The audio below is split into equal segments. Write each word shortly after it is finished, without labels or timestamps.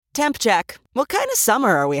Temp check. What kind of summer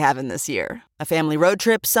are we having this year? A family road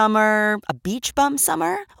trip summer? A beach bum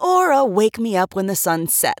summer? Or a wake me up when the sun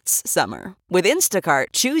sets summer? With Instacart,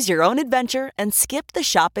 choose your own adventure and skip the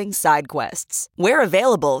shopping side quests. Where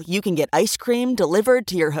available, you can get ice cream delivered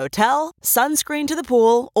to your hotel, sunscreen to the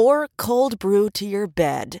pool, or cold brew to your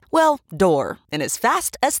bed. Well, door, in as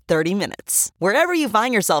fast as 30 minutes. Wherever you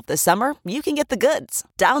find yourself this summer, you can get the goods.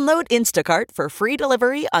 Download Instacart for free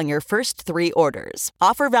delivery on your first 3 orders.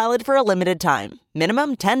 Offer valid for a limited time.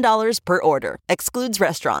 Minimum $10 per order. Excludes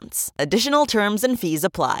restaurants. Additional terms and fees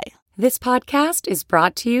apply. This podcast is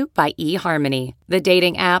brought to you by eHarmony, the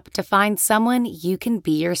dating app to find someone you can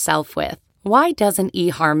be yourself with. Why doesn't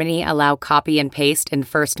eHarmony allow copy and paste in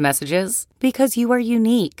first messages? Because you are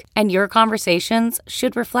unique, and your conversations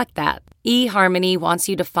should reflect that. eHarmony wants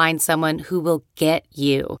you to find someone who will get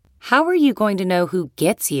you. How are you going to know who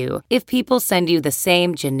gets you if people send you the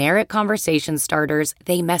same generic conversation starters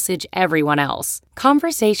they message everyone else?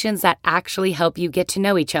 Conversations that actually help you get to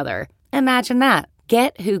know each other. Imagine that.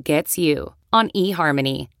 Get who gets you on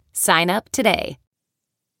eHarmony. Sign up today.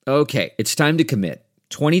 Okay, it's time to commit.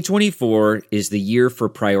 2024 is the year for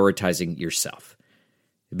prioritizing yourself.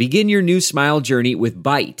 Begin your new smile journey with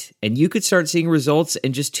Byte, and you could start seeing results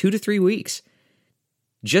in just 2 to 3 weeks.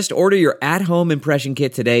 Just order your at-home impression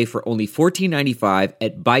kit today for only $14.95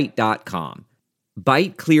 at Byte.com.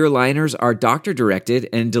 Byte clear liners are doctor-directed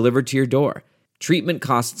and delivered to your door. Treatment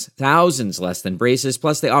costs thousands less than braces,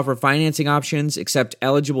 plus they offer financing options, accept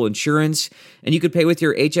eligible insurance, and you could pay with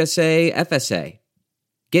your HSA, FSA.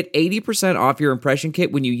 Get 80% off your impression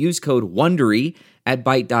kit when you use code WONDERY at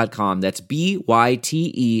Byte.com. That's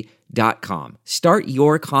BYTE.com. Start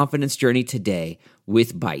your confidence journey today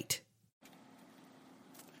with Byte.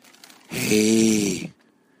 Hey.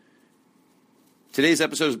 Today's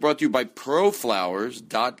episode is brought to you by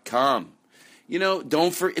ProFlowers.com. You know,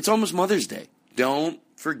 it's almost Mother's Day. Don't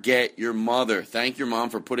forget your mother. Thank your mom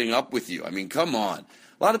for putting up with you. I mean, come on.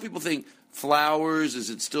 A lot of people think flowers,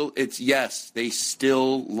 yes, they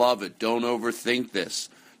still love it. Don't overthink this.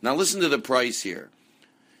 Now listen to the price here.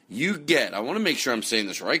 I want to make sure I'm saying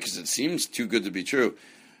this right because it seems too good to be true.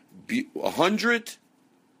 100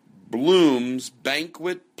 blooms,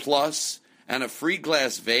 banquet plus, and a free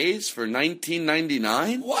glass vase for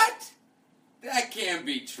 $19.99? What? That can't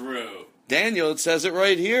be true. Daniel, it says it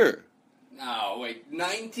right here. No, wait,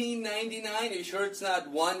 $19.99? Are you sure it's not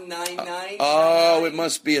 $199? It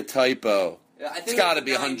must be a typo. I think it's got to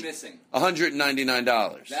be missing.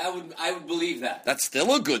 $199. I would believe that. That's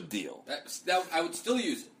still a good deal. I would still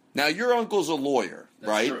use it. Now, your uncle's a lawyer, That's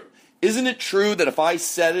right? True. Isn't it true that if I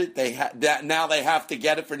said it, now they have to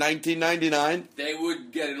get it for $19.99? They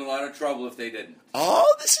would get in a lot of trouble if they didn't.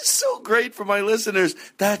 Oh, this is so great for my listeners.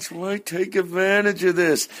 That's why I take advantage of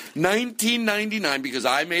this. $19.99 because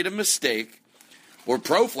I made a mistake, or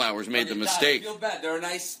ProFlowers made the mistake. I feel bad. They're a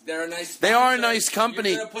nice. They are a nice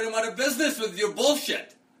company. You're gonna put them out of business with your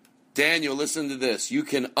bullshit. Daniel, listen to this. You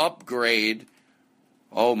can upgrade.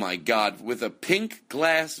 Oh my God, with a pink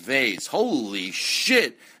glass vase. Holy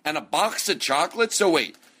shit. And a box of chocolates? So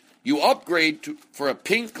wait, you upgrade for a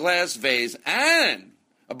pink glass vase and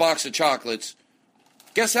a box of chocolates.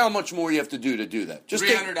 Guess how much more you have to do that? Just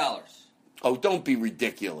 $300. Oh, don't be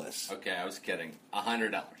ridiculous. Okay, I was kidding.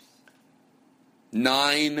 $100.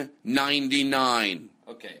 $9.99.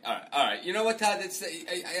 Okay, all right. You know what, Todd?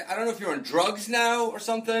 I don't know if you're on drugs now or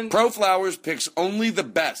something. ProFlowers picks only the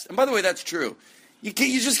best. And by the way, that's true. You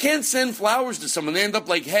just can't send flowers to someone. They end up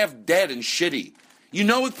like half dead and shitty. You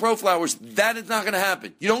know with ProFlowers, that is not going to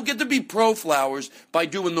happen. You don't get to be ProFlowers by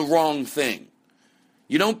doing the wrong thing.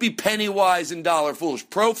 You don't be penny wise and dollar foolish.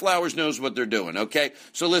 ProFlowers knows what they're doing, okay?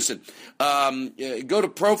 So listen, go to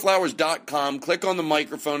ProFlowers.com, click on the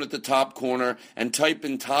microphone at the top corner, and type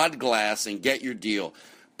in Todd Glass and get your deal.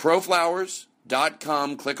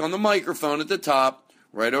 ProFlowers.com, click on the microphone at the top,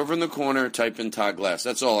 right over in the corner, type in Todd Glass.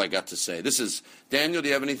 That's all I got to say. This is Daniel. Do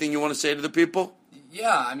you have anything you want to say to the people?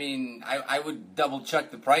 Yeah, I mean, I would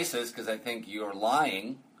double-check the prices because I think you're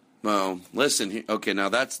lying. Well, listen. Okay, now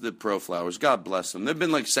that's the ProFlowers. God bless them. They've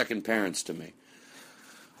been like second parents to me.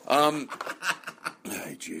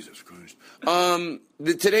 Hey, Jesus Christ.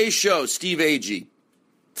 Today's show, Steve Agee.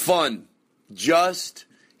 Fun.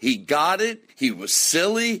 He got it. He was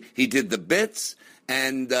silly. He did the bits.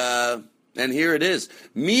 And here it is.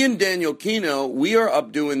 Me and Daniel Kino, we are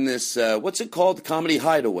up doing this, what's it called? Comedy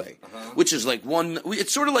Hideaway. Which is like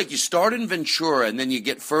it's sort of like you start in Ventura and then you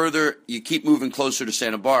get further, you keep moving closer to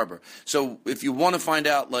Santa Barbara. So if you want to find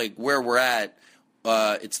out like where we're at,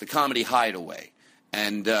 it's the Comedy Hideaway.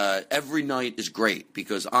 And every night is great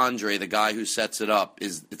because Andre, the guy who sets it up,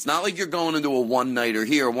 it's not like you're going into a one-nighter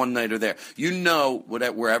here, one-nighter there. You know,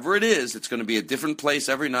 wherever it is, it's going to be a different place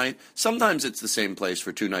every night. Sometimes it's the same place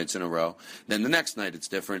for 2 nights in a row. Then the next night it's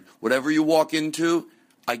different. Whatever you walk into,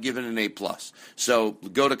 I give it an A+. So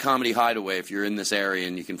go to Comedy Hideaway if you're in this area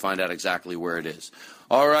and you can find out exactly where it is.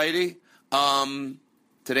 All righty.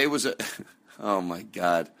 Today was a... oh, my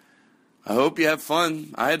God. I hope you have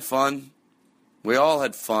fun. I had fun. We all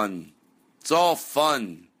had fun. It's all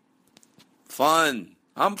fun. Fun.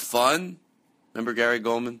 I'm fun. Remember Gary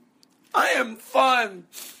Goldman? I am fun.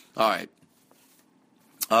 All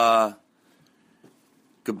right.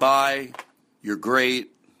 Goodbye. You're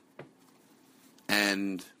great.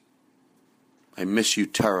 And I miss you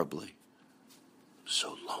terribly.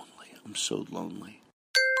 So lonely. I'm so lonely.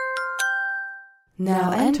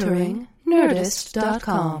 Now entering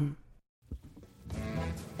Nerdist.com.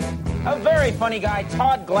 A very funny guy,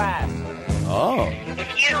 Todd Glass. Oh.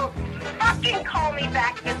 If you fucking call me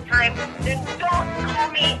back this time, then don't call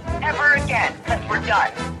me ever again, because we're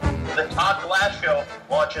done. The Todd Glass Show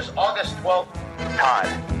launches August 12th. Todd.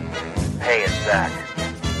 Hey, it's Zach.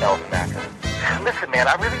 Elfnacker. Listen, man,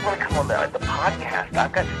 I really want to come on the podcast.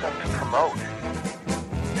 I've got stuff to promote.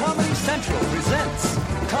 Comedy Central presents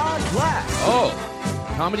Todd Glass. Oh,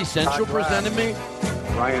 Comedy Central presented me?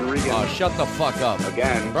 Brian Regan. Oh, shut the fuck up.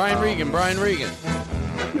 Again. Brian Regan.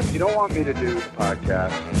 If you don't want me to do this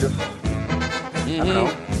podcast, just, I don't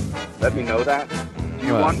know, let me know that. Do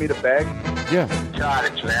you want me to beg? Yeah.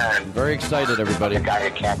 Todd, it's Aaron. Very excited, everybody. The guy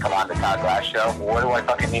who can't come on the Todd Glass Show. What do I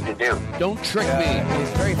fucking need to do? Don't trick me. His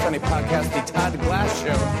very funny podcast, The Todd Glass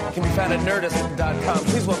Show, can be found at Nerdist.com.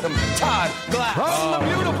 Please welcome Todd Glass. From the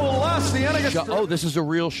beautiful Los Angeles. Oh, this is a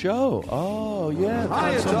real show. Oh, yeah. Hi,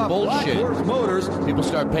 It's it's some bullshit. Black Horse Motors. People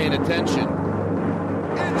start paying attention.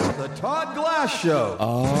 It's the Todd Glass Show.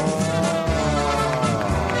 Oh.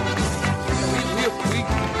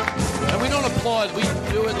 And we don't applaud. We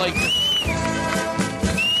do it like...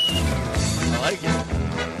 I like it.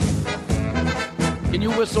 Can you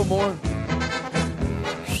whistle more?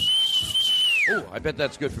 Oh, I bet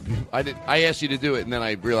that's good for people. I asked you to do it, and then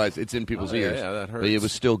I realized it's in people's ears. Yeah, that hurts. But it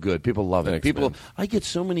was still good. People love it. Man. I get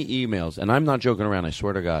so many emails, and I'm not joking around. I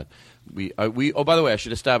swear to God. Oh, by the way, I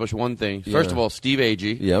should establish one thing. Yeah. First of all, Steve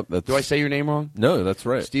Agee. Yep. Do I say your name wrong? No, that's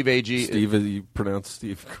right. Steve Agee. Steve, you pronounce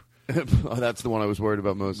Steve. Oh, that's the one I was worried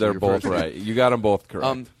about most. They're both right. You got them both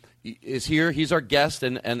correct. Is here. He's our guest,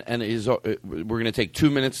 and is we're going to take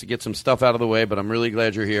 2 minutes to get some stuff out of the way. But I'm really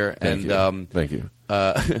glad you're here. Thank you. Thank you.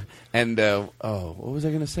 What was I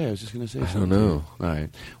going to say? I was just going to say something. I don't know. All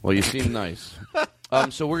right. Well, you seem nice.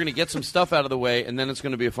 So we're going to get some stuff out of the way, and then it's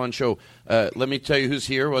going to be a fun show. Let me tell you who's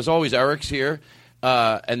here. Well, as always, Eric's here,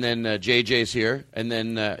 and then JJ's here, and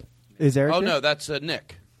then is Eric? Oh here? no, that's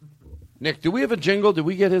Nick. Nick, do we have a jingle? Did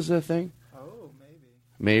we get his thing? Oh, maybe.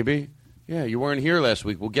 Maybe. Yeah, you weren't here last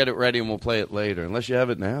week. We'll get it ready and we'll play it later, unless you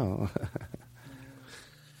have it now.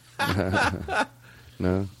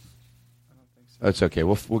 No? That's okay.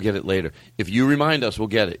 We'll get it later. If you remind us, we'll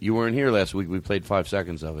get it. You weren't here last week. We played 5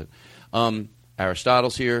 seconds of it.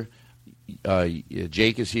 Aristotle's here.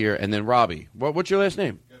 Jake is here. And then Robbie. What's your last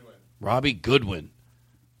name? Goodwin. Robbie Goodwin.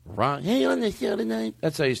 Hey, on the show tonight.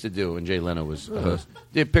 That's what I used to do when Jay Leno was host.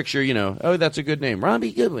 The picture, oh, that's a good name.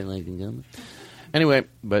 Robbie Goodwin, ladies and gentlemen. Anyway,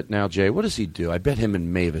 but now, Jay, what does he do? I bet him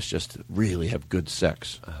and Mavis just really have good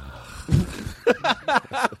sex.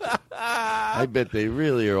 I bet they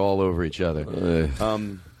really are all over each other.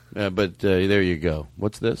 But there you go.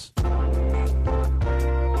 What's this?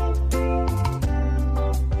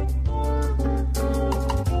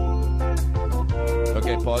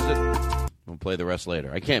 Okay, pause it. We'll play the rest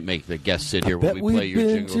later. I can't make the guests sit here while we play your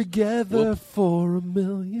jingles. We've been together for a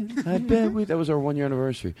million. I bet that was our 1 year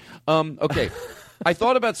anniversary. Okay. I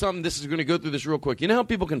thought about something. This is going to go through this real quick. You know how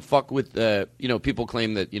people can fuck with, people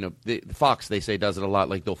claim that, Fox, they say, does it a lot.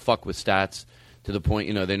 Like, they'll fuck with stats to the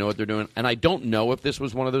point, they know what they're doing. And I don't know if this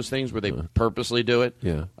was one of those things where they purposely do it.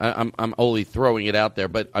 Yeah. I'm only throwing it out there.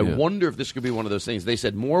 But I wonder if this could be one of those things. They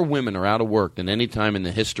said more women are out of work than any time in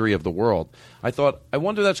the history of the world. I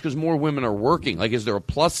wonder that's because more women are working. Like, is there a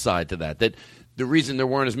plus side to that? That the reason there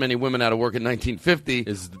weren't as many women out of work in 1950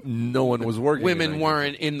 is no one was working. Women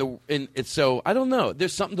weren't in it's so I don't know.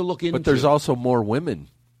 There's something to look into. But there's also more women.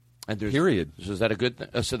 And period. So is that a good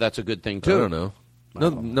thing? So that's a good thing too. I don't know.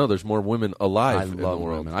 No, there's more women alive in the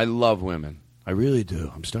world. Women. I love women. I really do.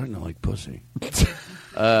 I'm starting to like pussy.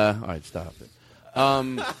 All right, stop it.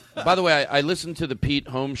 By the way, I listened to the Pete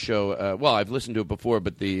Holmes show. Well, I've listened to it before,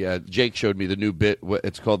 but Jake showed me the new bit.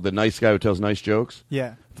 It's called The Nice Guy Who Tells Nice Jokes.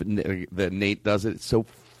 Yeah. That Nate does it. It's so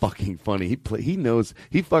fucking funny. He knows.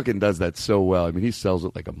 He fucking does that so well. I mean, he sells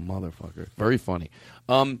it like a motherfucker. Very funny.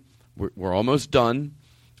 We're almost done.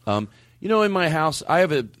 You know, in my house, I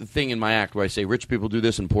have a thing in my act where I say rich people do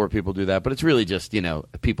this and poor people do that, but it's really just, you know,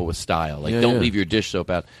 people with style. Like, don't leave your dish soap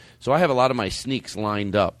out. So I have a lot of my sneaks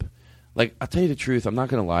lined up. Like, I'll tell you the truth. I'm not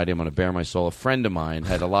going to lie to you. I'm going to bare my soul. A friend of mine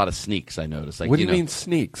had a lot of sneaks, I noticed. Like, what do you mean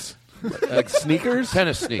sneaks? Like sneakers?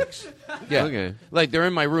 Tennis sneaks. Yeah. Okay. Like, they're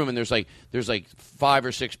in my room, and there's like 5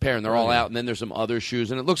 or 6 pair, and they're all out, and then there's some other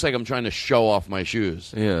shoes, and it looks like I'm trying to show off my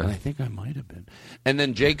shoes. Yeah. And I think I might have been. And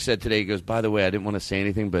then Jake said today, he goes, by the way, I didn't want to say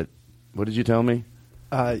anything, but what did you tell me?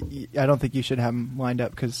 I don't think you should have them lined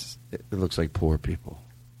up because it looks like poor people.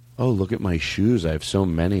 Oh, look at my shoes. I have so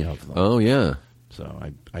many of them. Oh, yeah. So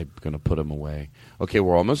I'm going to put them away. Okay,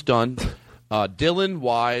 we're almost done. Dylan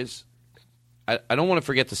Wise, I don't want to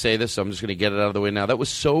forget to say this, so I'm just going to get it out of the way now. That was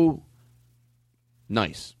so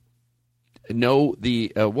nice. No,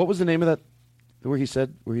 what was the name of that? Where he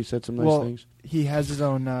said some nice things? He has his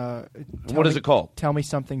own. What is it called?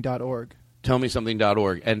 TellMeSomething.org.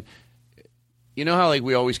 TellMeSomething.org. And you know how, like,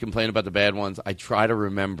 we always complain about the bad ones? I try to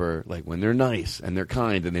remember, like, when they're nice and they're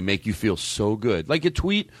kind and they make you feel so good. Like a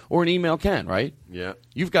tweet or an email can, right? Yeah.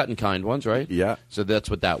 You've gotten kind ones, right? Yeah. So that's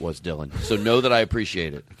what that was, Dylan. So know that I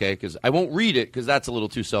appreciate it, okay? Because I won't read it because that's a little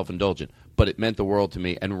too self-indulgent. But it meant the world to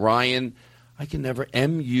me. And Ryan, I can never,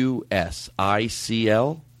 Musicl,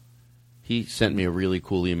 he sent me a really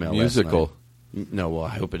cool email Musical. last night. No, well,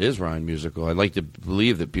 I hope it is Ryan Musical. I'd like to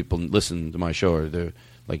believe that people listen to my show or they're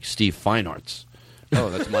like Steve Fine Arts. Oh,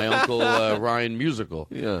 that's my uncle Ryan Musical.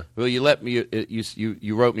 Yeah. Well, you wrote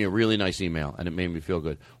me a really nice email, and it made me feel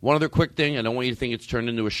good. One other quick thing, I don't want you to think it's turned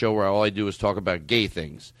into a show where all I do is talk about gay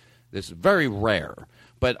things. This is very rare.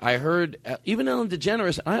 But I heard even Ellen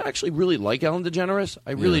DeGeneres. I actually really like Ellen DeGeneres.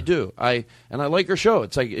 I really do. And I like her show.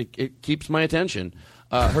 It's like it keeps my attention.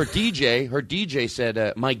 Her DJ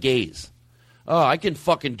said, "My gays." Oh, I can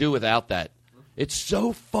fucking do without that. It's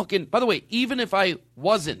so fucking. By the way, even if I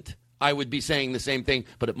wasn't, I would be saying the same thing,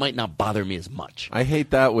 but it might not bother me as much. I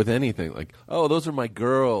hate that with anything. Like, oh, those are my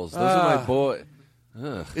girls. Those are my boys.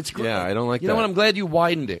 It's great. Yeah, I don't like that. You know what? I'm glad you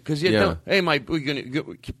widened it because hey, my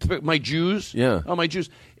Jews. Yeah. Oh, my Jews.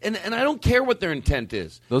 And I don't care what their intent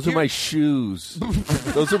is. Those are my shoes.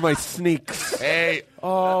 Those are my sneaks. Hey,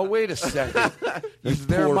 oh, wait a second.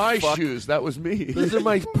 They're my shoes. That was me. Those are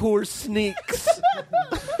my poor sneaks.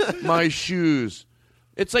 My shoes.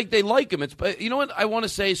 It's like they like them. You know what I want to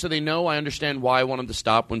say so they know I understand why I want them to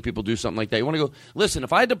stop when people do something like that. You want to go, listen,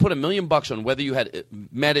 if I had to put $1 million on whether you had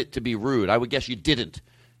meant it to be rude, I would guess you didn't.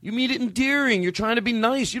 You mean it endearing. You're trying to be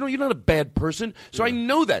nice. You're not a bad person. So I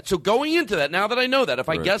know that. So going into that, now that I know that, if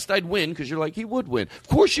I guessed I'd win, because you're like, he would win. Of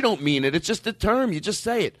course you don't mean it. It's just a term. You just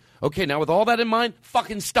say it. Okay, now with all that in mind,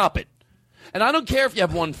 fucking stop it. And I don't care if you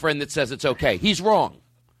have one friend that says it's okay. He's wrong.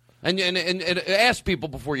 And ask people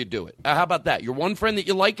before you do it. How about that? Your one friend that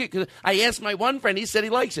you like it? 'Cause I asked my one friend. He said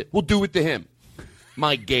he likes it. We'll do it to him.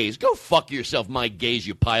 My gays. Go fuck yourself, my gays,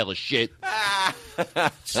 you pile of shit.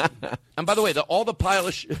 And by the way, all the pile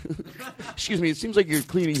of shit. Excuse me, it seems like you're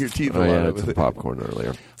cleaning your teeth a lot. I had some popcorn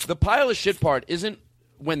earlier. The pile of shit part isn't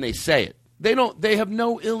when they say it. They have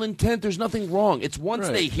no ill intent. There's nothing wrong. It's once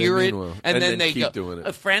they hear it, and then they keep go, doing it.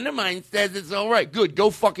 A friend of mine says it's all right. Good. Go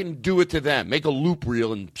fucking do it to them. Make a loop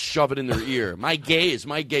reel and shove it in their ear. My gays.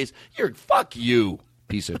 Fuck you,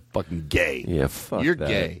 piece of fucking gay. Yeah, fuck You're that.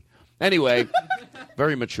 gay. Anyway,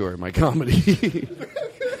 very mature in my comedy.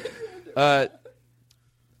 I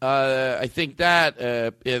think that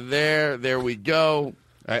there we go.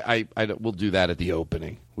 We'll do that at the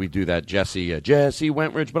opening. We do that, Jesse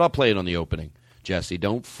Wentridge, but I'll play it on the opening. Jesse,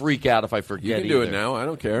 don't freak out if I forget. You can do it now. I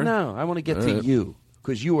don't care. No, I want to get to you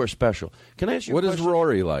because you are special. Can I ask you? What is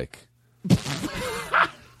Rory like?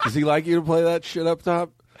 Does he like you to play that shit up top?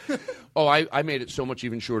 Oh, I made it so much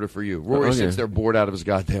even shorter for you. Rory sits there bored out of his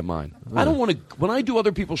goddamn mind. I don't want to. When I do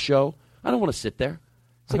other people's show, I don't want to sit there.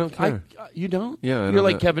 I don't care. You don't? Yeah. You're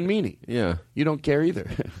like Kevin Meaney. Yeah. You don't care either.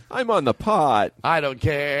 I'm on the pot. I don't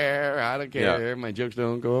care. Yeah. My jokes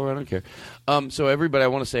don't go over. I don't care. So everybody, I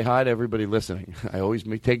want to say hi to everybody listening. I always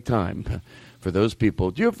take time for those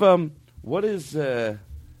people. Do you have what is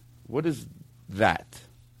that?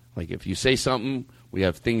 Like if you say something, we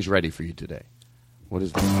have things ready for you today. What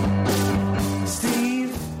is that?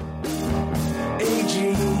 Steve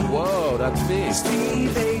A.G. Whoa, that's me.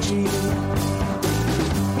 Steve A.G.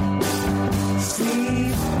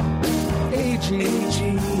 Steve A.G.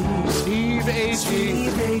 Steve A.G.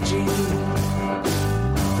 Steve A.G.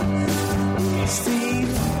 Steve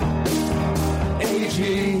A.G.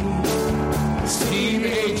 Steve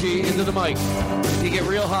A.G. Into the mic. If you get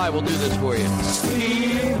real high, we'll do this for you.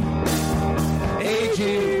 Steve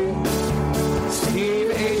Agee.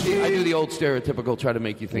 Steve Agee. I do the old stereotypical try to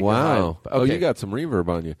make you think. Wow. High. Oh, you got some reverb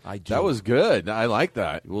on you. I do. That was good. I like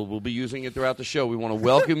that. We'll be using it throughout the show. We want to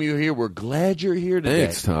welcome you here. We're glad you're here today.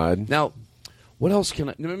 Thanks, Todd. Now, what else can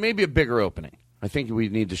I... Maybe a bigger opening. I think we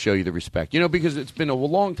need to show you the respect. Because it's been a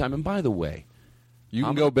long time. And by the way... You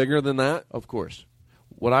can go bigger than that? Of course.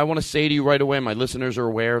 What I want to say to you right away, my listeners are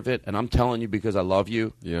aware of it, and I'm telling you because I love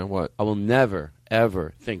you. Yeah, what? I will never,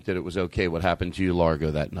 ever think that it was okay what happened to you,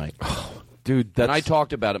 Largo, that night. Dude, that's... And I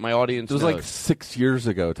talked about it. My audience It was knows. like 6 years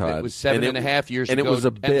ago, Todd. It was 7.5 years ago. And it was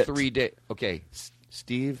a bit. And 3 days. Okay,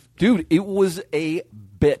 Steve? Dude, it was a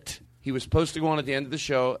bit. He was supposed to go on at the end of the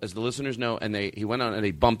show, as the listeners know, and he went on and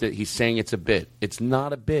they bumped it. He's saying it's a bit. It's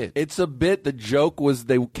not a bit. It's a bit. The joke was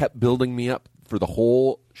they kept building me up for the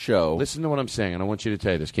whole show. Listen to what I'm saying, and I want you to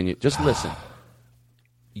tell you this. Can you just listen?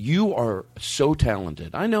 You are so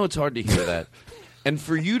talented. I know it's hard to hear that. And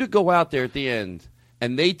for you to go out there at the end,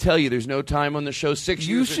 and they tell you there's no time on the show 6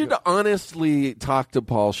 You years should ago. honestly talk to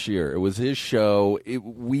Paul Scheer. It was his show.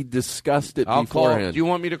 We discussed it I'll beforehand. call. Do you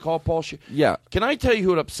want me to call Paul Scheer? Yeah. Can I tell you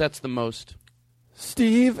who it upsets the most?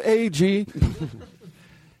 Steve Agee.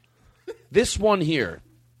 This one here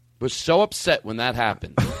was so upset when that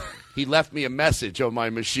happened. He left me a message on my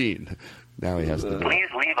machine. Now he has to do it. Please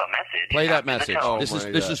leave a message. Play that after the message. tone.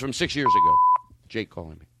 This is from 6 years ago. Jake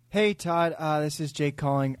calling me. Hey, Todd. This is Jake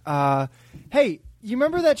calling. Hey, you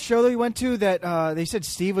remember that show that we went to that they said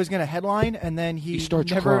Steve was going to headline, and then he starts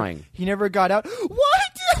never, crying. He never got out.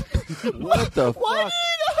 What? What the Why fuck?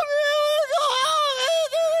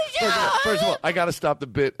 First of all, I got to stop the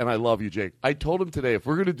bit, and I love you, Jake. I told him today, if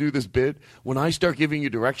we're going to do this bit, when I start giving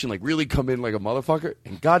you direction, like really come in like a motherfucker,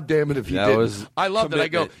 and God damn it if he That didn't. was I loved it. I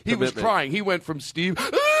go, he was commitment. crying. He went from Steve,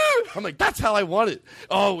 I'm like, that's how I want it.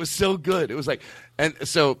 Oh, it was so good. It was like, and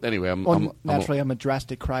so anyway, I'm naturally, I'm a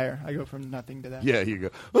drastic crier. I go from nothing to that. yeah, you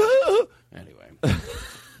go. Anyway,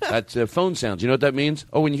 that's phone sounds. You know what that means?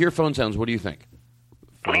 Oh, when you hear phone sounds, what do you think?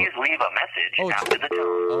 Please leave a message after the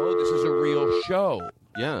tone. Oh, this is a real show.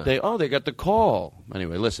 Yeah. They got the call.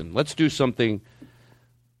 Anyway, listen, let's do something.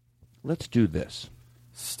 Let's do this.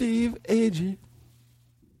 Steve Agee.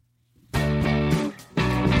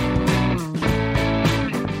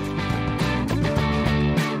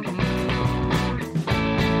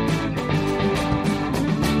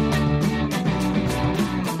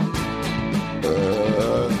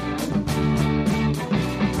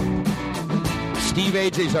 Steve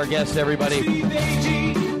Agee's our guest, everybody. Steve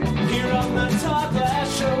Agee, here on the Todd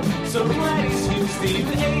Glass Show. So glad he's here, Steve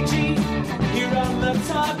Agee. Here on the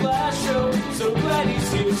Todd Glass Show. So glad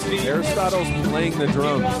he's here, Steve Aristotle's Agee. playing the Here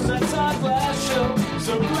on drums. the Todd Glass Show.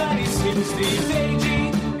 So glad he's here, Steve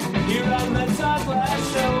Agee. Here on the Todd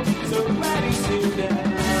Glass Show. So glad he's here now.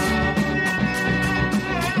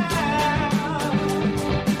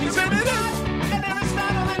 He's in it up, and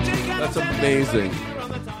Aristotle and Jake That's Alexander. amazing.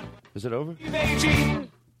 Is it over? Steve Agee.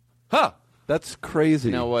 Huh. That's crazy.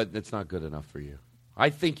 You know what? It's not good enough for you. I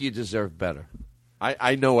think you deserve better.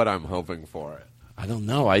 I know what I'm hoping for it. I don't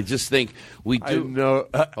know. I just think we do. I know.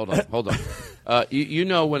 Hold on. You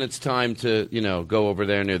know when it's time to go over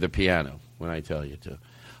there near the piano when I tell you to.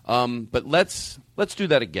 But let's do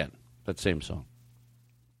that again. That same song.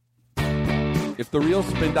 If the real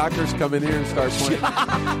Spin Doctors come in here and start playing,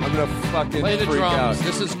 I'm gonna fucking Play the freak drums. out.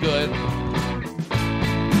 This is good.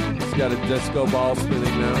 He's got a disco ball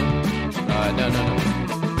spinning now.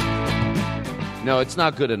 No, it's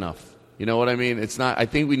not good enough. You know what I mean? It's not. I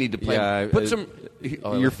think we need to play. Yeah, Put some.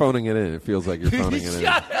 You're phoning it in. It feels like you're phoning it in.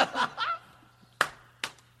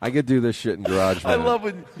 I could do this shit in GarageBand. I love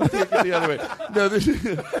when you take it the other way. No, this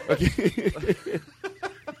is okay.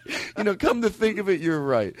 Come to think of it, you're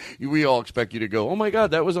right. We all expect you to go, oh, my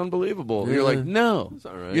God, that was unbelievable. And you're like, no. It's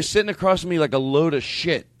all right. You're sitting across from me like a load of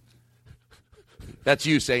shit. That's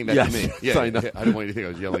you saying that to me. Yes, I know. I didn't want you to think I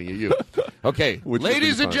was yelling at you. Okay, Which would be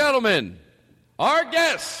ladies and fun. gentlemen, our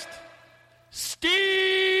guest,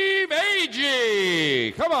 Steve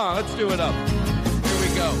Agee. Come on, let's do it up. Here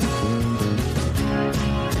we go.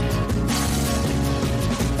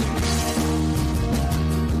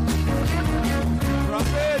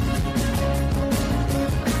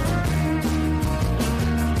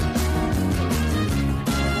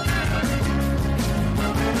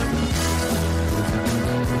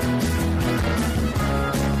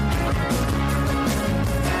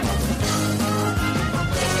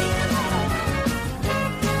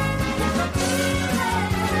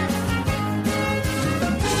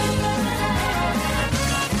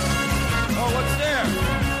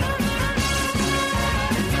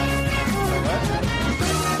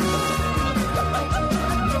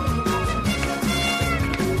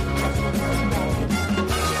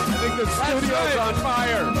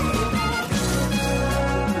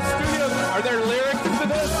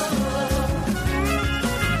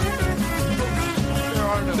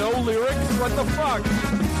 lyrics? What the fuck?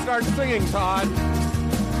 Start singing, Todd.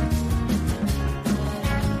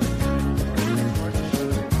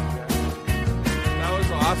 That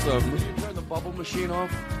was awesome. Did you turn the bubble machine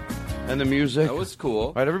off? And the music? That was cool.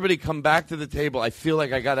 All right, everybody come back to the table. I feel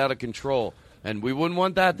like I got out of control. And we wouldn't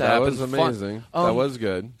want that to happen. That was amazing. That was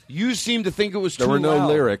good. You seem to think it was there too were no loud.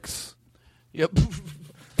 lyrics. Yep.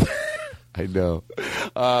 I know.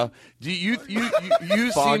 Do you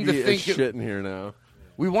seem to think shit in here now?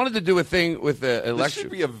 We wanted to do a thing with the This election.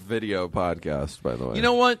 should be a video podcast, by the way. You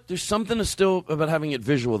know what? There's something still about having it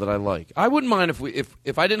visual that I like. I wouldn't mind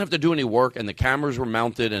if I didn't have to do any work and the cameras were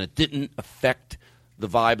mounted and it didn't affect the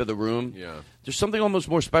vibe of the room. Yeah. There's something almost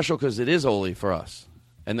more special because it is Oli for us.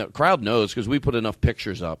 And the crowd knows because we put enough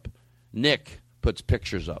pictures up. Nick puts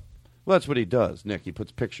pictures up. Well, that's what he does, Nick. He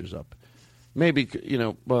puts pictures up. Maybe,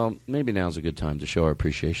 maybe now's a good time to show our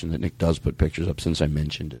appreciation that Nick does put pictures up since I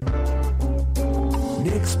mentioned it.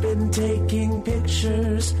 Nick's been taking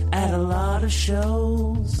pictures at a lot of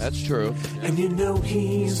shows. That's true. And you know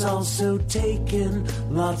he's also taken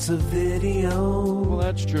lots of video. Well,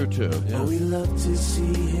 that's true, too. Yeah. Oh, we love to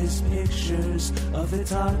see his pictures of the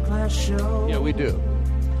Todd Glass Show. Yeah, we do.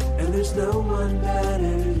 And there's no one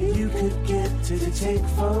better you could get to take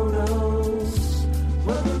photos.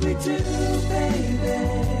 What would we do, baby,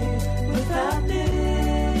 without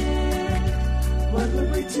Nick? What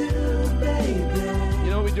would we do, baby? You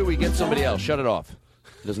know what we do? We get somebody else. Shut it off.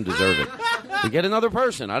 He doesn't deserve it. We get another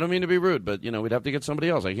person. I don't mean to be rude, but we'd have to get somebody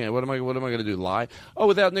else. I can't. What am I going to do? Lie? Oh,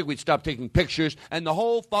 without Nick, we'd stop taking pictures, and the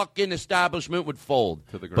whole fucking establishment would fold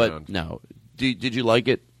to the ground. But no, did you like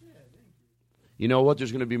it? You know what?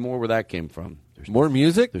 There's going to be more where that came from. There's more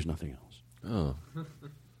music? There's nothing else. Oh.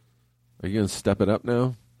 Are you going to step it up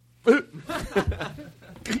now? You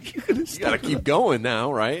got to keep going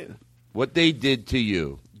now, right? What they did to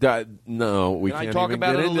you. No, we Can I can't talk even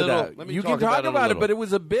about get it a into little? that. Let me You talk can talk about it a about it, little. but it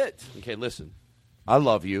was a bit. Okay, listen. I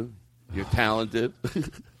love you. You're talented.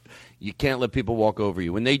 You can't let people walk over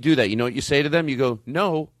you. When they do that, you know what you say to them? You go,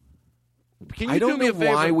 no. Can you I don't do me know a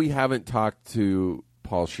favor? why we haven't talked to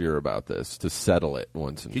Paul Scheer about this to settle it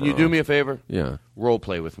once and Can for you do all. me a favor? Yeah. Role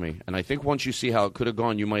play with me, and I think once you see how it could have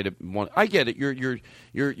gone, you might have. I get it. You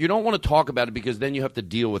don't want to talk about it because then you have to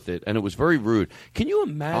deal with it, and it was very rude. Can you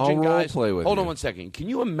imagine, I'll guys? role play with hold you. on one second. Can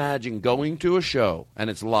you imagine going to a show and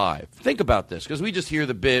it's live? Think about this because we just hear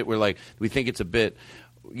the bit. We're like, we think it's a bit.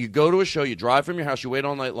 You go to a show, you drive from your house, you wait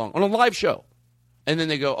all night long on a live show. And then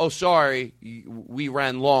they go, oh, sorry, we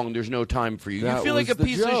ran long. There's no time for you. That You feel like was a the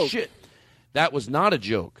piece joke. of shit. That was not a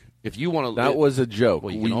joke. If you want to, That was a joke.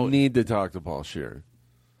 Well, you we can need to talk to Paul Scheer.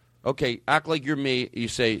 Okay, act like you're me. You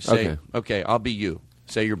say, okay, I'll be you.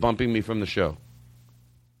 Say you're bumping me from the show.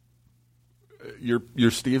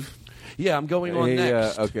 You're Steve? Yeah, I'm going on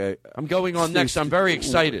next. Okay. I'm going on next. I'm very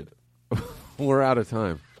excited. We're out of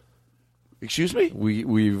time. Excuse me?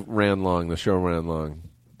 We ran long. The show ran long.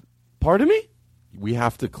 Pardon me? We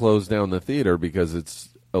have to close down the theater because it's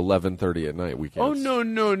 11:30 at night. We can't. Oh, no.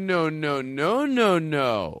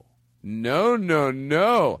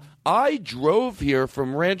 No. I drove here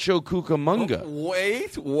from Rancho Cucamonga.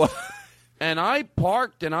 Wait, what? And I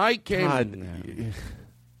parked and I came. God.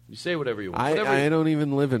 You say whatever you want. I don't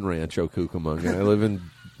even live in Rancho Cucamonga. I live in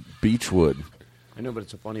Beechwood. I know, but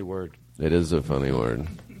it's a funny word. It is a funny word.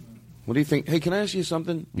 What do you think? Hey, can I ask you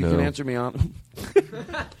something? You No. can answer me on.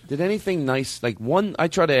 Did anything nice, like one, I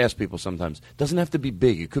try to ask people sometimes, doesn't have to be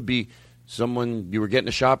big. It could be someone, you were getting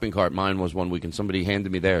a shopping cart. Mine was one week, and somebody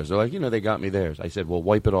handed me theirs. They're like, they got me theirs. I said, well,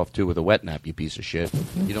 wipe it off, too, with a wet nap, you piece of shit.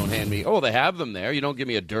 You don't hand me, they have them there. You don't give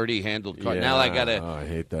me a dirty handled cart. Yeah. Now I got to. Oh, I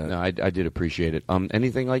hate that. No, I did appreciate it.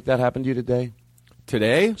 Anything like that happened to you today?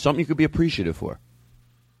 Today? Something you could be appreciative for.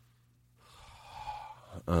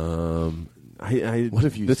 What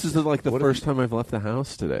if you? This is like the first time I've left the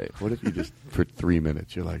house today. What if you just for 3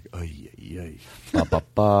 minutes you're like, ba ba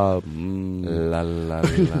ba, la la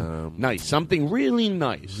la, nice, something really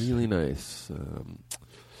nice, really nice.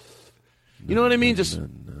 You know what I mean? Just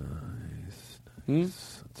nice.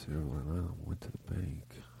 Went to the bank.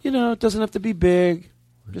 It doesn't have to be big.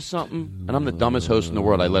 Just something. And I'm the dumbest host in the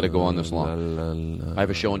world. I let it go on this long. I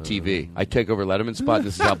have a show on TV. I take over Letterman's spot.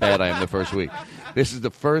 This is how bad I am the first week. This is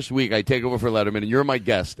the first week I take over for Letterman, and you're my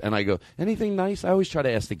guest. And I go, anything nice? I always try to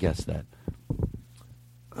ask the guest that.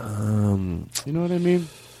 You know what I mean?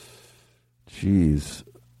 Jeez.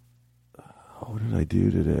 What did I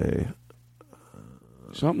do today?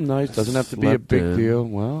 Something nice. Doesn't have to be a big deal.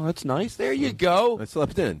 Well, that's nice. There you go. I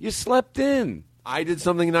slept in. You slept in. I did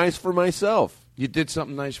something nice for myself. You did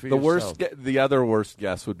something nice for the yourself. The other worst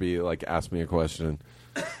guess would be like ask me a question.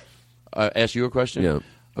 Ask you a question? Yeah.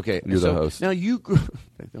 Okay, You're the host. Now you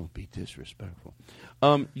don't be disrespectful.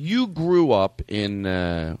 You grew up in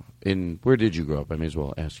where did you grow up? I may as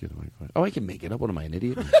well ask you the right question. Oh, I can make it up. What am I, an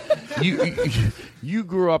idiot? you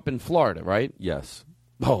grew up in Florida, right? Yes.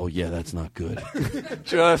 Oh yeah, that's not good.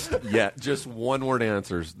 just one word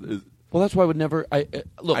answers. Well, that's why I would never.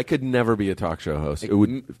 Look, I could never be a talk show host.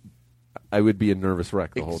 I would be a nervous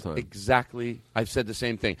wreck the whole time. Exactly. I've said the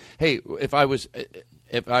same thing. Hey, if I was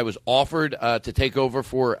offered to take over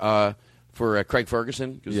for Craig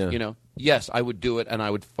Ferguson, yes, I would do it, and I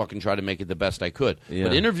would fucking try to make it the best I could. Yeah.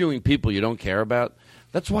 But interviewing people you don't care about,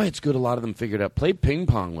 that's why it's good a lot of them figured out. Play ping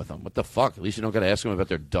pong with them. What the fuck? At least you don't got to ask them about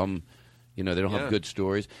their dumb, they don't have good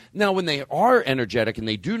stories. Now, when they are energetic and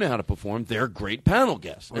they do know how to perform, they're great panel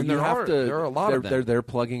guests. And there are a lot of them. They're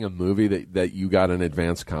plugging a movie that you got an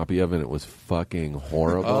advance copy of, and it was fucking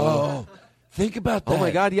horrible. Oh, think about that. Oh, my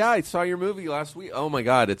God, yeah, I saw your movie last week. Oh, my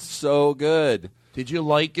God, it's so good. Did you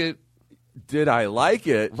like it? Did I like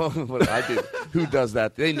it? Well, what I did. Who does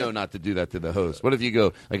that? They know not to do that to the host. What if you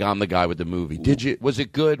go, like, I'm the guy with the movie. Was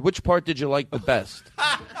it good? Which part did you like the best?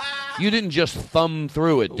 You didn't just thumb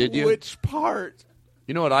through it, did you? Which part?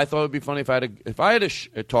 You know what I thought would be funny? If I had a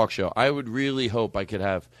talk show, I would really hope I could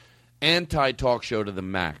have anti-talk show to the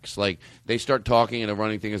max. Like, they start talking and the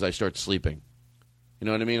running thing is I start sleeping. You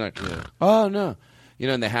know what I mean? Like, oh, no.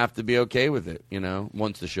 And they have to be okay with it,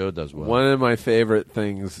 once the show does well. One of my favorite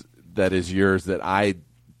things that is yours that I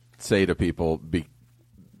say to people,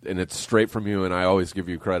 and it's straight from you, and I always give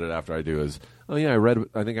you credit after I do, is, oh, yeah,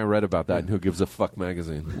 I think I read about that in Who Gives a Fuck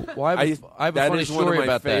magazine. Well, I have a funny story about that. That is one of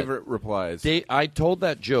my favorite replies. I told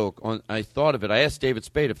that joke. I thought of it. I asked David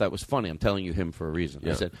Spade if that was funny. I'm telling you him for a reason.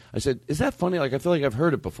 Yeah. I said, is that funny? Like, I feel like I've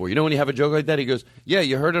heard it before. When you have a joke like that, he goes, yeah,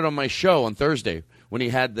 you heard it on my show on Thursday when he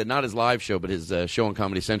had not his live show, but his show on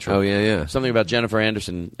Comedy Central. Oh, yeah. Something about Jennifer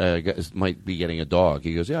Anderson might be getting a dog.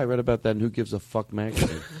 He goes, yeah, I read about that in Who Gives a Fuck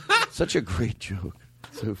magazine. Such a great joke.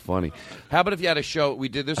 So funny. How about if you had a show, we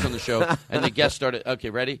did this on the show, and the guest started, okay,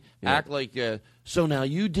 ready? Yeah. Act like, so now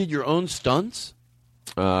you did your own stunts?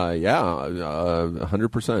 Yeah,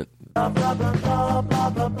 100%. And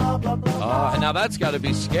now that's got to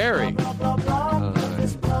be scary.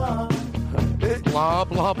 Blah,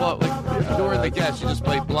 blah, blah. Like, during the guest, you just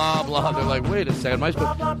play blah, blah. They're like, wait a second, am I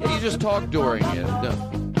supposed yeah, you just talk during it.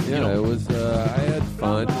 Yeah, it was, I had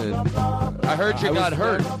fun. And I heard you got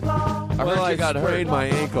hurt. I sprained my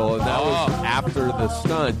ankle, and that was after the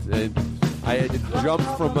stunt. And I had to jump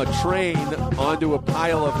from a train onto a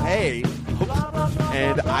pile of hay,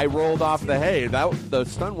 and I rolled off the hay. The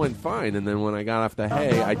stunt went fine, and then when I got off the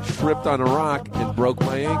hay, I tripped on a rock and broke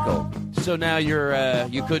my ankle. So now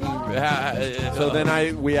you couldn't. So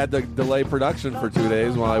then we had to delay production for 2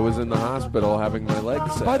 days while I was in the hospital having my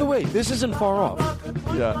leg set. By the way, this isn't far off.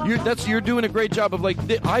 Yeah, you're doing a great job of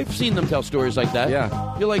I've seen them tell stories like that.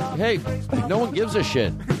 Yeah, you're like, hey, no one gives a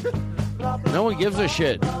shit. No one gives a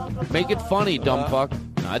shit. Make it funny, dumb fuck.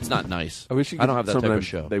 No, it's not nice. I wish I don't have that type of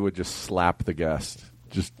show. They would just slap the guest,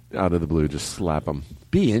 just out of the blue, just slap them.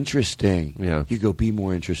 Be interesting. Yeah, you go. Be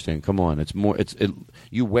more interesting. Come on, it's more.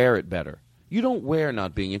 You wear it better. You don't wear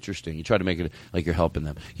not being interesting. You try to make it like you're helping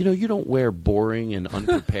them. You don't wear boring and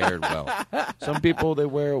unprepared well. Some people, they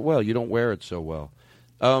wear it well. You don't wear it so well.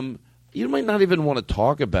 You might not even want to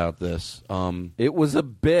talk about this. It was a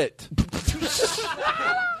bit.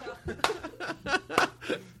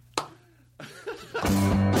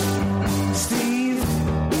 Steve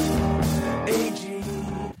A.G.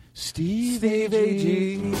 Steve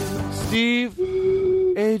A.G. Steve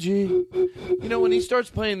A.G. When he starts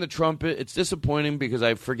playing the trumpet, it's disappointing because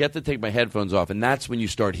I forget to take my headphones off, and that's when you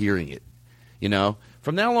start hearing it.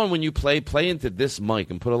 From now on, when you play into this mic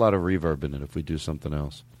and put a lot of reverb in it if we do something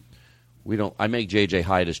else. I make JJ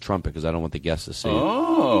hide his trumpet because I don't want the guests to see it.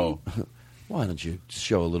 Oh. Why don't you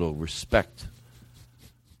show a little respect?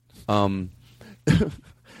 He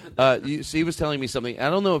was telling me something. I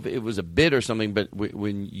don't know if it was a bit or something, but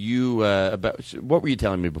when you what were you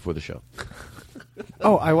telling me before the show?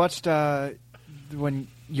 Oh, I watched when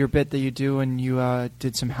your bit that you do when you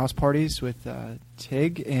did some house parties with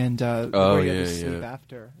Tig and where you had to sleep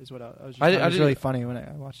after is what I was. It was really funny when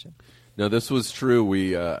I watched it. No, this was true.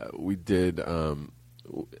 We did. I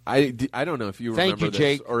don't know if you remember Thank you, this,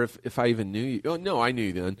 Jake. or if I even knew you. Oh no, I knew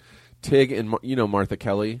you then. Tig and Martha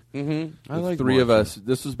Kelly. Mm-hmm. I the like three Martha. of us.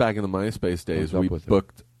 This was back in the MySpace days. We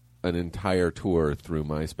booked an entire tour through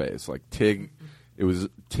MySpace. Like Tig, it was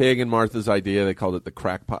Tig and Martha's idea. They called it the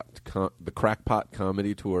Crackpot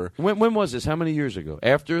Comedy Tour. When was this? How many years ago?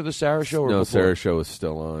 After the Sarah Show? Or no, before? Sarah Show was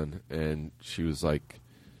still on, and she was like,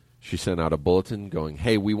 she sent out a bulletin going,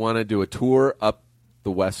 "Hey, we want to do a tour up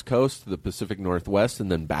the West Coast, the Pacific Northwest,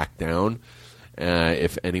 and then back down.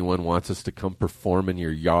 If anyone wants us to come perform in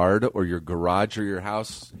your yard or your garage or your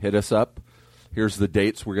house, hit us up. Here's the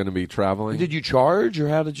dates we're going to be traveling. Did you charge, or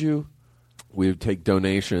how did you? We would take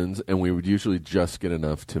donations, and we would usually just get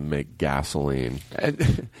enough to make gasoline.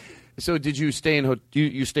 So did you stay in?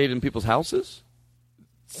 You stayed in people's houses?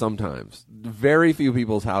 Sometimes. Very few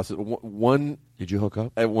people's houses. One. Did you hook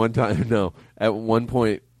up? At one time, no. At one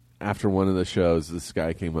point, after one of the shows, this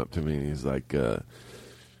guy came up to me, and he's like,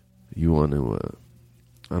 you want to,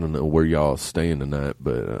 I don't know where y'all staying tonight,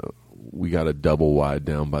 but we got a double wide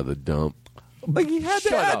down by the dump. Like, he had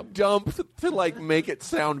to add dump to, like, make it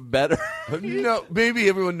sound better. No, maybe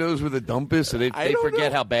everyone knows where the dump is, so they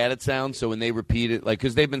forget how bad it sounds, so when they repeat it, like,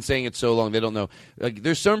 because they've been saying it so long, they don't know. Like,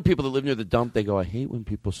 there's certain people that live near the dump, they go, I hate when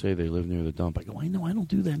people say they live near the dump. I go, I know, I don't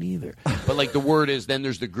do that either. But, like, the word is, then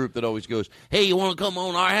there's the group that always goes, hey, you want to come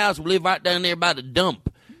on our house? We live right down there by the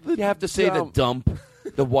dump. You have to say the dump.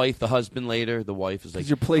 The wife, the husband later, the wife is like,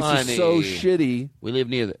 your place is so shitty. We live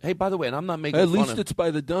near the. Hey, by the way, and I'm not making At fun least of, it's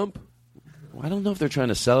by the dump. I don't know if they're trying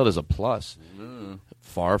to sell it as a plus.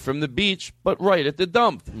 Far from the beach, but right at the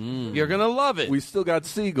dump. You're going to love it. We still got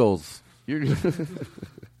seagulls. We Seagulls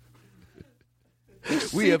have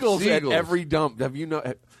seagulls at every dump. Have you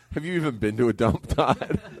even been to a dump,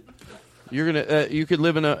 Todd? You're gonna. You could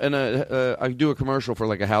live in a. I do a commercial for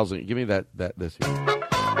like a housing. Give me this here.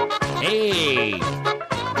 Hey,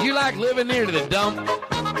 you like living near the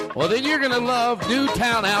dump? Well, then you're gonna love new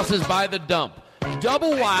townhouses by the dump.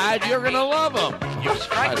 Double wide, you're gonna love them. You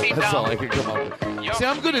strike me That's down. all I could come up with. See,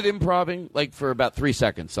 I'm good at improving, like for about 3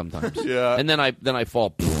 seconds sometimes. Yeah. And then I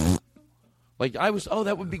fall. Like I was,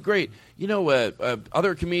 that would be great. You know,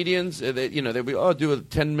 other comedians, they'd be, do a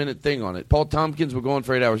 10-minute thing on it. Paul Tompkins would go on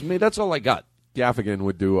for 8 hours. That's all I got. Gaffigan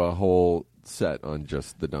would do a whole set on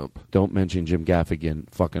just the dump. Don't mention Jim Gaffigan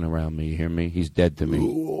fucking around me. You hear me? He's dead to me.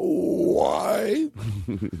 Why?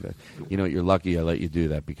 You're lucky I let you do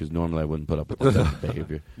that because normally I wouldn't put up with that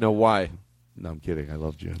behavior. No, why? No, I'm kidding. I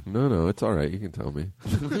loved you. No, it's all right. You can tell me.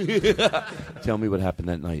 Tell me what happened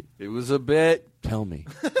that night. It was a bit. Tell me.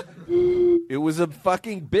 It was a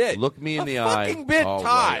fucking bit. Look me in the eye. Fucking bit, Todd.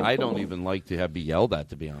 Todd. I don't even like to be yelled at,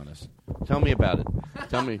 to be honest. Tell me about it.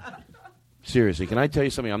 Tell me. Seriously, can I tell you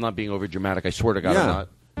something? I'm not being over dramatic. I swear to God, I'm not.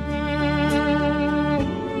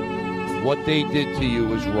 What they did to you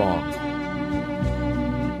was wrong.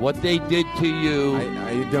 What they did to you.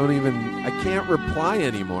 I can't reply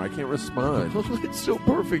anymore. I can't respond. It's so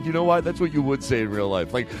perfect. You know why? That's what you would say in real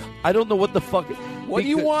life. Like, I don't know what the fuck. What do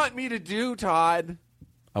you want me to do, Todd?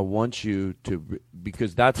 I want you to,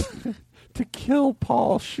 because that's. To kill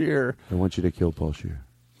Paul Scheer. I want you to kill Paul Scheer.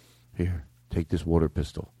 Here, take this water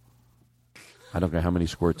pistol. I don't care how many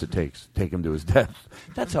squirts it takes. Take him to his death.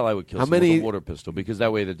 That's how I would kill someone with a water pistol, because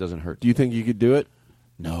that way that doesn't hurt. Do you think you could do it?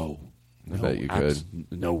 No. I bet you could.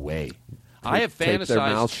 No way. I have fantasized. Take their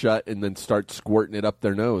mouth shut and then start squirting it up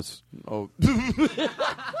their nose. Oh.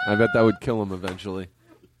 I bet that would kill them eventually.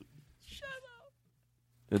 Shut up.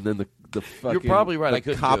 And then the fucking... You're probably right. The I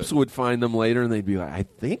couldn't cops do it. would find them later and they'd be like, I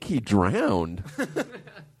think he drowned.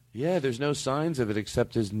 Yeah, there's no signs of it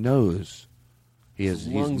except his nose. His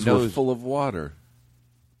lungs were full of water.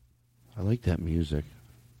 I like that music.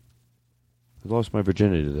 I lost my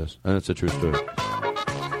virginity to this, and it's a true story.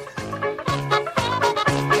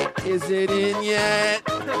 Is it in yet?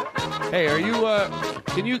 Hey, are you?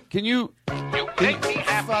 Can you? You make me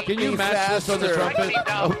happy. Can you match this on the trumpet?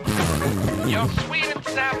 Oh. You're sweet and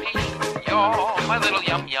sappy. You're my little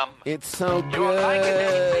yum yum. It's so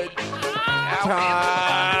good.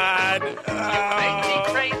 Todd. You make me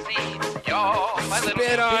crazy. You're my little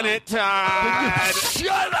Spit on it, Todd.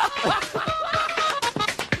 Shut up.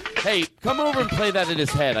 Hey, come over and play that in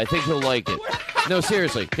his head. I think he'll like it. No,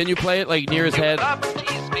 seriously. Can you play it like near his head?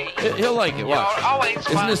 He'll like it. Watch. You're always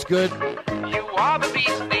Isn't fun. this good? You are the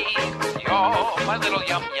bee's knees. You're my little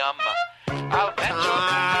yum yum. I'll bet your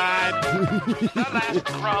the last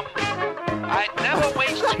crumb. I'd never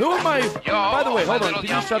waste you. Who am I? By the way, hold on. little Can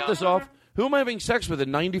you yum shut yum. this off? Who am I having sex with? A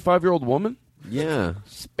 95-year-old woman? Yeah.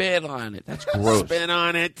 Spit on it. That's gross. Spit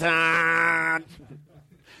on it, Todd.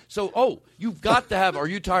 So, you've got to have. Are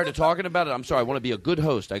you tired of talking about it? I'm sorry. I want to be a good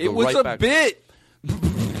host. I go It was right a back. bit.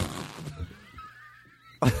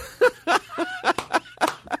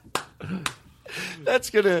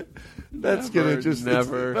 That's gonna just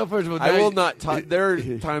never. Well, first of all, I will not talk. There are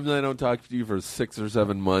times I don't talk to you for 6 or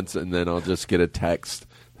 7 months, and then I'll just get a text.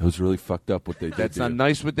 That was really fucked up what they did. That's to not you.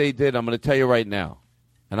 nice what they did. I'm going to tell you right now,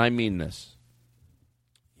 and I mean this.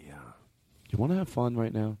 Yeah. You want to have fun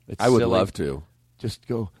right now? It's I would silly. love to. Just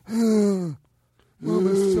go. Mama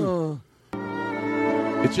saw.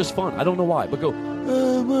 It's just fun. I don't know why, but go.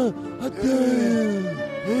 I tell you,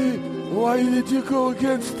 hey, why did you go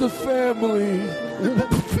against the family?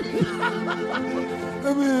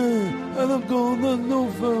 I mean, I don't go no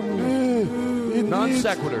family. Non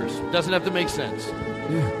sequiturs. Doesn't have to make sense.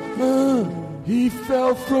 He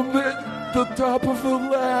fell from the top of the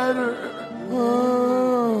ladder. It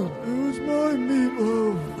was my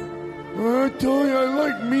meatloaf. I told you I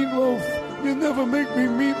like meatloaf. You never make me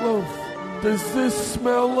meatloaf. Does this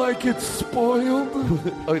smell like it's spoiled?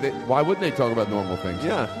 Why wouldn't they talk about normal things?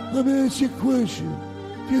 Yeah. Let me ask you a question.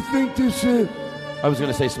 Do you think this is... I was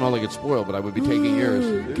going to say smell like it's spoiled, but I would be taking yours.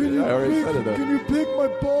 I already said it. Can you pick my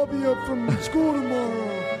Bobby up from school tomorrow?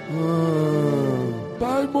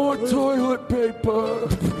 Buy more toilet paper.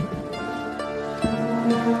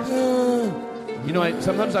 You know,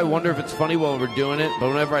 sometimes I wonder if it's funny while we're doing it, but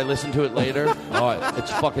whenever I listen to it later,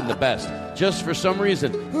 it's fucking the best. Just for some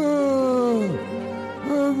reason.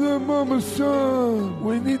 Mama, son,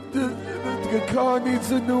 we need the car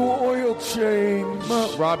needs a new oil change.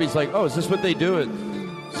 Robbie's like, is this what they do?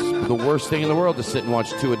 It's the worst thing in the world to sit and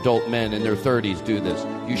watch two adult men in their 30s do this.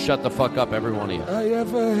 You shut the fuck up, every one of you. I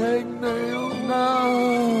have a hangnail now.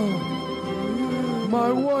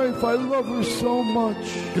 My wife, I love her so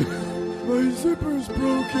much. My zipper's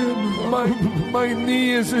broken. My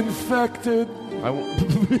knee is infected.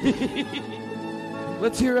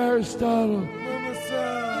 Let's hear Aristotle.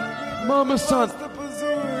 Mama son.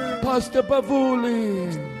 Pasta pavuli.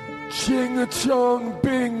 Ching-a-chong,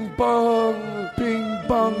 bing-bong.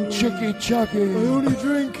 Bing-bong, chicky-chucky. I only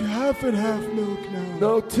drink half and half milk now.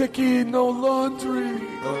 No ticky, no laundry.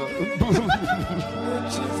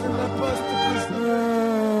 Let's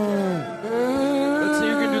see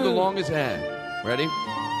who can do the longest hand. Ready?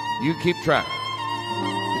 You keep track.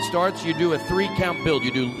 It starts, you do a 3-count build.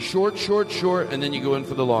 You do short, short, short, and then you go in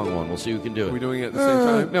for the long one. We'll see who can do it. Are we doing it at the same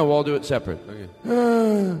time? No, we'll all do it separate. Okay.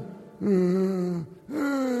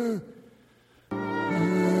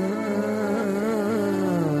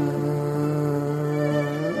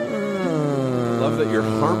 Love that you're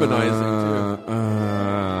harmonizing, too.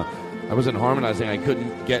 I wasn't harmonizing. I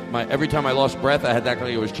couldn't get my... Every time I lost breath, I had that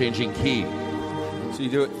like I was changing key. So you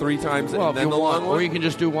do it 3 times and then the long one? Or you can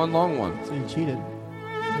just do one long one. So you cheated.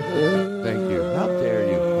 Thank you. How dare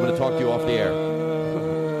you? I'm going to talk to you off the air.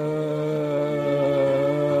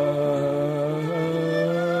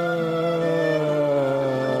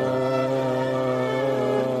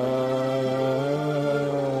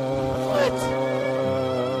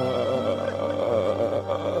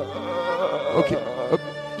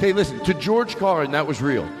 Okay, listen, to George Carlin, that was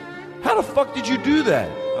real. How the fuck did you do that?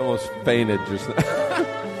 I almost fainted just now.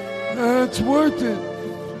 It's worth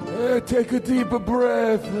it. Take a deeper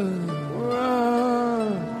breath.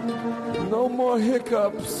 No more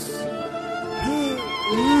hiccups. I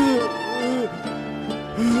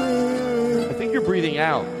think you're breathing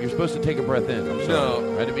out. You're supposed to take a breath in. I'm sorry.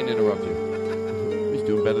 No. I didn't mean to interrupt you. He's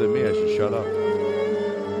doing better than me. I should shut up.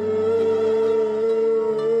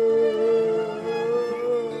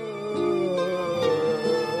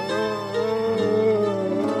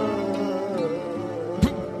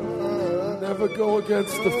 Go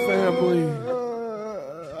against the family.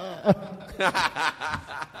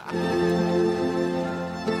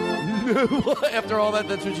 After all that,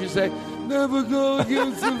 that's what you say? Never go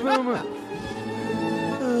against the family.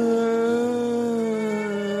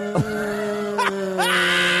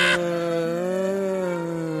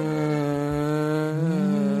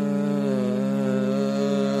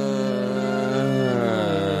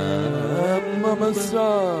 Mama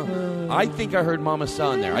Son. I think I heard Mama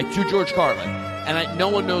Son there. To George Carlin. And no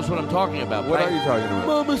one knows what I'm talking about. What are you talking about?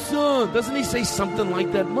 Mama Son. Doesn't he say something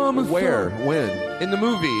like that? Mama Where? Son. When? In the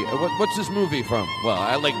movie. What's this movie from? Well,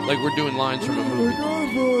 I like we're doing lines from a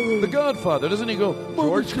movie. The Godfather. Doesn't he go?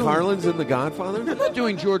 George Carlin's in The Godfather? I'm not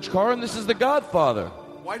doing George Carlin. This is The Godfather.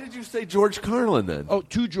 Why did you say George Carlin then? Oh,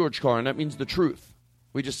 to George Carlin. That means the truth.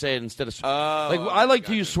 We just say it instead of... I like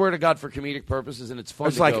to use swear to God for comedic purposes, and it's fun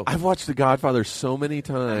It's like, I've watched The Godfather so many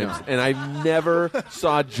times, and I never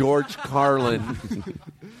saw George Carlin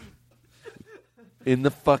in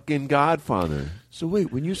the fucking Godfather. So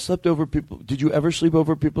wait, when you slept over people... Did you ever sleep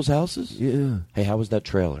over people's houses? Yeah. Hey, how was that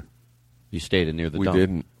trailer? You stayed in near the We dump.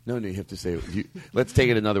 didn't. No, you have to say... let's take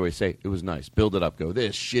it another way. Say, it was nice. Build it up. Go,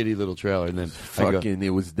 this shitty little trailer, and then... It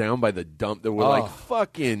was down by the dump. There were like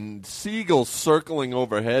fucking seagulls circling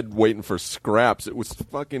overhead waiting for scraps. It was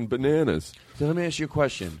fucking bananas. So let me ask you a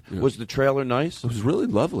question. Yeah. Was the trailer nice? It was really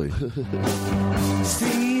lovely.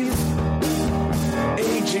 Steve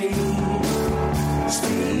A.G.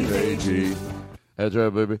 Steve A.G. That's right,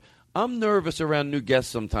 baby. I'm nervous around new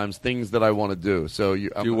guests sometimes, things that I want to do. So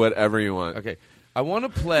do whatever you want. Okay. I want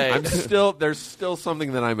to play. There's still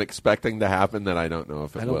something that I'm expecting to happen that I don't know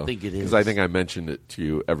if it will. I don't think it is. Because I think I mentioned it to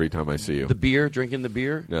you every time I see you. The beer? Drinking the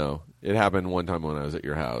beer? No. It happened one time when I was at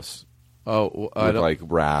your house. Oh, with like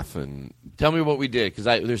Wrath and... Tell me what we did, because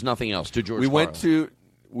there's nothing else. To George We went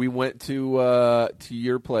to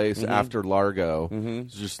your place after Largo. It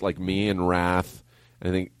was just like me and Wrath, and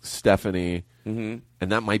I think Stephanie, and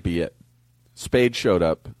that might be it. Spade showed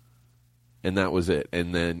up, and that was it.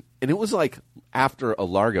 And it was like after a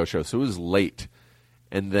Largo show, so it was late.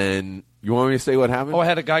 And then, you want me to say what happened? Oh, I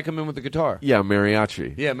had a guy come in with the guitar. Yeah,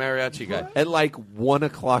 mariachi. Yeah, mariachi guy. At like 1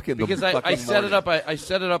 o'clock in the fucking morning. Because I set it up. I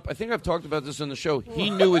set it up. I think I've talked about this on the show. He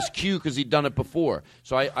knew his cue because he'd done it before.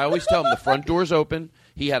 So I always tell him the front door's open.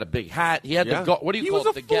 He had a big hat. He had the what do you call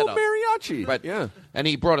it? The get get-up. Mariachi. Right. Yeah. And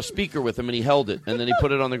he brought a speaker with him, and he held it, and then he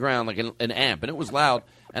put it on the ground like an amp, and it was loud.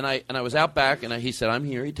 And I was out back, and he said, "I'm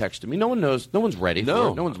here." He texted me. No one knows. No one's ready for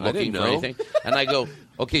it. No one's looking for anything. And I go,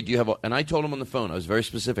 "Okay, do you have?" And I told him on the phone. I was very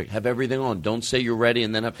specific. Have everything on. Don't say you're ready,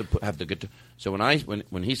 and then have to get to. So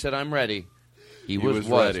when he said I'm ready. He was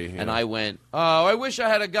ready, yeah. And I went, "Oh, I wish I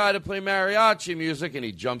had a guy to play mariachi music." And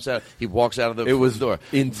he jumps out. He walks out of the door.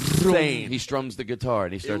 Insane. He strums the guitar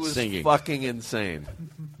and he starts singing. Fucking insane.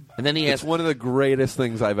 And then he asked, it's one of the greatest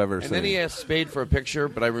things I've ever seen. And then he asked Spade for a picture,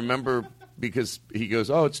 but I remember because he goes,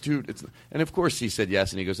 "Oh, it's too." And of course he said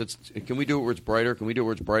yes, and he goes, "Can we do it where it's brighter? Can we do it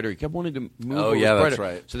where it's brighter?" He kept wanting to move. Oh, where yeah, it's that's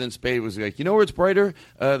brighter. right. So then Spade was like, "You know where it's brighter?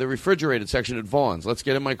 The refrigerated section at Vaughn's. Let's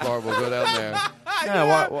get in my car. We'll go down there."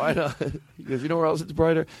 Yeah, why not? He goes, "You know where else it's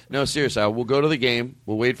brighter?" No, seriously, we'll go to the game.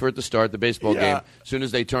 We'll wait for it to start, the baseball game. As soon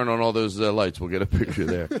as they turn on all those lights, we'll get a picture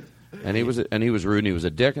there. And he was rude, and he was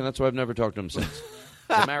a dick, and that's why I've never talked to him since.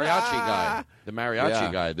 The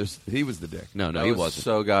mariachi guy. He was the dick. No, he wasn't.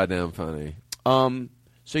 So goddamn funny.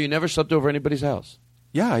 So you never slept over anybody's house?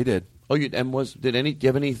 Yeah, I did. Oh, do you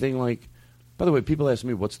have anything like? By the way, people ask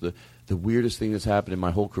me what's the weirdest thing that's happened in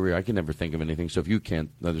my whole career. I can never think of anything. So if you can't,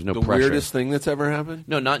 there's no pressure. The weirdest thing that's ever happened?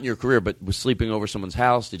 No, not in your career, but was sleeping over someone's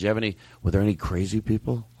house. Did you have any? Were there any crazy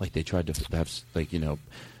people? Like they tried to have,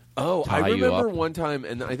 Oh, I remember one time,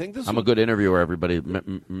 and I think this. I'm a good interviewer. Everybody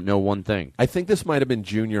know one thing. I think this might have been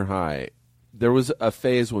junior high. There was a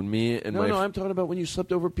phase when me and No, I'm talking about when you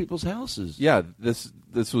slept over people's houses. Yeah, this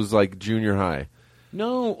was like junior high.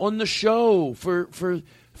 No, on the show for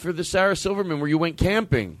the Sarah Silverman where you went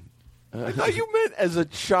camping. I thought you meant as a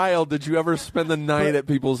child. Did you ever spend the night at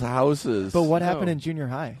people's houses? But what happened in junior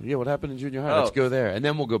high? Yeah, what happened in junior high? Let's go there, and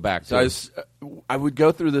then we'll go back to I would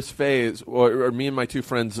go through this phase, or me and my two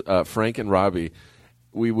friends, Frank and Robbie,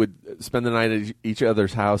 we would spend the night at each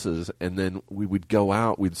other's houses, and then we would go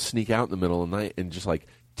out. We'd sneak out in the middle of the night and just like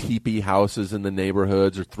teepee houses in the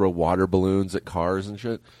neighborhoods or throw water balloons at cars and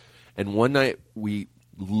shit. And one night we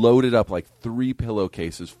loaded up like 3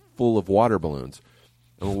 pillowcases full of water balloons.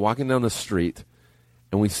 And we're walking down the street,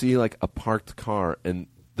 and we see like a parked car, and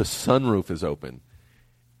the sunroof is open.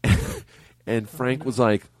 And Frank was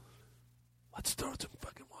like, "Let's throw some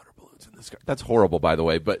fucking water balloons in this car." That's horrible, by the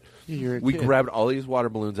way, but we grabbed all these water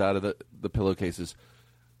balloons out of the pillowcases,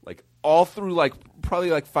 like all through like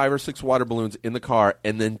probably like 5 or 6 water balloons in the car,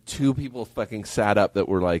 and then 2 people fucking sat up that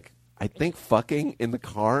were like, I think fucking in the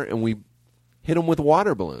car, and we hit them with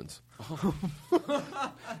water balloons.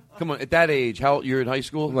 Come on, at that age, you're in high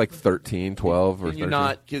school? Like 13, 12, or 13. You're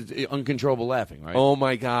not uncontrollable laughing, right? Oh,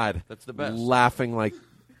 my God. That's the best. Laughing like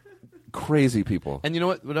crazy people. And you know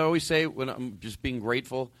what I always say when I'm just being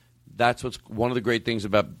grateful? That's what's one of the great things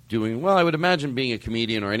about doing, well, I would imagine being a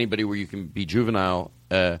comedian or anybody where you can be juvenile,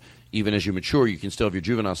 even as you mature, you can still have your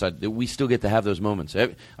juvenile side. We still get to have those moments.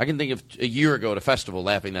 I can think of a year ago at a festival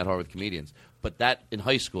laughing that hard with comedians. But that in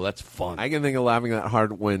high school, that's fun. I can think of laughing that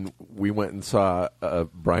hard when we went and saw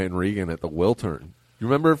Brian Regan at the Wiltern. You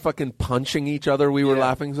remember fucking punching each other? We were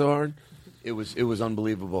laughing so hard. It was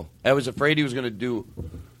unbelievable. I was afraid he was going to do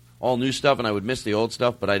all new stuff, and I would miss the old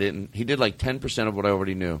stuff, but I didn't. He did like 10% of what I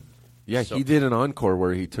already knew. Yeah, he did an encore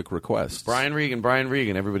where he took requests. Brian Regan.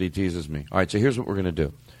 Everybody teases me. All right, so here's what we're going to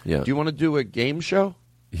do. Yeah. Do you want to do a game show?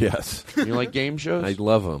 Yes. You like game shows? I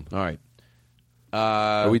love them. All right.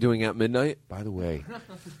 Are we doing At Midnight? By the way,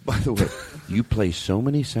 you play so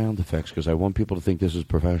many sound effects because I want people to think this is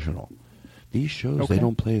professional. These shows, they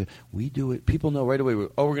don't play. We do it. People know right away, we're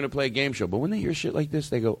going to play a game show. But when they hear shit like this,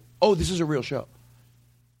 they go, "Oh, this is a real show."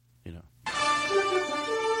 You know.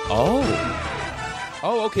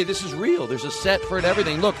 Oh, okay, this is real. There's a set for it,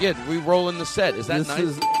 everything. Look, we roll in the set. Is that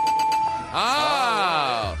nice?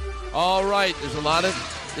 All right. There's a lot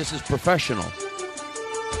of... This is professional.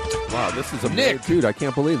 Wow, this is amazing. Nick. Dude, I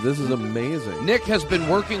can't believe this is amazing. Nick has been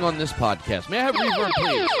working on this podcast. May I have reverb,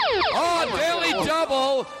 please? Oh, Daily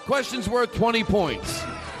Double. Questions worth 20 points.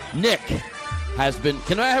 Nick has been...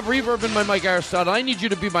 Can I have reverb in my mic, Aristotle? I need you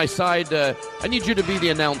to be my side... I need you to be the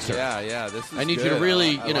announcer. Yeah, this is I need good. you to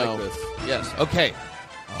really, I you know... like this. Yes, okay.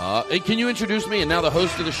 Can you introduce me and now the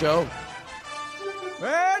host of the show?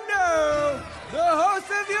 And now, the host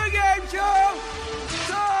of your game show,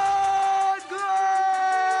 Todd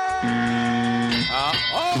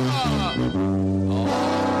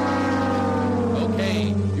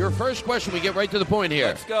Okay, your first question, we get right to the point here.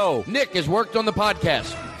 Let's go. Nick has worked on the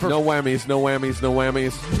podcast. No whammies, no whammies, no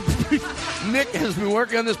whammies. Nick has been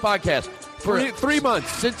working on this podcast for 3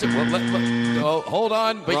 months. Since hold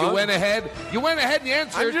on, but Wrong. you went ahead. You went ahead and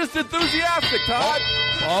answered. I'm just enthusiastic, Todd.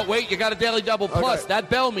 Oh, wait, you got a Daily Double Plus. Okay. That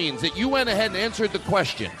bell means that you went ahead and answered the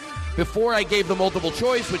question before I gave the multiple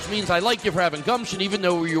choice, which means I like you for having gumption, even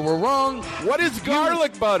though you were wrong. What is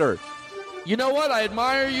garlic butter? You know what? I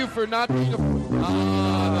admire you for not being a...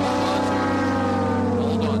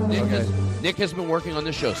 Hold on. Nick has been working on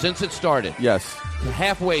this show since it started. Yes.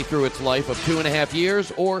 Halfway through its life of 2.5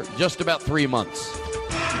 years, or just about 3 months.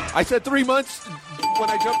 I said 3 months when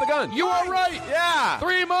I jumped the gun. You are right. Yeah.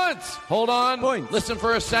 3 months. Hold on. Points. Listen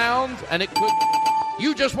for a sound, and it could...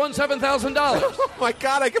 You just won $7,000. Oh, my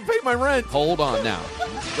God, I can pay my rent. Hold on now.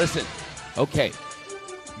 Listen. Okay.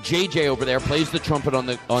 JJ over there plays the trumpet on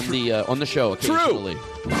the show occasionally.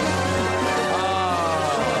 True.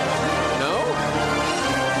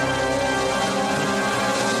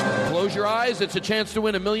 Close your eyes. It's a chance to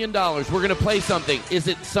win $1 million. We're going to play something. Is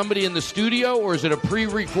it somebody in the studio or is it a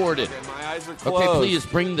pre-recorded? Okay, my eyes are closed. Okay, please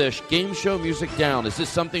bring the game show music down. Is this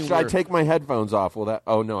something? Should I take my headphones off? Will that?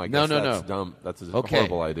 Oh no, I guess that's no. dumb. That's a Okay.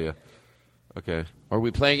 horrible idea. Okay. Are we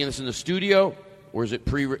playing this in the studio or is it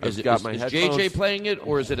is headphones JJ playing it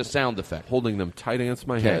or is it a sound effect? Holding them tight against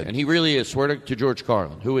my Okay, head. and he really is. Swear to George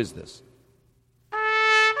Carlin. Who is this?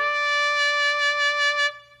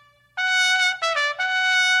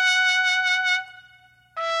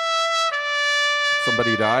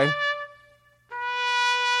 Somebody die?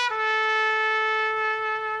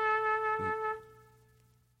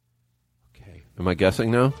 Okay. Am I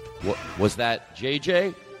guessing now? What, was that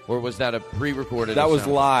JJ or was that a pre-recorded? That was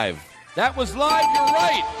sound? live. That was live. You're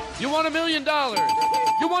right. You won $1 million.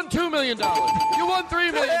 You won $2 million. You won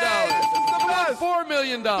 $3 million. You won $4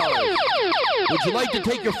 million. Would you like to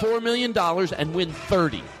take your $4 million and win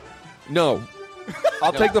 30? No.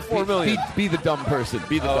 I'll take the $4 million. Be the dumb person.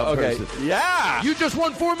 Be the dumb person. Yeah. You just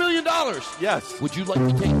won $4 million. Yes. Would you like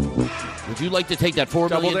to take? Would you like to take that $4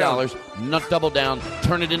 million dollars, not double down,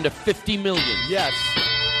 turn it into $50 million? Yes.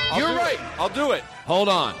 You're right. I'll do it. Hold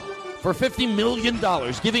on. For $50 million,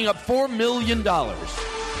 giving up $4 million.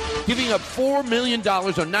 Giving up $4 million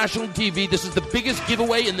on national TV. This is the biggest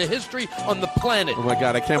giveaway in the history on the planet. Oh my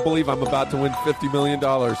God! I can't believe I'm about to win $50 million.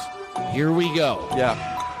 Here we go. Yeah.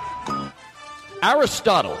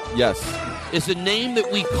 Aristotle. Yes. Is a name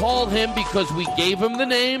that we call him because we gave him the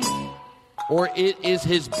name, or it is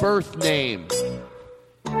his birth name?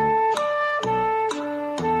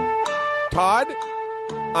 Todd,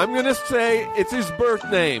 I'm going to say it's his birth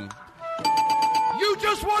name. You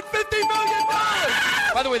just won $50 million!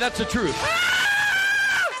 By the way, that's the truth.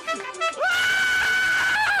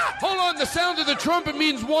 Hold on, the sound of the trumpet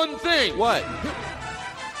means one thing. What?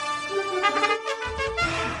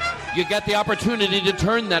 You get the opportunity to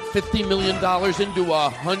turn that $50 million into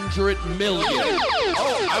 $100 million.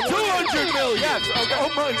 Oh, $200 million. Yes. Okay. Oh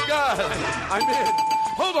my God! I'm in.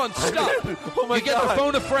 Hold on, stop. Oh my you get God. to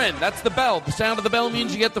phone a friend. That's the bell. The sound of the bell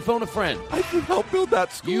means you get to phone a friend. I can help build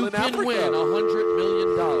that school You in can Africa. win $100 million.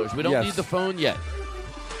 We don't Yes. need the phone yet.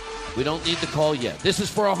 We don't need the call yet. This is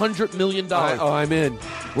for $100 million. I'm in.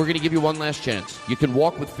 We're going to give you one last chance. You can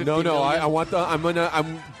walk with $50 million. I want the.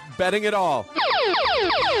 I'm betting it all.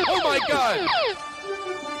 Oh my God!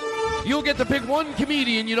 You'll get to pick one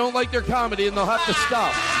comedian you don't like their comedy, and they'll have to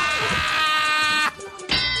stop.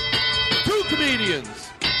 2 comedians.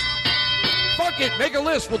 Fuck it, make a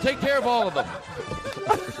list. We'll take care of all of them.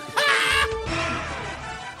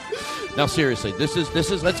 Now, seriously, this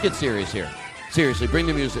is. Let's get serious here. Seriously, bring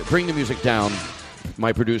the music down.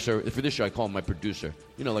 My producer. For this show, I call him my producer.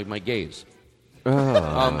 You know, like my gays.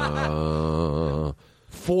 4,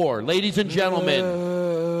 ladies and gentlemen.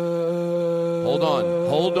 Hold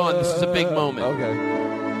on. This is a big moment. Okay.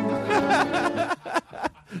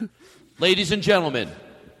 Ladies and gentlemen,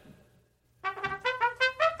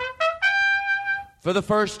 for the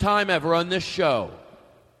first time ever on this show,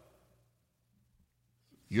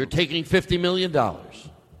 you're taking $50 million,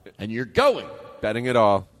 and you're going Betting it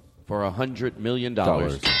all. for $100 million.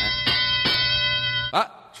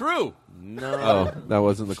 true. No. Oh, that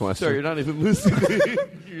wasn't the question. Sorry, you're not even listening.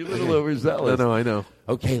 You're a little overzealous. No, I know.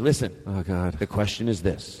 Okay, listen. Oh, God. The question is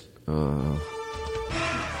this.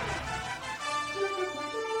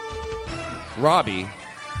 Robbie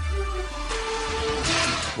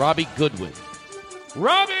Goodwin.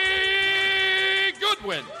 Robbie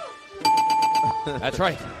Goodwin. That's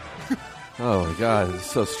right. Oh, my God.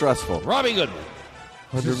 It's so stressful. Robbie Goodwin.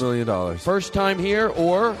 $100 million. First time here,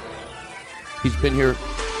 or he's been here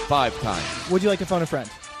 5 times. Would you like to phone a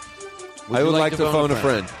friend? I would like to phone a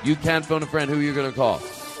friend. You can phone a friend. Who are you going to call?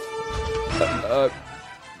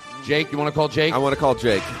 Jake, you want to call Jake? I want to call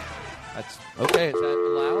Jake. That's okay. Is that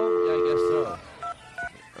allowed? Yeah, I guess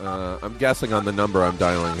so. I'm guessing on the number I'm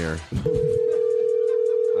dialing here.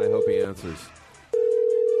 I hope he answers.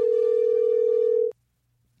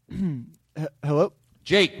 Hello?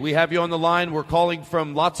 Jake, we have you on the line. We're calling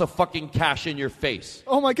from Lots of Fucking Cash in Your Face.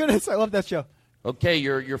 Oh, my goodness. I love that show. Okay,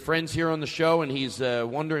 your friend's here on the show, and he's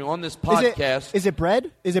wondering on this podcast. Is it Brad?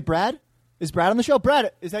 Is it Brad? Is Brad on the show?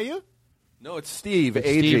 Brad, is that you? No, it's Steve. It's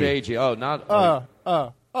Steve Agee. Oh, not the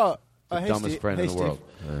hey, dumbest Steve. friend Hey, in the Steve.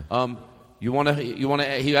 world. You want to?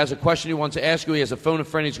 He has a question he wants to ask you. He has a phone a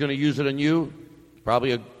friend. He's going to use it on you.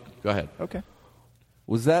 Probably go ahead. Okay.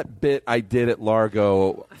 Was that bit I did at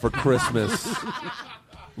Largo for Christmas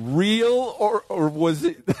real or was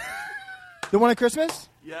it the one at Christmas?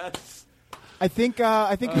 Yes. I think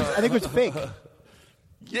it was fake.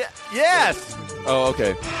 Yeah. Yes. Oh,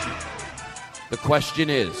 okay. The question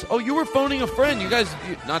is, you were phoning a friend. You guys,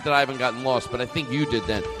 not that I haven't gotten lost, but I think you did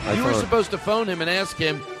then. You were supposed to phone him and ask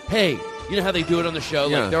him, hey, you know how they do it on the show?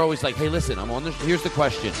 Yeah. Like they're always like, hey, listen, I'm on the here's the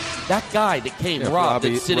question. That guy that came,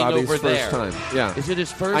 Robbie, that's sitting Robbie's over there. First time. Yeah. Is it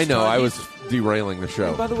his first I know, time? I was derailing the show.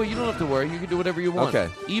 And by the way, you don't have to worry. You can do whatever you want. Okay.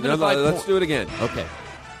 Let's do it again. Okay.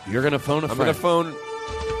 You're going to phone a friend. I'm going to phone.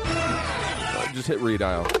 Just hit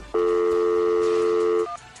redial.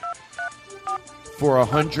 For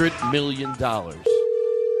 $100 million. I'm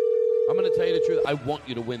going to tell you the truth. I want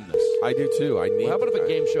you to win this. I do too. How about if a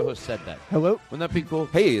game show host said that? Hello? Wouldn't that be cool?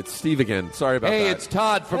 Hey, it's Steve again. Sorry about that. Hey, it's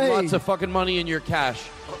Todd from Lots of Fucking Money in Your Cash,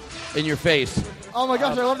 in your face. Oh my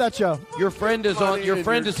gosh, I love that show. Your friend is on. Your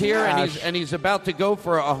friend is here, and he's about to go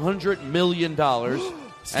for $100 million.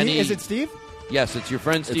 Steve, is it Steve? Yes, it's your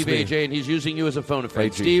friend Steve me. AJ, and he's using you as a phone a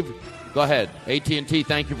friend. AG. Steve, go ahead. AT&T,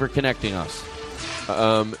 thank you for connecting us.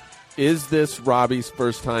 Is this Robbie's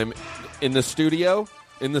first time in the studio?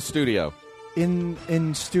 In the studio.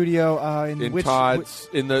 In studio. In which, Todd's.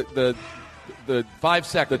 In the 5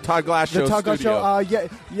 seconds. The Todd Glass Show. The Todd Glass studio. Show.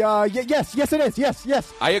 Yes, it is.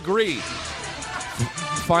 Yes. I agree.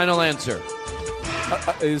 Final answer.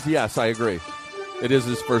 Is yes, I agree. It is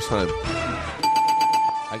his first time.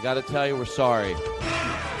 I got to tell you, we're sorry.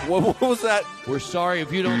 What was that? We're sorry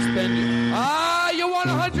if you don't spend it. You won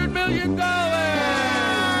 $100 million.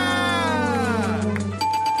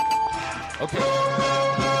 Okay.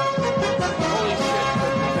 Holy shit.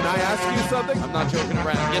 Can I ask you something? I'm not joking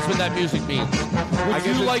around. Guess what that music means? Would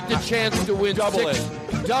you like the chance to win double it?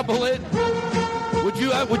 Would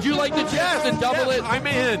you like the chance to double it? I'm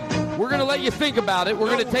in. We're going to let you think about it. We're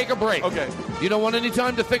going to take a break. Okay. You don't want any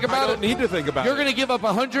time to think about it? I don't need to think about You're it. going to give up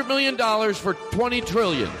 $100 million for $20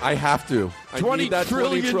 trillion. I have to. I $20 need that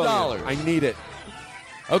trillion. I need it.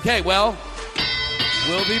 Okay, well,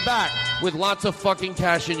 we'll be back with lots of fucking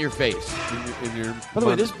cash in your face. By the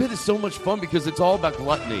way, this bit is so much fun because it's all about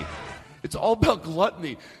gluttony. It's all about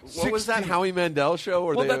gluttony. What was that Howie Mandel show?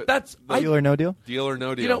 Or that's Deal or No Deal? Deal or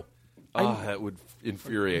No Deal. You know, that would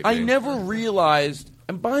infuriate me. I never realized,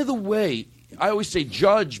 and by the way, I always say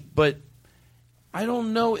judge, but I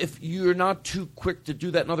don't know if you're not too quick to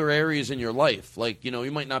do that in other areas in your life. Like,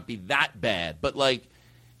 you might not be that bad, but like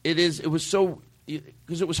it was so,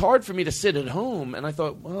 because it was hard for me to sit at home, and I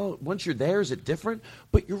thought, well, once you're there, is it different?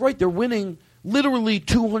 But you're right, they're winning literally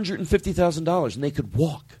 $250,000, and they could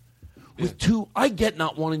walk. I get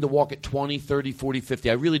not wanting to walk at 20, 30, 40,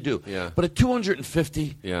 50. I really do. Yeah. But at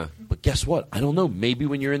 250, yeah. But guess what? I don't know. Maybe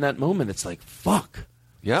when you're in that moment, it's like, fuck.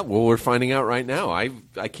 Yeah, well, we're finding out right now. I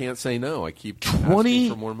can't say no. I keep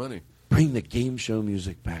asking for more money. Bring the game show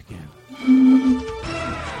music back in.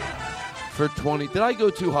 For 20. Did I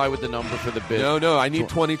go too high with the number for the bid? No. I need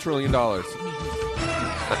 $20 trillion.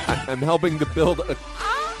 I'm helping to build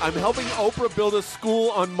I'm helping Oprah build a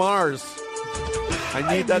school on Mars.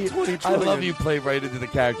 I need that $20 trillion. I love you play right into the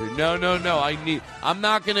character. No. I'm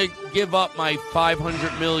not going to give up my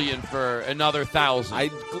 $500 million for another 1,000.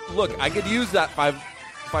 Look, I could use that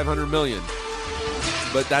 $500 million,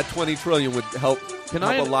 but that $20 trillion would help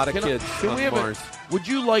a lot of kids on Mars. Would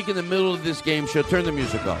you like in the middle of this game show? Turn the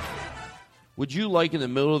music off. Would you like in the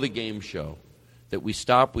middle of the game show that we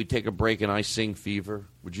stop, we take a break, and I sing Fever?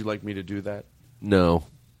 Would you like me to do that? No.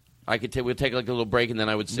 I could we'd take like a little break, and then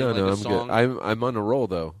I would sing No, a I'm song. good. I'm on a roll,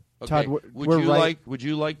 though. Okay. Todd, Would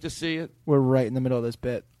you like to see it? We're right in the middle of this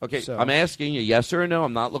bit. Okay, so. I'm asking you, yes or no.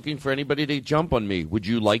 I'm not looking for anybody to jump on me. Would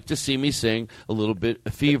you like to see me sing a little bit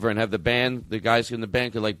of Fever and have the guys in the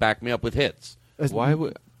band could like back me up with hits? Why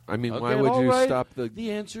would why would you stop the?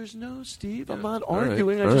 The answer is no, Steve. I'm not All right,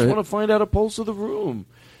 arguing. I all just right. want to find out a pulse of the room.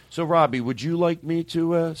 So, Robbie, would you like me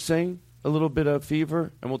to sing a little bit of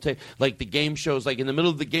Fever? And we'll take like the game shows. Like in the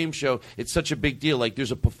middle of the game show, it's such a big deal. Like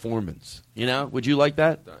there's a performance. You know? Would you like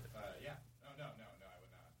that?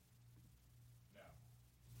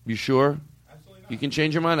 You sure? Absolutely not. You can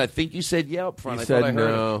change your mind. I think you said yeah up front. He I said thought I heard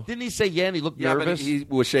no. him. Didn't he say yeah? And he looked Yeah, nervous. but he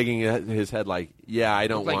was shaking his head like, "Yeah, I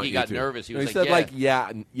don't Looked like want he you got to." nervous. He No, was he like, said yeah.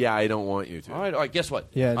 like, "Yeah, I don't want you to." All right. Guess what?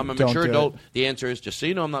 Yeah, I'm a don't mature do adult. it. The answer is just so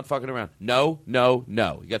you know, I'm not fucking around. No, no,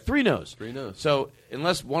 no. You got 3 no's. 3 no's. So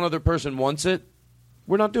unless one other person wants it,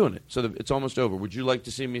 we're not doing it. So it's almost over. Would you like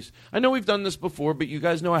to see me? I know we've done this before, but you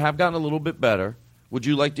guys know I have gotten a little bit better. Would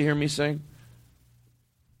you like to hear me sing?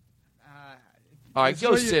 All right,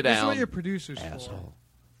 go sit down. This is what your producer's asshole.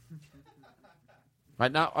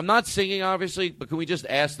 Right now, I'm not singing, obviously, but can we just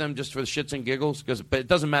ask them just for the shits and giggles? But it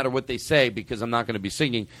doesn't matter what they say because I'm not going to be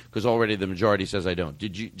singing because already the majority says I don't.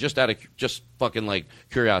 Did you just out of just fucking like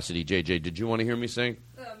curiosity, JJ? Did you want to hear me sing?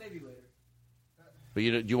 Maybe later. But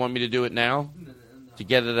do you want me to do it now to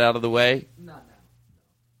get it out of the way? Not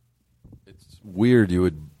now. It's weird. You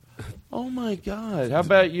would. Oh my God! How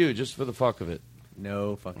about you, just for the fuck of it?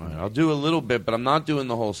 No fucking. All right, I'll do a little bit, but I'm not doing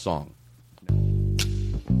the whole song.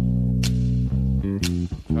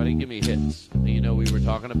 Try to give me hits that you know we were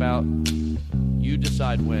talking about. You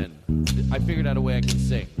decide when. I figured out a way I can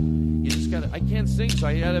sing. You just gotta. I can't sing, so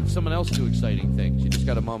I gotta have someone else do exciting things. You just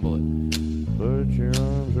gotta mumble it. Put your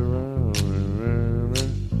arms around me,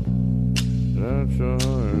 that's so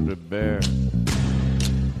hard to bear.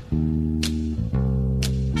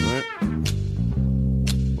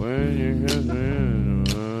 When you hit me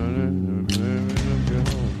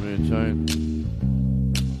tight.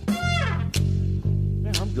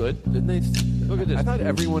 Yeah, I'm good. Didn't they? Look at this. I thought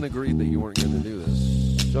everyone agreed that you weren't going to do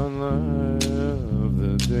this. Sunlight of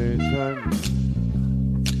the daytime,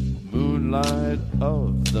 moonlight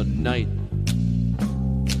of the night.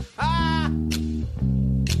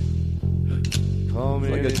 Call me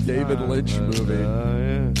It's like a David anytime, Lynch movie.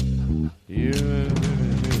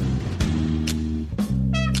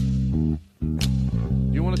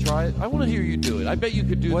 You want to try it? I want to hear you do it. I bet you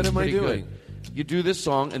could do What this am I pretty doing? good. You do this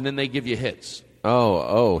song, and then they give you hits.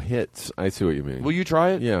 Oh, hits. I see what you mean. Will you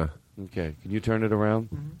try it? Yeah. Okay. Can you turn it around?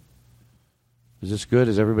 Is this good?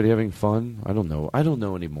 Is everybody having fun? I don't know. I don't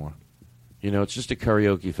know anymore. You know, it's just a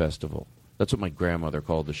karaoke festival. That's what my grandmother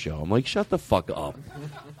called the show. I'm like, shut the fuck up.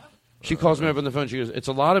 She calls me up on the phone. She goes, it's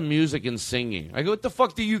a lot of music and singing. I go, what the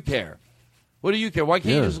fuck do you care? What do you care? Why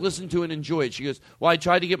can't you just listen to it and enjoy it? She goes, well, I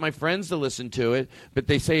tried to get my friends to listen to it, but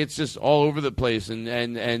they say it's just all over the place. And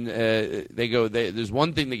they go, there's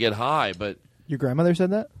one thing to get high, but... Your grandmother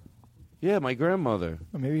said that? Yeah, my grandmother.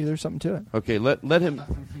 Well, maybe there's something to it. Okay, let him...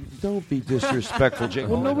 Don't be disrespectful, Jake.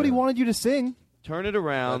 Well, nobody wanted you to sing. Turn it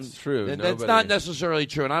around. That's true. That's Nobody- not necessarily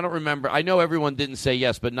true, and I don't remember. I know everyone didn't say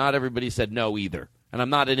yes, but not everybody said no either. And I'm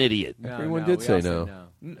not an idiot. Everyone did say no.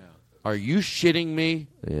 Are you shitting me?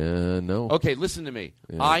 Yeah, no. Okay, listen to me.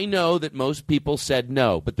 Yeah. I know that most people said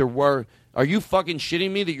no, but there were... Are you fucking shitting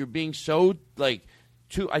me that you're being so, like...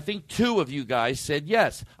 I think 2 of you guys said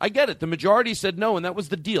yes. I get it. The majority said no, and that was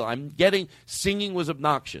the deal. I'm getting... Singing was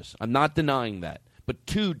obnoxious. I'm not denying that. But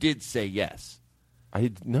 2 did say yes.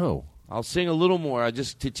 No. I'll sing a little more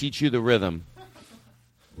just to teach you the rhythm.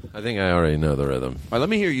 I think I already know the rhythm. All right, let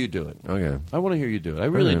me hear you do it. Okay. I want to hear you do it. I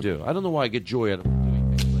really do. I don't know why I get joy out of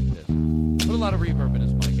doing things like this. Put a lot of reverb in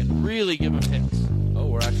his mic and really give him hits. Oh,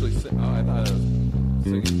 we're actually singing. Oh, I thought I was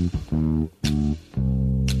singing.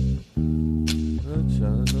 Much I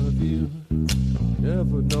love you.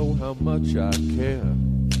 Never know how much I care.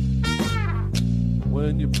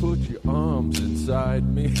 When you put your arms inside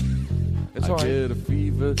me, It's I all right. get a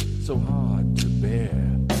fever so hard to bear.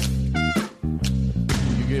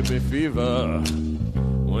 You give me fever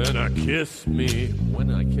when I kiss me. When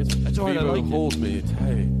I kiss, That's all right, I fever like it. hold me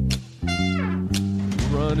tight.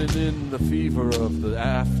 Running in the fever of the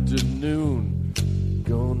afternoon.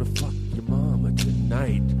 Gonna fuck your mama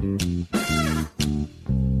tonight.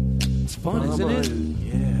 It's fun, Mama, isn't it?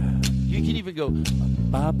 Yeah. You can even go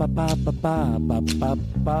ba ba ba ba ba ba ba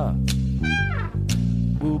ba.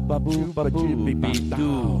 Boo ba boo ba boo be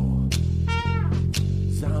doo.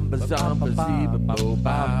 Zamba zamba ziba bo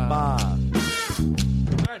ba ba.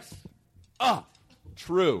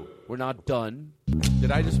 True. We're not done.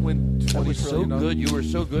 Did I just win $20 That was so good. You were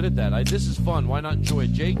so good at that. This is fun. Why not enjoy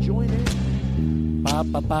it? Jake, join in. Ba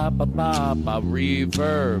ba ba ba ba ba.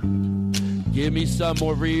 Reverb. Give me some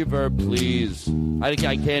more reverb, please. I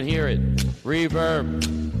can't hear it.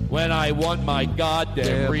 Reverb. When I want my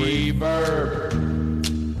goddamn reverb.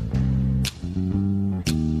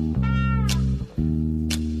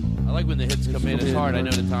 I like when the hits come in. It's hard. I know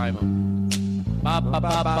to time them. Ba ba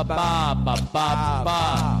ba ba ba ba ba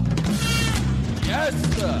ba. Yes.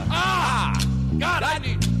 God, I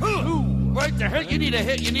need. Right there. Hit. You need a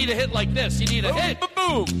hit. You need a hit like this. You need a hit.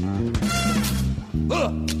 Boom.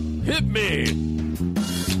 Hit me.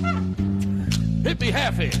 Hit me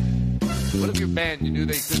half hit. What if your band, you knew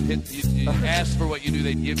they could hit, you asked for what you knew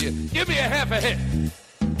they'd give you? Give me a half a hit.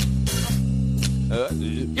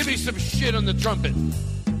 Give me some shit on the trumpet.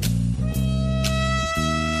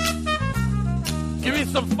 Give me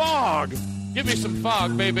some fog. Give me some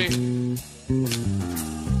fog, baby.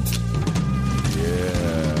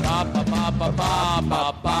 Yeah. Ba ba ba ba ba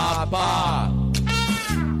ba ba ba.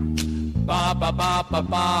 Ba ba ba ba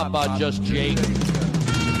ba ba. Just Jake.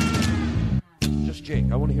 Just Jake.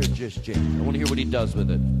 I want to hear just Jake. I want to hear what he does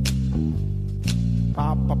with it.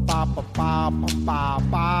 Ba ba ba ba ba ba ba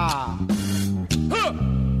ba.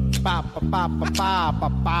 Ba ba ba ba ba ba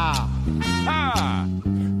ba. Ah.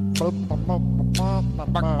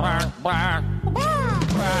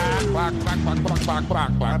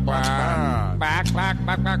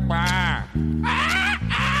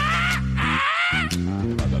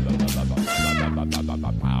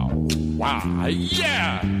 Wow,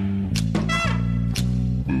 yeah!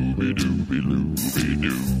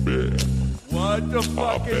 What the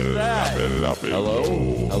fuck is that? Hello?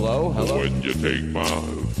 Hello? Hello? When you take my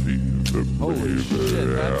fever, holy shit,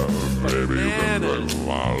 that's baby, you can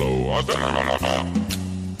follow. I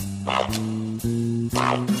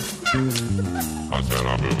said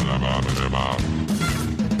I'm moving them out of them out.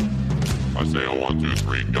 I say a 1, 2,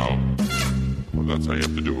 3, go. Well, that's how you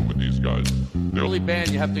have to do it with these guys. Early band,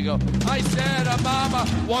 you have to go. I said a mama.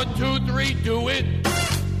 1, 2, 3, do it.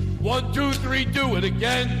 1, 2, 3, do it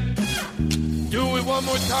again. Do it one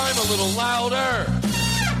more time, a little louder.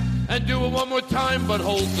 And do it one more time, but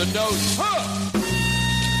hold the note. Huh!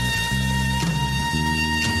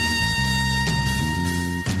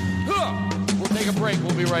 Huh! We'll take a break.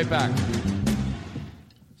 We'll be right back.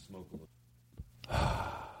 Smoke a little.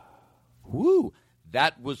 Woo!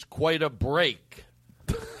 That was quite a break.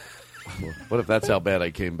 What if that's how bad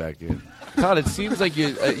I came back in? Todd, it seems like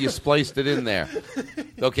you spliced it in there.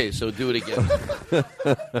 Okay, so do it again.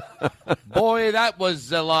 Boy, that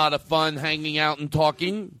was a lot of fun hanging out and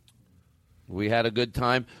talking. We had a good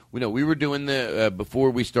time. We were doing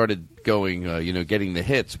before we started going, getting the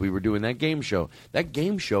hits, we were doing that game show. That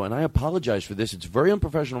game show, and I apologize for this, it's very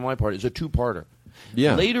unprofessional on my part, it's a two-parter.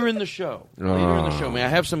 Yeah. Later in the show, may I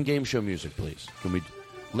have some game show music, please? Can we?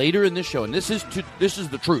 Later in this show, and this is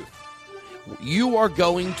the truth. You are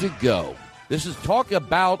going to go. This is talk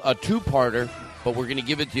about a two-parter, but we're going to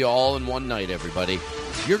give it to you all in one night, everybody.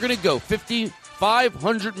 You're going to go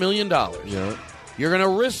 $500 million. Yeah. You're going to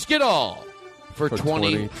risk it all for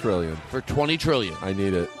 20 trillion. For 20 trillion. I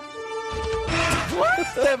need it.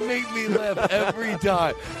 What? That made me laugh every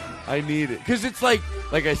time. I need it. Because it's like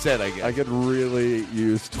I said, I guess. I could really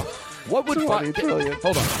use what would 20 trillion.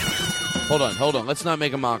 Hold on. Let's not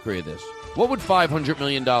make a mockery of this. What would $500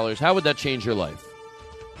 million, how would that change your life?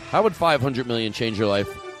 How would $500 million change your life?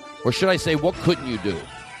 Or should I say, what couldn't you do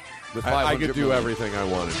with $500 I could do million? everything I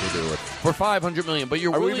wanted to do with For $500 million, but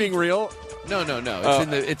you're Are willing... we being real? No.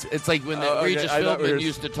 It's like when the Regis Philbin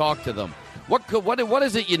used to talk to them. What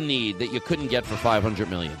is it you need that you couldn't get for $500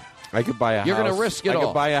 million? I could buy a house. You're going to risk it all. I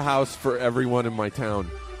could buy a house for everyone in my town.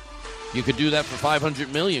 You could do that for $500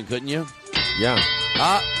 million, couldn't you? Yeah.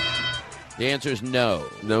 The answer is no.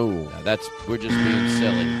 No. We're just being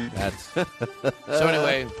silly. So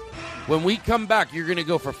anyway, when we come back, you're going to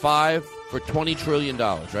go for $20 trillion,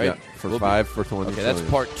 right? Yeah, for 20 Okay, trillion. that's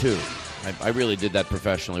part 2. I really did that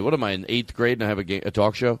professionally. What am I, in 8th grade and I have a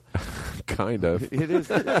talk show? Kind of. It is.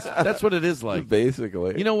 That's what it is like.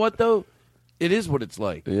 Basically. You know what, though? It is what it's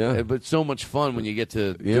like. Yeah. But it's so much fun when you get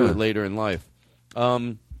to do it later in life.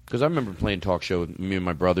 Because I remember playing talk show with me and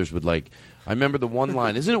my brothers would I remember the one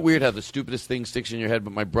line. Isn't it weird how the stupidest thing sticks in your head?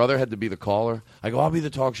 But my brother had to be the caller. I go, I'll be the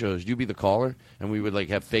talk shows. You be the caller, and we would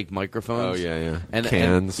have fake microphones. Oh yeah. And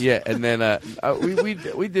cans. And then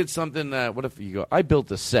we did something. What if you go? I built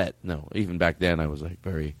a set. No, even back then I was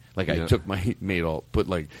very I took my made all put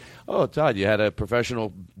oh Todd, you had a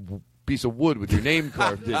professional piece of wood with your name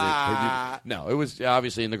carved in it. No, it was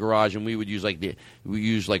obviously in the garage, and we would use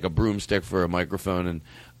like a broomstick for a microphone,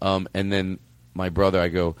 and then my brother, I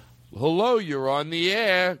go, hello, you're on the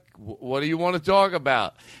air. What do you want to talk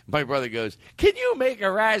about? My brother goes, can you make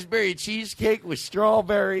a raspberry cheesecake with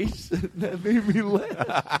strawberries? That made me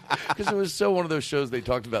laugh. Because it was so one of those shows they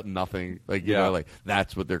talked about nothing. Like, you know, like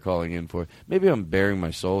that's what they're calling in for. Maybe I'm bearing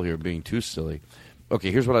my soul here, being too silly.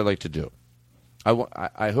 Okay, here's what I'd like to do.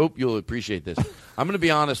 I hope you'll appreciate this. I'm going to be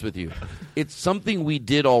honest with you. It's something we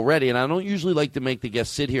did already, and I don't usually like to make the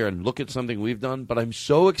guests sit here and look at something we've done, but I'm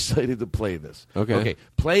so excited to play this. Okay.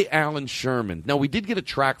 Play Alan Sherman. Now, we did get a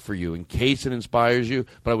track for you in case it inspires you,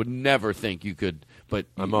 but I would never think you could. But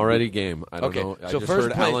I'm already game. I don't know. I just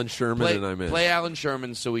heard Alan Sherman, and I'm in. Play Alan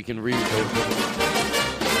Sherman so we can read.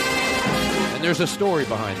 And there's a story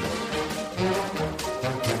behind this.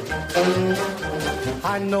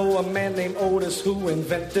 I know a man named Otis who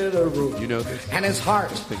invented a room. You know this? And his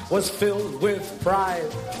heart was filled with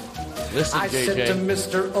pride. Listen, I JJ. said to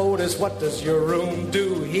Mr. Otis, what does your room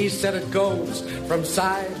do? He said it goes from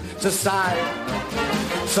side to side.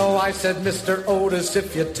 So I said, Mr. Otis,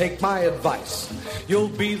 if you take my advice, you'll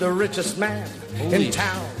be the richest man in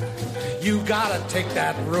town. You gotta take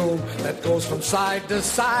that room that goes from side to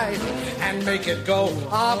side and make it go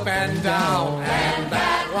up and down. And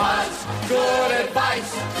that was good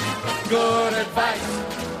advice. Good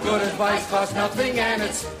advice. Good advice costs nothing and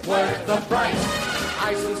it's worth the price.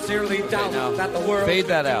 I sincerely doubt that the world fade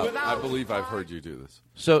that out. I believe I've heard you do this.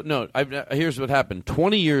 So no, here's what happened.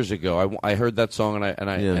 20 years ago, I heard that song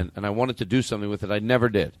and I wanted to do something with it. I never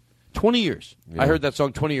did. 20 years. Yeah. I heard that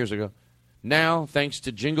song 20 years ago. Now, thanks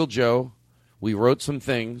to Jingle Joe, we wrote some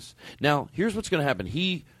things. Now, here's what's going to happen.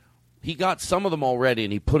 He got some of them already,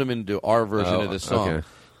 and he put them into our version of the song. Okay.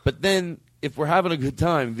 But then, if we're having a good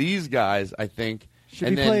time, these guys, I think... Should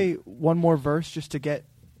we play one more verse just to get,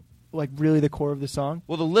 like, really the core of the song?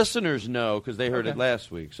 Well, the listeners know, because they heard it last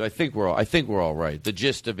week. So I think we're all right. The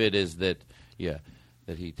gist of it is that,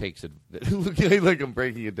 that he takes it... Look like I'm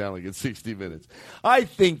breaking it down like it's 60 minutes. I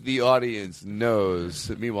think the audience knows.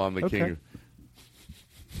 Meanwhile, I'm the king.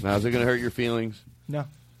 Now, is it going to hurt your feelings? No.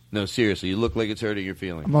 No, seriously. You look like it's hurting your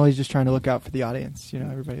feelings. I'm always just trying to look out for the audience,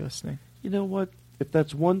 everybody listening. You know what? If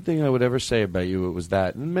that's one thing I would ever say about you, it was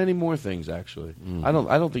that. And many more things, actually. I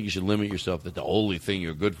don't think you should limit yourself that the only thing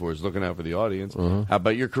you're good for is looking out for the audience. How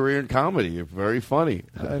about your career in comedy? You're very funny.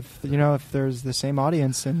 If there's the same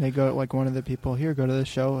audience and they go, like one of the people here, go to the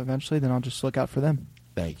show eventually, then I'll just look out for them.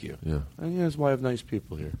 Thank you. Yeah. And that's why I have nice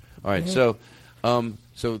people here. All right, so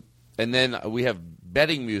and then we have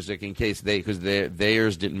betting music in case because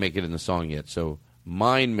theirs didn't make it in the song yet. So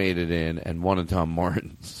mine made it in, and one of Tom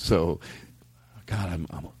Martin's. So, God,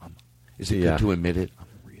 is it good to admit it? I'm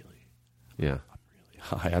really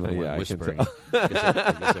high. I don't know why I'm whispering. I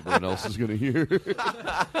guess everyone else is going to hear.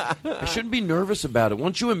 I shouldn't be nervous about it.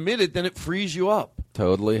 Once you admit it, then it frees you up.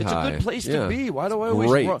 Totally high. It's a good place to be. Why do I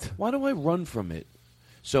why do I run from it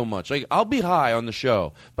so much? Like, I'll be high on the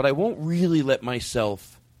show, but I won't really let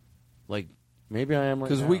myself, like, maybe I am right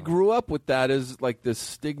now. Because we grew up with that as, like, the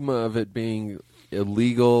stigma of it being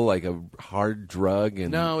illegal, like a hard drug.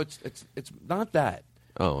 And no, it's not that.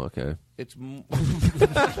 Oh, okay. It's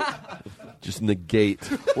just negate.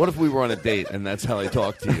 What if we were on a date and that's how I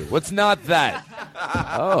talk to you? What's not that?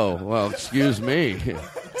 Oh, well, excuse me.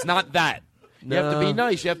 It's not that. You have to be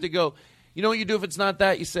nice. You have to go, you know what you do if it's not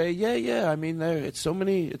that? You say, yeah. I mean, it's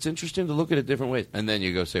interesting to look at it different ways. And then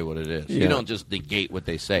you go say what it is. Yeah. You don't just negate what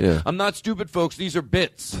they say. Yeah. I'm not stupid, folks. These are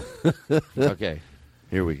bits. Okay.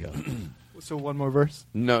 Here we go. So one more verse?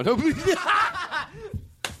 No.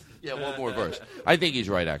 Yeah, one more verse. I think he's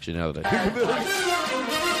right, actually, now that I think about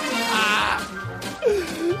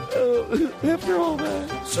it. After all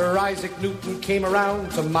that. Sir Isaac Newton came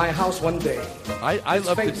around to my house one day. I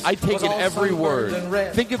love it. I take in every word.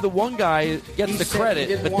 Think of the one guy gets the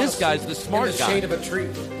credit, but this guy's the smart guy. In the shade of a tree.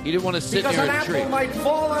 He didn't want to sit near a tree. Because an apple might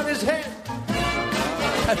fall on his head.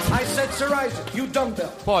 I said, Sir Isaac, you dumbbell.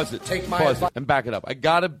 Pause it. Take my Pause it and back it up. I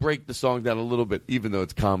got to break the song down a little bit, even though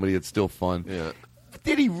it's comedy. It's still fun. Yeah.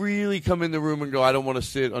 Did he really come in the room and go, I don't want to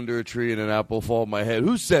sit under a tree and an apple fall on my head?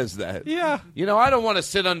 Who says that? Yeah. I don't want to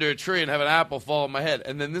sit under a tree and have an apple fall on my head.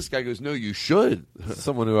 And then this guy goes, no, you should.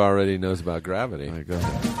 Someone who already knows about gravity. All right, go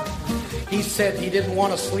ahead. He said he didn't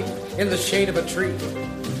want to sleep in the shade of a tree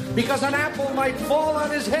because an apple might fall on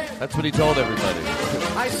his head. That's what he told everybody.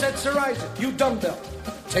 I said, Sir Isaac, you dumbbell.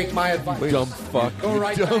 Take my advice. Dumb fuck. Go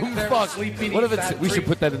right dumb back there fuck. and sleep beneath What if it's? that We tree. should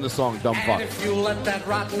put that in the song. Dumb and fuck. If you let that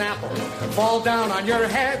rotten apple fall down on your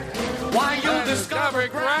head, why you'll discover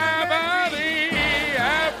gravity.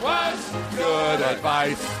 It was good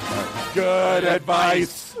advice. Good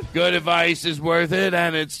advice. Good advice is worth it,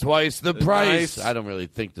 and it's twice the price. Nice. I don't really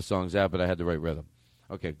think the song's out, but I had the right rhythm.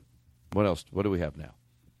 Okay, what else? What do we have now?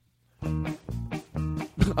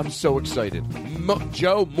 I'm so excited.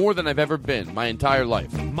 Joe, more than I've ever been my entire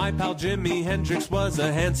life. My pal Jimi Hendrix was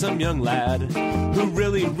a handsome young lad who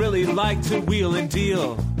really, really liked to wheel and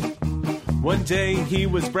deal. One day he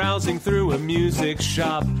was browsing through a music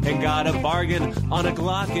shop and got a bargain on a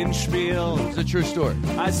glockenspiel. It's a true story.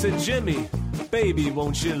 I said, Jimmy, baby,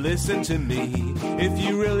 won't you listen to me? If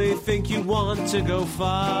you really think you want to go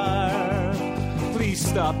far, please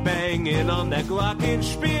stop banging on that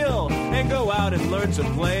glockenspiel and go out and learn to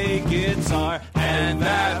play guitar. And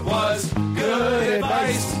that was good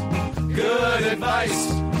advice. Good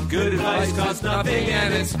advice. Good advice costs nothing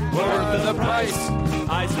and it's worth the price.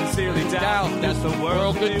 I sincerely doubt that the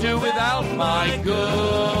world could do without my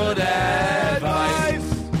good advice.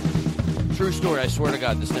 True story, I swear to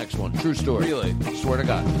God, this next one. True story. Really? Swear to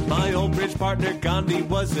God. My old bridge partner Gandhi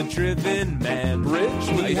was a driven man. Bridge?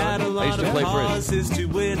 He had a lot of causes to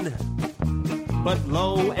win. But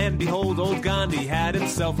lo and behold, old Gandhi had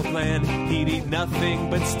himself a plan. He'd eat nothing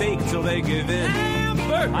but steak till they give in.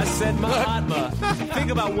 I said, Mahatma, think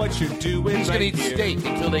about what you're doing. He's right gonna eat here. steak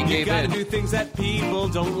until they give in. You gotta do things that people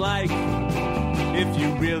don't like. If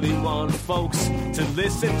you really want folks to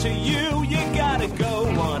listen to you, you gotta go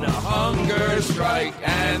on a hunger strike.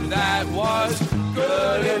 And that was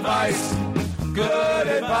good advice. Good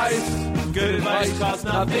advice. Good advice costs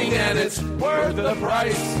nothing and it's worth the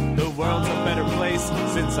price. The world's a better place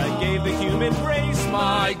since I gave the human race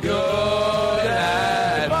my good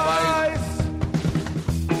advice.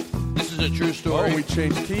 This is a true story. Oh, we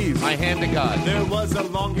changed keys. My hand to God. There was a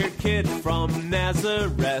long-haired kid from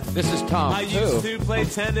Nazareth. This is Tom. I used to play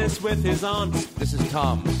tennis with his aunt. This is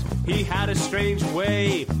Tom's. He had a strange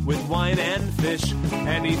way with wine and fish,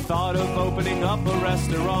 and he thought of opening up a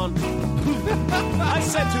restaurant. I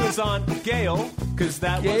said to his aunt, Gail, because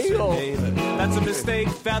that was her name, that's a mistake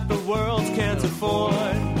that the world can't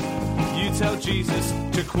afford. You tell Jesus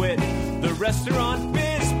to quit the restaurant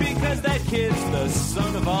biz because that kid's the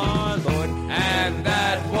son of our Lord. And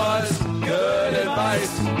that was good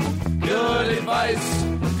advice. Good advice.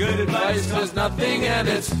 Good advice costs nothing and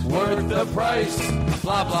it's worth the price.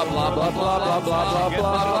 Blah, blah, blah, blah, blah, blah, blah, blah, blah,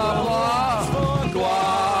 blah, blah.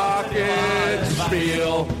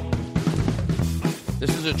 Glockenspiel.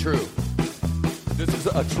 This is a true. This is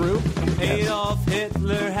a true? Adolf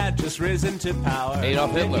Hitler had just risen to power.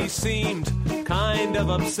 Adolf Hitler. And he seemed kind of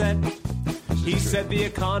upset. He said the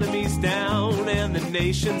economy's down and the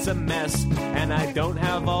nation's a mess, and I don't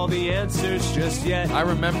have all the answers just yet. I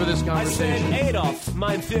remember this conversation. I said, Adolf,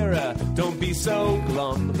 mein Führer, don't be so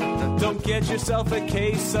glum. Don't get yourself a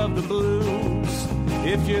case of the blues.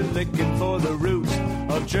 If you're looking for the root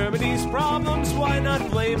of Germany's problems, why not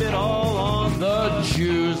blame it all on the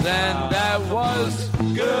Jews? And that was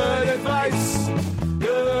good advice.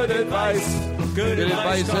 Good advice. Good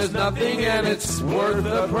advice costs nothing and it's worth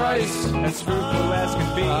the price. As fruitful as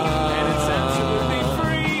can be, and it's absolutely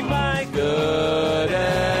free. My good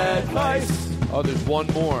advice. Oh, there's one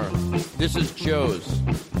more. This is Joe's.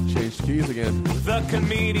 Changed keys again. The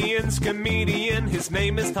comedian's comedian, his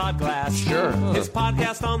name is Todd Glass. Sure. His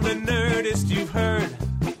podcast on the Nerdist you've heard.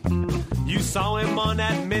 You saw him on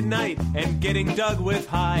At Midnight and Getting Dug with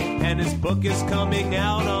High, and his book is coming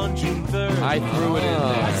out on June 3rd. I threw it in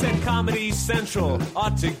there. I said Comedy Central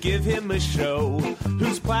ought to give him a show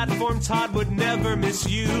whose platform Todd would never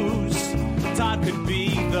misuse. Todd could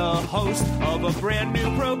be the host of a brand new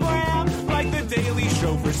program like The Daily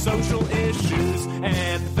Show for social issues.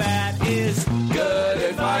 And that is good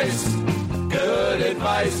advice. Good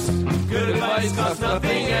advice. Good advice costs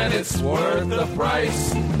nothing and it's worth the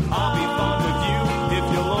price. I'll be fond of you if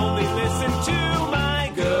you'll only listen to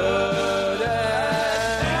my good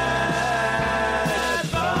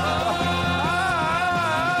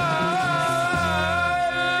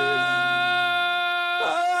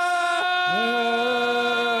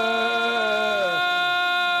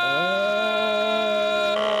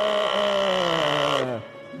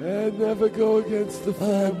And never go against the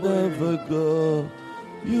family. Never go.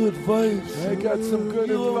 You advice. I got some good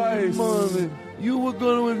advice. Marvin, you were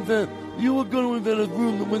going to invent a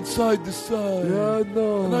room that went side to side. Yeah, I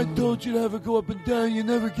know. And I told you to have it go up and down. You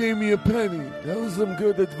never gave me a penny. That was some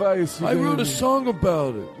good advice. I wrote a song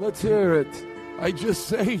about it. Let's hear it. I just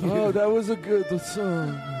sang it. Oh, that was a good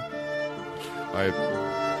song. All right,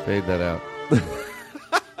 fade that out.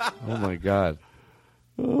 Oh, my God.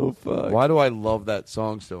 Oh, fuck. Why do I love that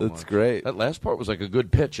song so much? It's great. That last part was like a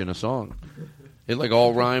good pitch in a song. It like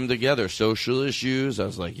all rhymed together. Social issues. I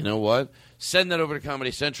was like, you know what? Send that over to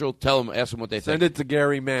Comedy Central. Tell them, ask them what they think. Send it to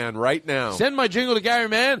Gary Mann right now. Send my jingle to Gary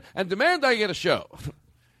Mann and demand I get a show.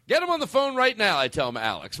 Get him on the phone right now, I tell him,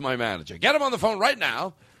 Alex, my manager. Get him on the phone right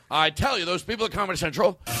now. I tell you, those people at Comedy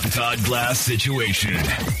Central. Todd Glass Situation.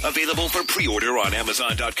 Available for pre-order on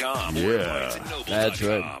Amazon.com. Yeah, that's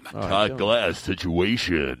right. Todd Glass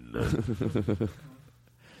Situation.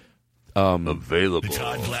 Available. The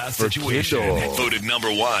Todd Glass for Situation. Kindle. Voted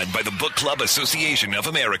 #1 by the Book Club Association of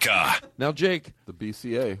America. Now, Jake. The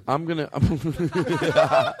BCA. I'm going to...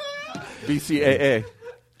 BCAA.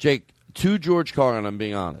 Jake, to George Carlin, I'm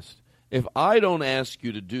being honest. If I don't ask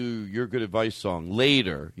you to do your Good Advice song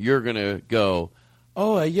later, you're going to go,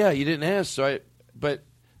 oh, yeah, you didn't ask. But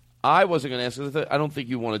I wasn't going to ask because I don't think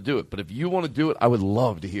you want to do it. But if you want to do it, I would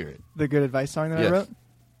love to hear it. The Good Advice song that I wrote?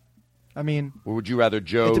 I mean... Or would you rather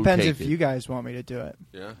Joe It depends take if it? you guys want me to do it.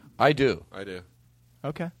 Yeah. I do. I do.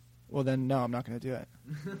 Okay. Well, then, no, I'm not going to do it.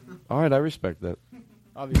 All right, I respect that.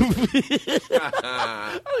 Obviously.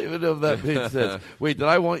 I don't even know if that made sense. Wait, did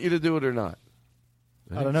I want you to do it or not?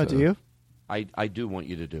 I don't know. Do you? I do want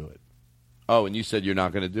you to do it. Oh, and you said you're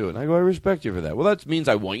not going to do it. And I go, I respect you for that. Well, that means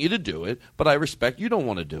I want you to do it, but I respect you don't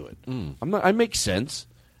want to do it. I'm not. I make sense.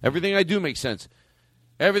 Everything I do makes sense.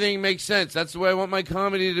 Everything makes sense. That's the way I want my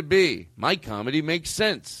comedy to be. My comedy makes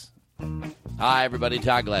sense. Hi, everybody.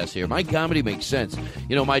 Todd Glass here. My comedy makes sense.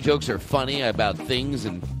 You know, my jokes are funny about things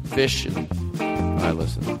and fish. And all right,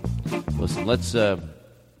 listen. Let's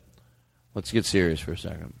get serious for a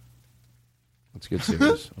second. Let's get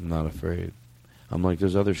serious. I'm not afraid. I'm like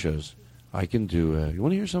those other shows. I can do. You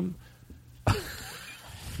want to hear something?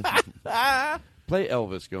 Play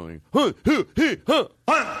Elvis going. Huh, huh, huh, huh.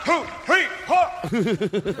 1, 2, 3, 4.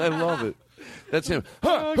 I love it. That's him.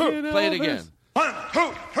 Huh, huh. Play it again. 1,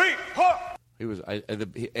 2, 3, 4. He was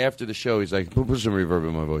after the show. He's like, put some reverb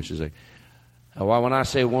in my voice. He's like, when I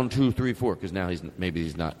say 1, 2, 3, 4, because now he's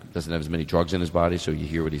not doesn't have as many drugs in his body, so you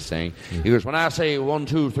hear what he's saying. He goes, when I say 1,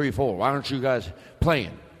 2, 3, 4, why aren't you guys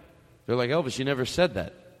playing? They're like, Elvis, you never said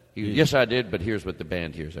that. He goes, yes, I did, but here's what the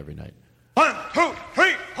band hears every night. 1, 2,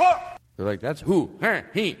 3, 4. They're like, that's who, her,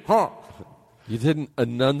 he, her. You didn't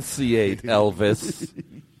enunciate, Elvis.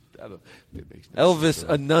 Elvis,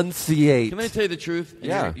 enunciate. Can I tell you the truth?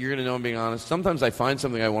 Yeah. You're going to know I'm being honest. Sometimes I find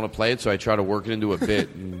something I want to play it, so I try to work it into a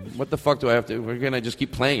bit. And what the fuck do I have to do? Again, I just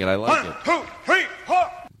keep playing it. I like it. 1, 2, 3,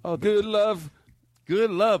 4. Oh, good love.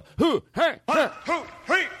 Good love. Who, hey, 1, 2,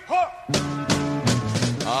 3, 4.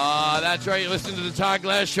 That's right. Listen to the Todd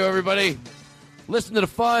Glass Show, everybody. Listen to the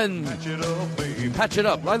fun. Patch it up, baby. Patch it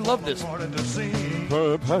up. I love this. Hey,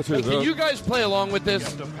 can you guys play along with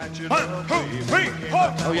this? 1, 2, 3,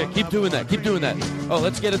 4. Oh, yeah, keep doing that. Keep doing that. Oh,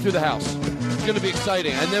 let's get it through the house. It's going to be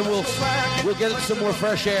exciting. And then we'll get some more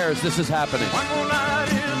fresh air as this is happening.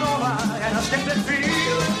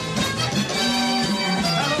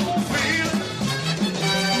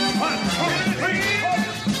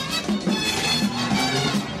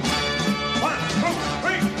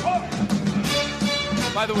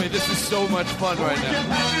 By the way, this is so much fun right now.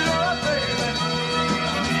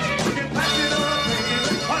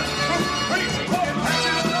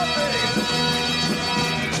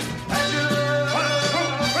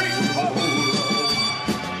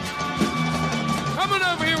 Coming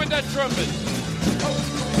over here with that trumpet.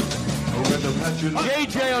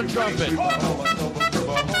 JJ on trumpet.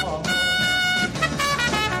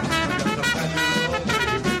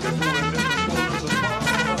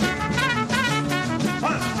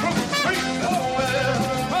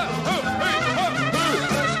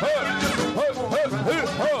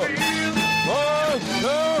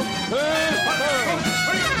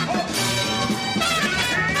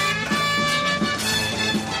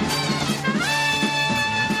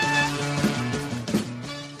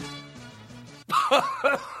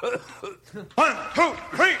 One, two,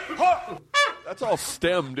 three, four. That's all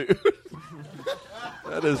STEM, dude.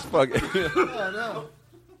 That is fucking. Oh, no.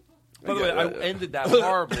 By the way, I ended that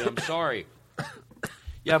horribly. I'm sorry.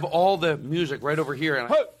 You have all the music right over here,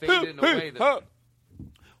 and I faded in a way that.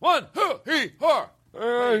 1, 2, 3, 4.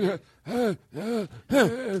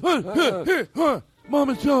 Mom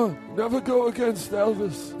and John, never go against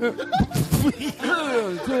Elvis.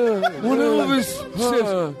 When Elvis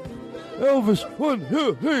says, Elvis, 1,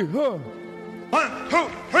 2, 3, 4. 1, 2,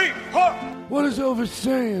 3, 4. What is Elvis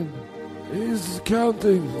saying? He's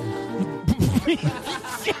counting.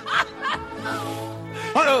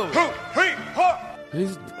 1, 2, 3, 4.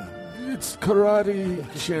 It's karate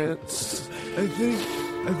chants. I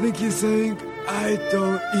think he's saying, I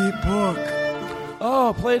don't eat pork.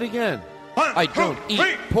 Oh, play it again. I don't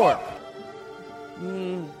eat pork. I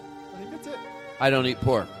think that's it. I don't eat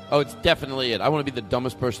pork. Oh, it's definitely it. I want to be the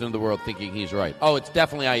dumbest person in the world thinking he's right. Oh, it's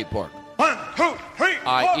definitely I eat pork. 1, 2, 3, 4.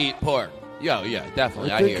 I eat pork. Yo, yeah,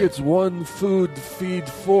 definitely. I think it's one food feed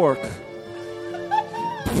fork.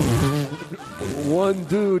 One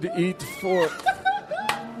dude eat fork. 1,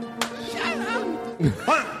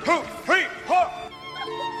 2, 3, 4.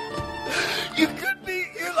 You could be.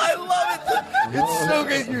 I love it. It's so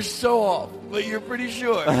good. You're so off, but you're pretty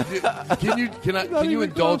sure. Can you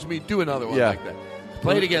indulge me? Do another one like that.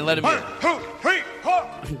 Play it again. Let him hear. 1, 2, 3, 4.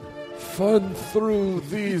 Fun through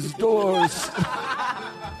these doors.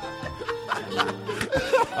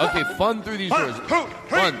 Okay, fun through these doors.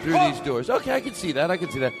 Fun through these doors. Okay, I can see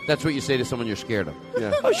that. That's what you say to someone you're scared of.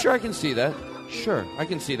 Yeah. Oh, sure, I can see that. Sure, I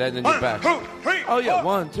can see that. And then you're back. 1, 2, 3, Oh, yeah,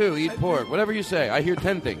 1, 2, eat pork. Whatever you say. I hear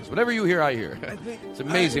 10 things. Whatever you hear, I hear. It's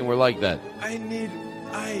amazing we're like that. I need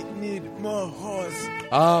more horse.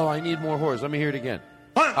 Oh, I need more horse. Let me hear it again.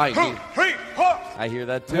 1, 2, 3, 4. I hear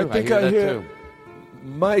that too. I think I hear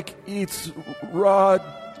Mike eats raw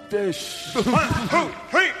fish. 1, 2,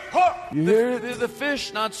 3, 4. You hear it? The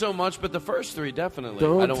fish, not so much, but the first three, definitely.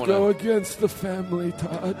 Don't I don't go want against the family,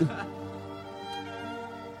 Todd.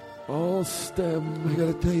 All STEM. I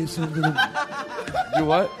gotta tell you something. You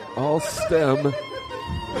what? All STEM.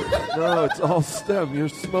 No, it's all STEM. You're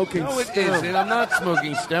smoking No, it STEM. isn't. I'm not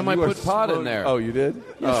smoking stem. I You are put pot in smoking- there. Oh, you did?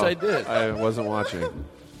 Yes, I did. I wasn't watching.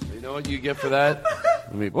 You know what you get for that?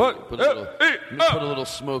 Let me put a little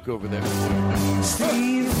smoke over there.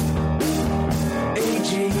 Steve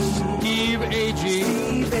A.G. Steve A.G.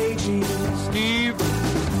 Steve A.G. Steve.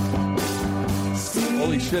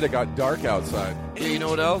 Holy shit, it got dark outside. Yeah, you know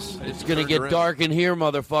what else? It's going to get dark in here,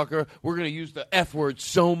 motherfucker. We're going to use the F word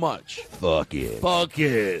so much. Fuck it. Fuck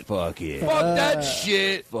it. Fuck it. Fuck that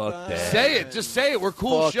shit. Fuck that. Say it. Just say it. We're a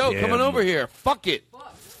cool Fuck show him. coming over here. Fuck it.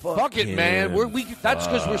 Fuck it, man. That's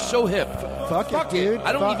because we're so hip. Fuck it, dude.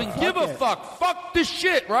 I don't Fuck- even fuck give a it. fuck. Fuck this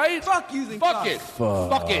shit, right? Fuck using Fuck it.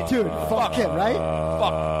 Fuck it. Dude, fuck it, right?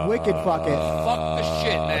 Fuck. Wicked fuck it. Fuck the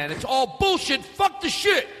shit, man. It's all bullshit. Fuck the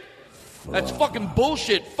shit. That's fucking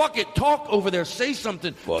bullshit. Fuck it. Talk over there. Say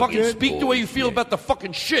something. Fucking speak the way you feel about the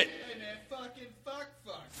fucking shit.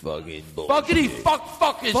 Fucking bullshit. Fuckity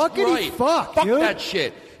fuck is Fuckity right. fuck, Fuck dude. that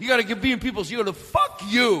shit. You gotta give being people's you gotta fuck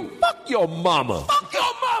you. Fuck your mama. Fuck your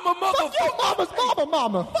mama, motherfucker. Fuck your mama's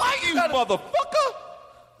mama. Why you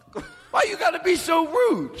motherfucker? Why you gotta be so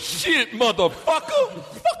rude? Shit, motherfucker.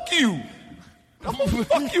 Fuck you. I'm gonna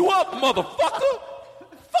fuck you up, motherfucker.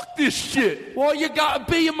 Fuck this shit. Well, you gotta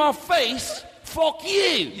be in my face. Fuck you.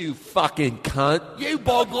 You fucking cunt. You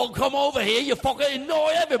bogle, come over here. You fucking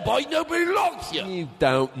annoy everybody. Nobody likes you. You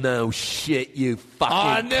don't know shit, you fucking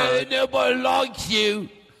I know cunt. nobody likes you.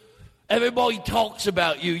 Everybody talks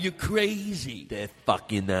about you. You're crazy. They're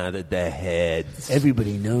fucking out of their heads.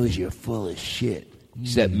 Everybody knows you're full of shit.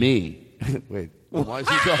 Except me. Wait, why is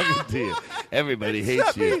he talking to you? Everybody hates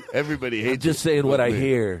Except you. me. Everybody hates I'm just you. saying what I Me.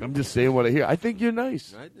 hear. I'm just saying what I hear. I think you're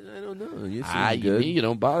nice. I don't know. You seem good. You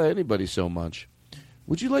don't bother anybody so much.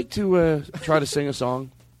 Would you like to try to sing a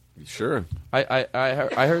song? Sure. I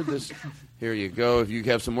heard this. Here you go. If you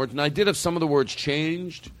have some words. And I did have some of the words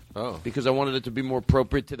changed. Oh. Because I wanted it to be more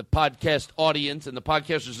appropriate to the podcast audience and the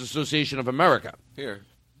Podcasters Association of America. Here.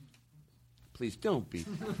 Please don't be.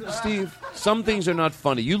 Steve, some things are not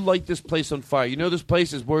funny. You light this place on fire. You know this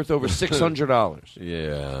place is worth over $600.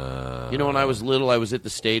 Yeah. You know, when I was little, I was at the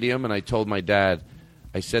stadium, and I told my dad,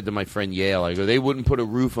 I said to my friend Yale, I go, they wouldn't put a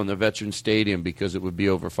roof on the Veterans Stadium because it would be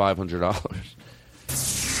over $500.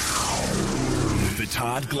 The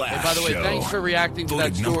Todd Glass Hey, by the way, Show. thanks for reacting to that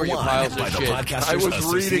Voted number story, you one piles by of the shit. Podcasters I was reading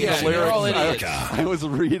Association the You're all lyrics. idiots. I was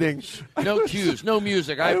reading. No cues, no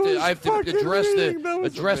music. I have to address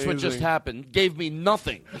address what just happened. Gave me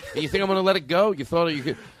nothing. And you think I'm going to let it go? You thought you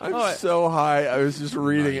could? I'm so high. I was just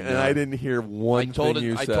reading it, and I didn't hear one thing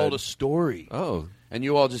you I said. told a story. Oh. And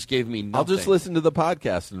you all just gave me nothing. I'll just listen to the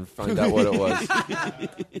podcast and find out what it was.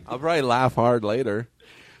 I'll probably laugh hard later.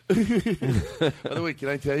 By the way, can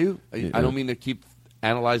I tell you? I don't mean to keep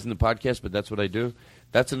analyzing the podcast, but that's what I do.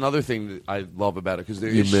 That's another thing that I love about it because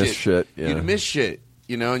You miss shit, yeah. You miss shit,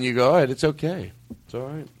 you know, and you go, all right, it's okay. It's all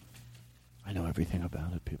right. I know everything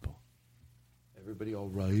about it, people. Everybody all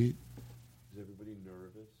right? Is everybody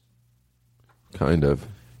nervous? Kind of.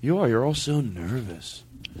 You are. You're all so nervous.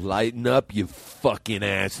 Lighten up, you fucking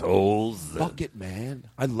assholes. Fuck it, man.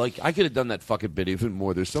 I could have done that fucking bit even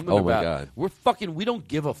more. There's something Oh, my about God. we don't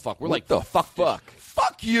give a fuck. We're What like, the fuck.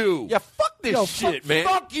 Fuck you. Yeah, fuck this shit, man.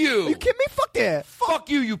 Fuck you. Are you kidding me? Fuck that. Fuck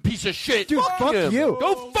you, you piece of shit. Dude, fuck him. you.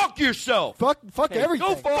 Go fuck yourself. Fuck everything.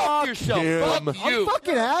 Go fuck yourself. him. Fuck you. I'm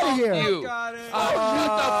fucking out of here. You. Shut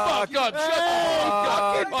the fuck up.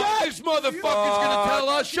 This motherfucker's going to tell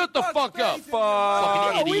us. Shut the fuck up.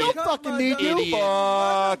 Fucking idiot. We don't fucking need you.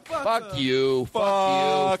 Idiot. Fuck you.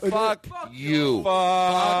 Fuck you. Fuck you.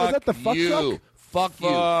 Was that the fuck you. truck? Fuck you.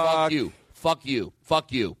 Fuck you. Fuck you.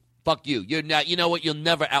 Fuck you. Fuck you. You're not. You know what? You'll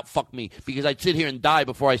never outfuck me because I'd sit here and die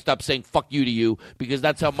before I stop saying fuck you to you because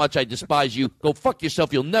that's how much I despise you. Go fuck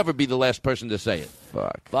yourself. You'll never be the last person to say it.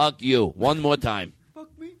 Fuck. Fuck you. One more time. Fuck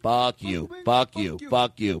me. Fuck you. Fuck you.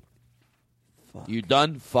 Fuck you. You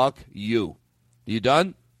done? Fuck you. You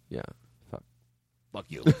done? Yeah. Fuck. Fuck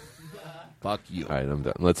you. Fuck you. All right, I'm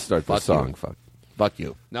done. Let's start the Fuck song. you. Fuck. Fuck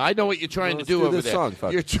you. Now, I know what you're trying to do over this there. song,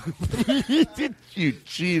 fuck. You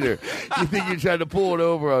cheater. You think you're trying to pull it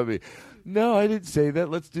over on me. No, I didn't say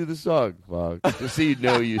that. Let's do the song. Fuck. Just so you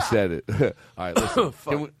know you said it. All right,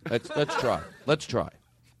 listen. Let's try. Let's try.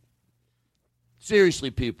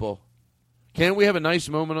 Seriously, people. Can't we have a nice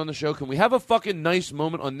moment on the show? Can we have a fucking nice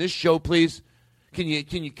moment on this show, please? Can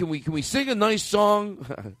we sing a nice song?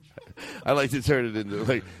 I like to turn it into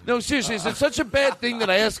like, no, seriously, is it such a bad thing that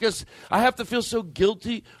I have to feel so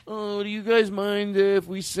guilty? Oh, do you guys mind if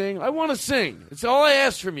we sing? I want to sing. It's all I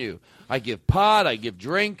ask from you. I give pot, I give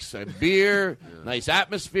drinks, I beer, nice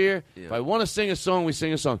atmosphere. Yeah. If I want to sing a song, we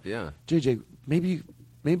sing a song. Yeah. JJ, maybe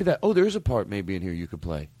that, there is a part maybe in here you could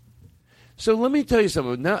play. So let me tell you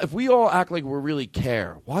something. Now, if we all act like we really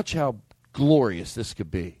care, watch how glorious this could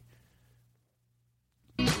be.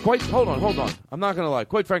 Hold on. I'm not going to lie.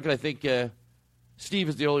 Quite frankly, I think Steve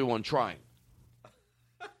is the only one trying.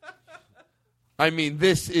 I mean,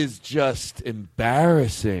 this is just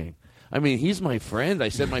embarrassing. I mean, he's my friend. I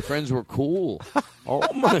said my friends were cool.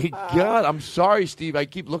 Oh, my God. I'm sorry, Steve. I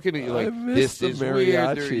keep looking at you like, this is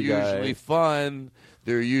weird. They're usually fun.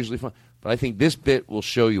 But I think this bit will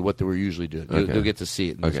show you what they were usually doing. Okay. You'll get to see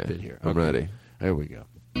it in this bit here. I'm ready. There we go.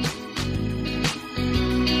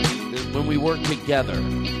 When we work together,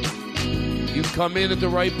 you come in at the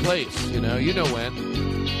right place. You know when.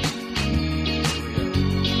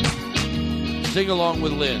 Sing along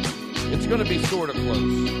with Lynn. It's going to be sort of close.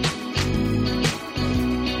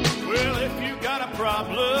 Well, if you got a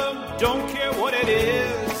problem, don't care what it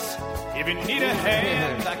is. If you need a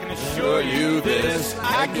hand, I can assure you this.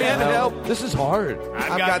 I can help. This is hard.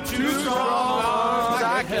 I've got two strong arms.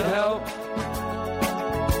 I can help.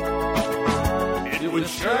 It would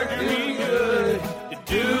sure do me good to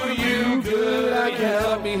do you good. I can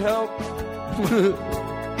help me help.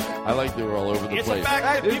 I like that we're all over the It's place. a fact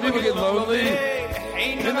that people get lonely.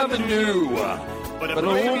 Ain't nothing new. But I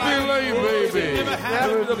won't be late, baby. Never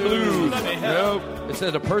have the blues. Let me help. It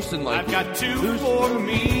said a person like I've got two for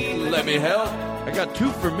me. Let me help. I got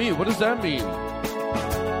two for me. What does that mean?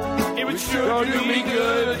 It would sure do me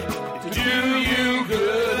good to do you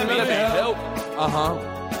good. Let me help.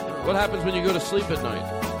 What happens when you go to sleep at night?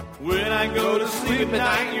 When I go to sleep at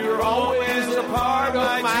night, you're always a part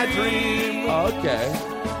of my dream. Okay.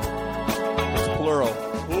 It's plural.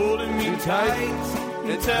 Holding me tight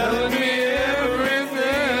and telling me everything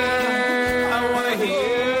I want to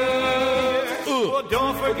hear. Well,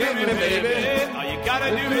 don't forget me, baby. All you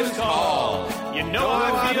gotta do is call. You know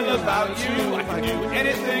how I feel about you. I can do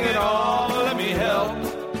anything at all. Let me help.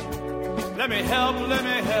 Let me help. Let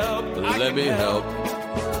me help. Let me help.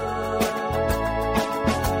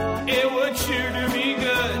 It would sure do me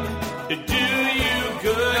good to do you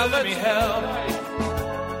good. Now let me help.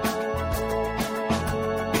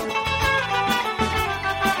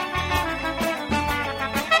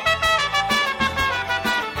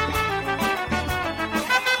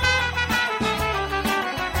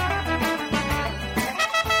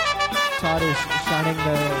 Todd is shining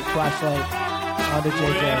the flashlight onto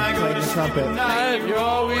JJ, playing the trumpet. Night, you're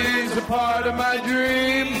always a part of my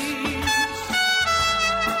dreams.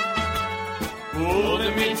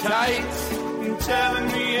 Holding me tight and telling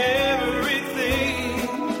me everything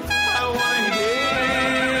I want to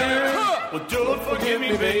hear. Well, don't forget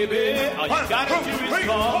me, baby. All you gotta do is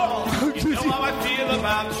call. You know how I feel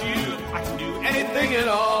about you. I can do anything at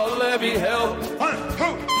all. Let me help. Let me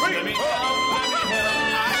help. Let me help. I can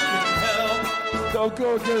help. Don't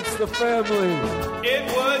go against the family. It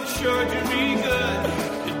would sure do me good.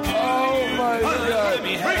 Oh, my God. Let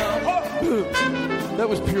me help. That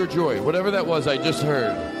was pure joy. Whatever that was, I just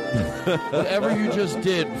heard. Whatever you just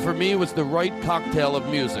did, for me, was the right cocktail of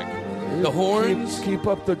music. The horns. Keep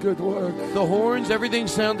up the good work. The horns, everything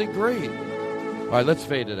sounded great. All right, let's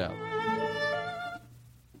fade it out.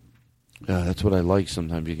 That's what I like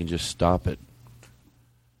sometimes. You can just stop it.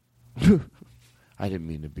 I didn't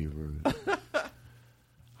mean to be rude.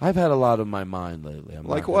 I've had a lot on my mind lately. I'm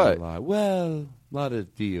like not gonna what? lie. Well, a lot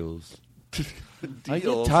of deals. I get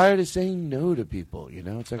Deals? tired of saying no to people. You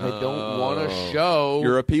know, it's like I don't want to show.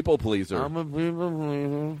 You're a people pleaser. I'm a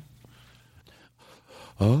people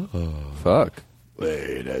pleaser. Fuck.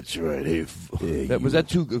 Wait, that's right. Hey, was that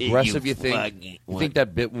too aggressive? You think? You think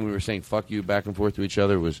that bit when we were saying "fuck you" back and forth to each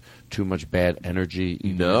other was too much bad energy?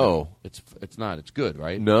 No, it's not. It's good,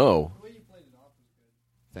 right? No.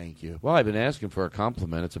 Thank you. Well, I've been asking for a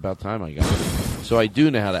compliment. It's about time I got it. So I do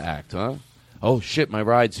know how to act, huh? Oh shit, my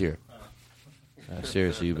ride's here.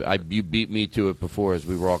 Seriously, you beat me to it before as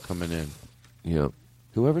we were all coming in. Yep.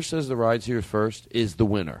 Whoever says the ride's here first is the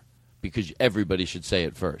winner, because everybody should say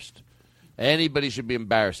it first. Anybody should be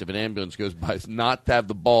embarrassed if an ambulance goes by not to have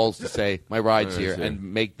the balls to say my ride's here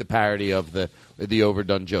and make the parody of the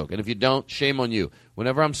overdone joke. And if you don't, shame on you.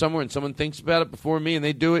 Whenever I'm somewhere and someone thinks about it before me and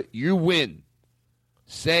they do it, you win.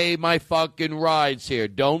 Say my fucking ride's here.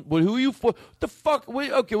 Don't. Who are you for? The fuck?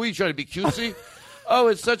 Okay, what are you trying to be cutesy? Oh,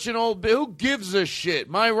 it's such an old bit. Who gives a shit?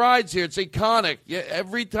 My ride's here. It's iconic. Yeah,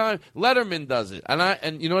 every time Letterman does it,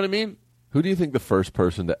 and you know what I mean. Who do you think the first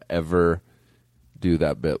person to ever do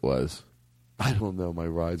that bit was? I don't know. My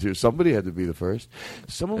ride's here. Somebody had to be the first.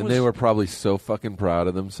 They were probably so fucking proud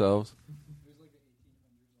of themselves.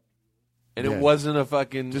 And it wasn't a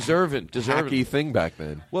fucking hacky thing back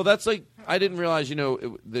then. Well, that's like I didn't realize,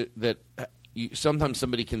 that sometimes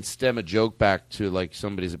somebody can stem a joke back to like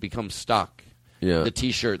somebody's. It becomes stock. Yeah. The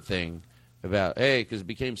T-shirt thing about because it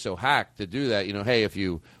became so hacked to do that. Hey, if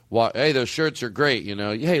you hey, those shirts are great.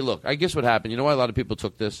 Hey, look, I guess what happened. You know why a lot of people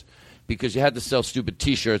took this? Because you had to sell stupid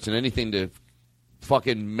T-shirts and anything to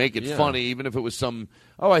fucking make it funny, even if it was some.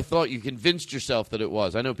 Oh, I thought you convinced yourself that it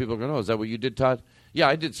was. I know people are going, oh, is that what you did, Todd? Yeah,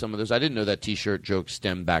 I did some of those. I didn't know that T-shirt joke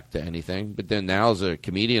stemmed back to anything. But then now as a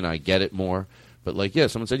comedian, I get it more. But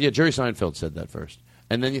someone said, Jerry Seinfeld said that first.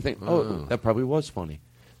 And then you think, oh, that probably was funny.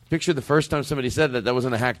 Picture the first time somebody said that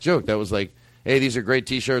wasn't a hack joke. That was like, hey, these are great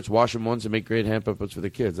T-shirts. Wash them once and make great hand puppets for the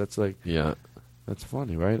kids. That's like, that's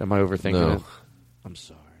funny, right? Am I overthinking it? I'm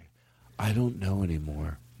sorry. I don't know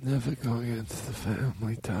anymore. Never go against the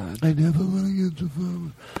family, Todd. I never went against the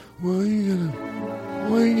family. Why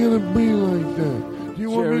are you gonna be like that? Do you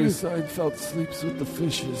want me to? Seinfeld sleeps with the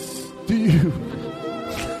fishes. Do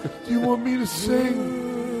you want me to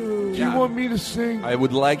sing? Do you want me to sing? I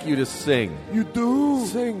would like you to sing. You do?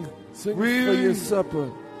 Sing really? For your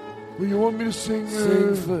supper. Well, you want me to sing?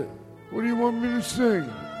 What do you want me to sing?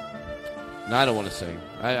 No, I don't want to sing.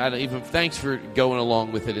 I don't even. Thanks for going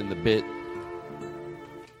along with it in the bit.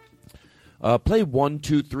 Play 1,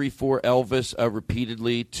 2, 3, 4 Elvis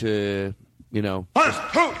repeatedly to 1,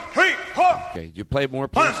 2, 3, 4. Okay, you play it more,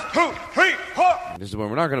 please. 1, 2, 3, 4. This is when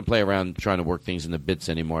we're not going to play around trying to work things in the bits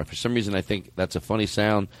anymore. For some reason, I think that's a funny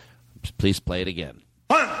sound. Please play it again.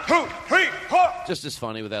 1, 2, 3, 4. Just as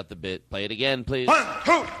funny without the bit. Play it again, please. 1,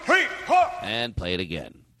 2, 3, 4. And play it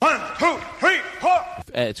again. 1, 2, 3, 4.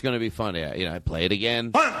 It's going to be funny. I play it again.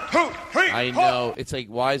 1, 2, 3, 4. I know. It's like,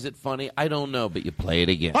 why is it funny? I don't know, but you play it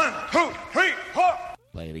again. 1, 2, 3, 4.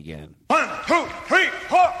 Play it again. 1, 2, 3,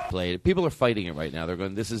 4. Play it. People are fighting it right now. They're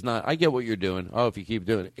going, this is not. I get what you're doing. Oh, if you keep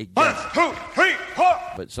doing it. 1, 2, 3, 4.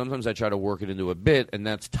 But sometimes I try to work it into a bit, and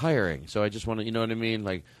that's tiring. So I just want to, you know what I mean?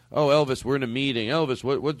 Like, oh, Elvis, we're in a meeting. Elvis,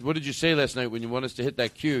 what did you say last night when you want us to hit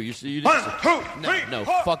that cue? You didn't 1, 2, 3, no,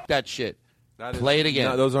 fuck that shit. Play it again.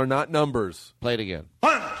 No, those are not numbers. Play it again.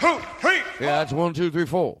 1, 2, 3, 4. Yeah, that's 1, 2, 3,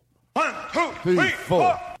 4. 1, 2, 3,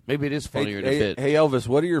 4. Maybe it is funnier in a bit. Hey, Elvis,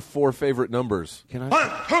 what are your 4 favorite numbers? Can I? 1,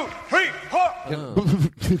 2, 3, 4.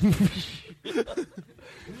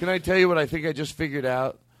 Can I tell you what I think I just figured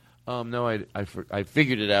out? No, I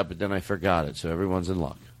figured it out, but then I forgot it. So everyone's in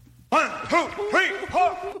luck. 1, 2, 3,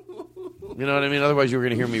 4. You know what I mean? Otherwise, you were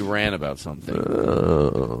going to hear me rant about something.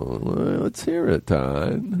 Let's hear it,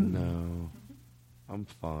 Todd. No, I'm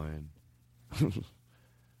fine.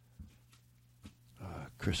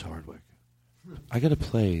 Chris Hardwick. I got to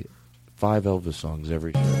play 5 Elvis songs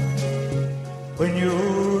every show. When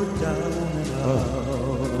you're down and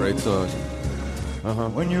out. Great song.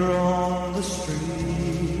 When you're on the street.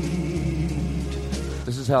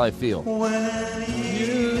 This is how I feel. When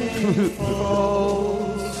evening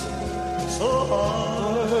falls so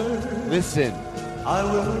hard. Listen. I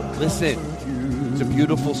will listen. It's a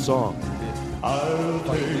beautiful song. I'll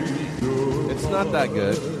take your It's not that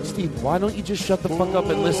good. Steve, why don't you just shut the fuck up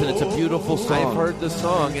and listen? It's a beautiful song. I've heard the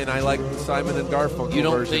song, and I like the Simon and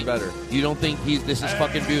Garfunkel version better. You don't think this is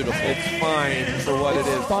fucking beautiful? It's fine for what it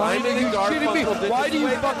is. Simon and Garfunkel. Why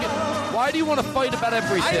do you want to fight about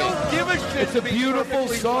everything? I don't give a shit. It's a beautiful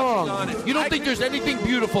song. You don't think there's anything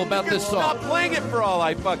beautiful about this song? Stop playing it for all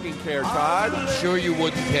I fucking care, Todd. I'm sure you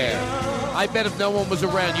wouldn't care. I bet if no one was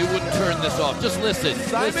around, you wouldn't turn this off. Just listen.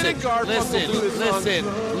 Simon and Garfunkel do this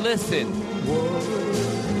song. Listen.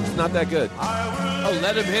 It's not that good. Oh,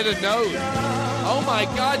 let him hit a note. Oh my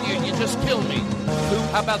God, you just killed me.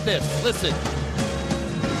 How about this? Listen.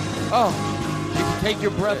 Oh, you can take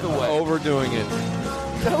your breath away. Overdoing it.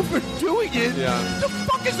 Overdoing it? Yeah. What the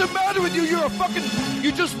fuck is the matter with you?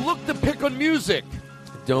 You just look to pick on music.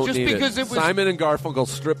 Don't just need because it. Simon and Garfunkel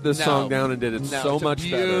stripped this song down and did it so much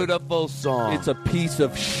better. It's a beautiful song. It's a piece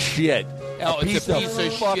of shit. Oh, it's a piece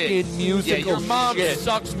of fucking shit. musical your mom shit.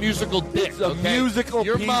 sucks musical dick. It's a musical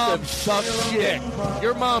your piece mom of sucks shit. dick.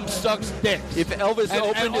 Your mom sucks dick. If Elvis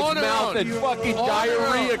opened his mouth and fucking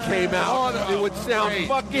diarrhea came out, it would sound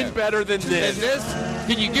fucking better than this.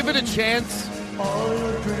 Can you give it a chance?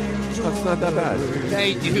 That's not that bad.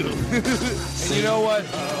 Thank you. And you know what?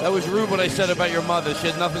 That was rude what I said about your mother. She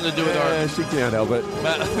had nothing to do with her. She can't help it.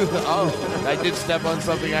 Oh, I did step on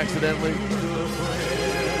something accidentally.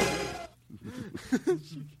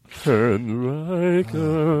 Turn like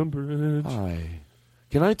a bridge. Hi.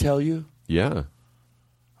 Can I tell you? Yeah.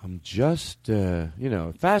 I'm just,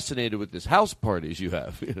 fascinated with this house parties you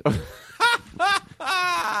have.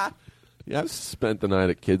 Yeah, I've spent the night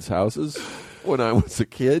at kids' houses when I was a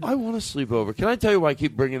kid. I want to sleep over. Can I tell you why I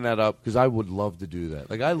keep bringing that up? Because I would love to do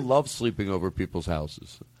that. Like, I love sleeping over people's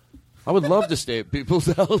houses. I would love to stay at people's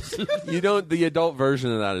houses. The adult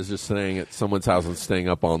version of that is just staying at someone's house and staying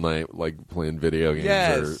up all night, like playing video games.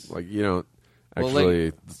 Yes. Or, you don't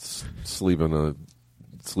actually sleep in a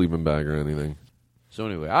sleeping bag or anything. So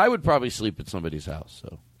anyway, I would probably sleep at somebody's house.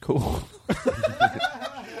 So cool.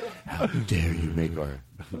 How dare you make our...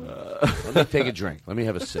 Let me take a drink. Let me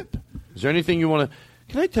have a sip. Is there anything you want to...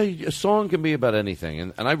 Can I tell you, a song can be about anything.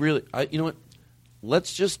 And I you know what?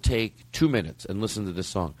 Let's just take 2 minutes and listen to this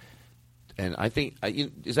song. And I think,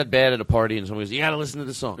 is that bad at a party and someone goes, you got to listen to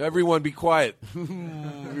this song? Everyone be quiet.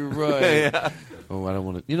 You're right. Yeah. Oh, I don't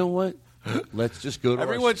want to... You know what? Let's just go to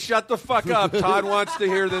Everyone shut the fuck up. Todd wants to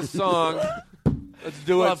hear this song. Let's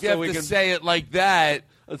do it if you have to say it like that...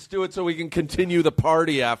 Let's do it so we can continue the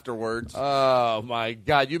party afterwards. Oh, my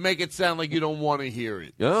God. You make it sound like you don't want to hear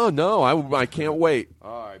it. No, I can't wait.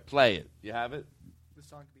 All right, play it. You have it? The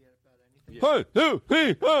song could be about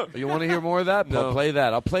anything. You want to hear more of that? No. Play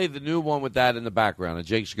that. I'll play the new one with that in the background, and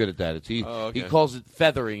Jake's good at that. He calls it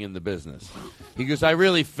feathering in the business. He goes, I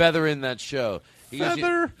really feather in that show. He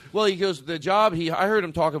goes, the job, I heard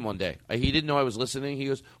him talking one day. He didn't know I was listening. He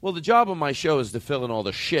goes, well, the job of my show is to fill in all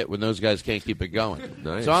the shit when those guys can't keep it going.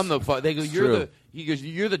 Nice. So I'm they go, he goes,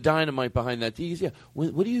 you're the dynamite behind that. He goes, yeah.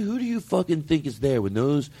 Who do you fucking think is there when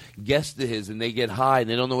those guests of his and they get high and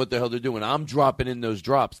they don't know what the hell they're doing? I'm dropping in those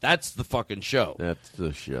drops. That's the fucking show. That's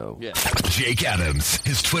the show. Yeah. Jake Adams.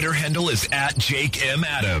 His Twitter handle is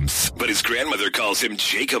 @JakeM_Adams, but his grandmother calls him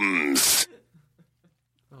Jakeums.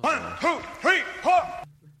 1, 2, 3, 4.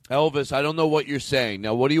 Elvis, I don't know what you're saying.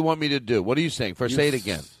 Now, what do you want me to do? What are you saying? First, say it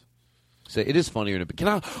again. Say it is funnier in a bit.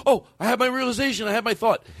 I have my realization. I have my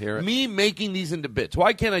thought. Me making these into bits.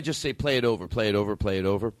 Why can't I just say play it over, play it over, play it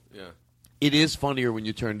over? Yeah. It is funnier when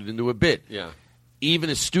you turn it into a bit. Yeah. Even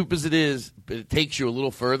as stupid as it is, but it takes you a little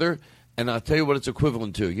further. And I'll tell you what it's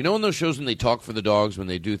equivalent to. You know in those shows when they talk for the dogs, when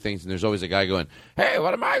they do things, and there's always a guy going, hey,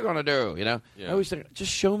 what am I going to do? You know? Yeah. I always think,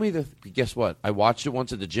 just show me the... Guess what? I watched it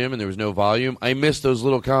once at the gym, and there was no volume. I missed those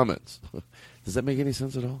little comments. Does that make any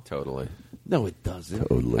sense at all? Totally. No, it doesn't.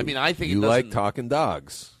 Totally. I mean, I think you it doesn't. like talking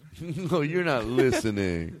dogs. No, you're not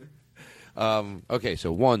listening. Okay,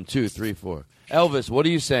 so 1, 2, 3, 4. Elvis, what are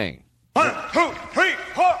you saying? 1, 2, 3,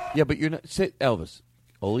 4. Yeah, but you're not... Say, Elvis,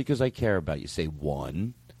 only because I care about you. Say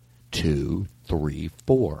 1, 2, 3,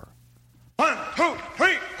 4. 1, 2,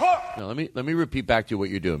 3, 4. Now, let me repeat back to you what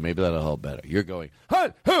you're doing. Maybe that'll help better. You're going,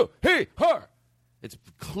 1, 2, 3, 4. It's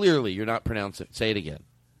clearly you're not pronouncing it. Say it again.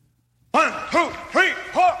 1, 2, 3,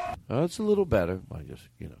 4. Oh, it's a little better. I just,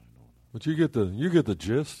 But you get the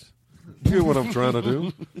gist. You get what I'm trying to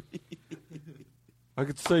do. I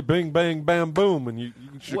could say bing, bang, bam, boom, and you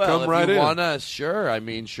should come right in. Well, if you want to, sure. I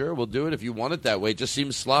mean, sure, we'll do it if you want it that way. It just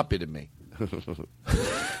seems sloppy to me.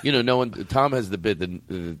 No one. Tom has the bit,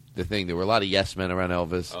 the thing. There were a lot of yes men around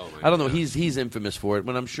Elvis. Oh, I don't know. He's infamous for it,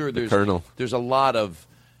 but I'm sure there's Colonel. There's a lot of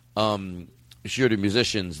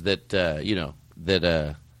musicians that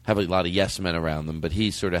have a lot of yes men around them, but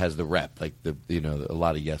he sort of has the rep, like a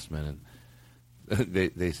lot of yes men. And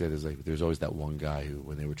they said it's like there's always that one guy who,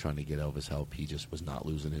 when they were trying to get Elvis help, he just was not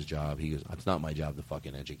losing his job. He goes, "It's not my job to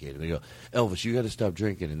fucking educate him." They go, "Elvis, you got to stop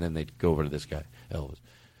drinking," and then they go over to this guy, Elvis.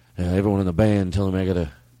 Everyone in the band telling me I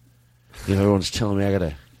gotta, everyone's telling me I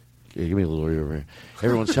gotta. Give me a little ear over here.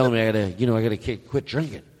 Everyone's telling me I gotta quit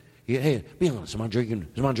drinking. Hey, be honest, am I drinking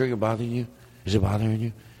bothering you? Is it bothering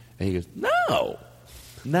you? And he goes, no,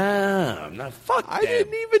 I'm not. Fuck that. I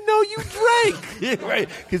didn't even know you drank. Right?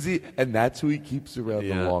 And that's who he keeps around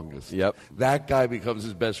the longest. Yep. That guy becomes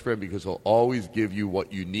his best friend because he'll always give you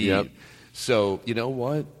what you need. Yep. So, you know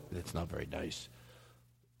what? It's not very nice.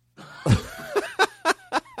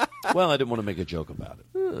 Well, I didn't want to make a joke about it.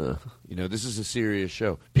 This is a serious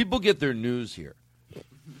show. People get their news here.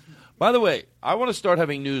 By the way, I want to start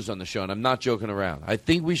having news on the show, and I'm not joking around. I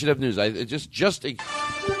think we should have news. This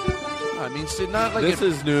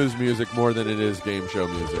is news music more than it is game show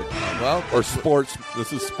music. Well, or sports.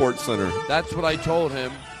 This is Sports Center. That's what I told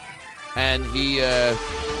him, and he.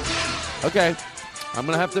 Okay, I'm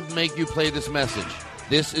going to have to make you play this message.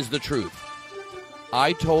 This is the truth.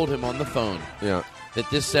 I told him on the phone. Yeah. That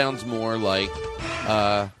this sounds more like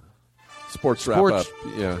sports wrap-up.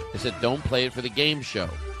 Yeah. I said, don't play it for the game show.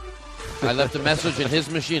 I left a message in his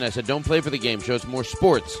machine. I said, don't play for the game show. It's more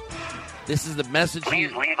sports. This is the message. Please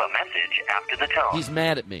leave a message after the tone. He's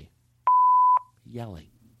mad at me. Yelling.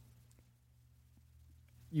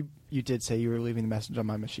 You did say you were leaving the message on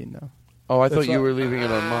my machine, though. Oh, I thought you were leaving it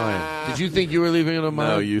on mine. Did you think you were leaving it on mine?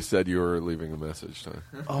 No, you said you were leaving a message.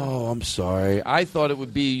 Oh, I'm sorry. I thought it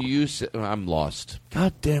would be you. I'm lost.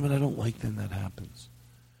 God damn it, I don't like when that happens.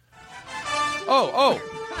 Oh,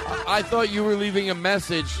 I thought you were leaving a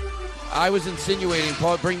message. I was insinuating,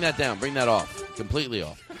 Paul, bring that down. Bring that off. Completely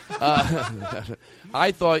off.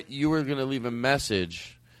 I thought you were going to leave a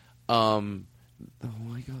message. I got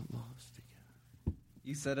lost again.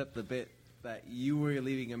 You set up the bit that you were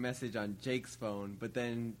leaving a message on Jake's phone, but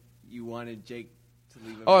then you wanted Jake to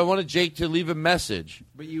leave a message. I wanted Jake to leave a message.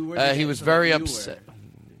 But you were. He was very upset.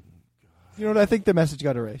 You know what? I think the message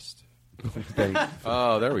got erased.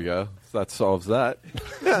 Oh, there we go. So that solves that.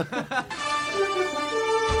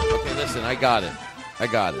 Okay, listen, I got it.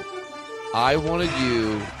 I wanted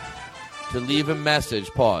you to leave a message,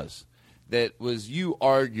 pause, that was you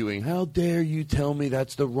arguing, how dare you tell me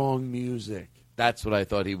that's the wrong music? That's what I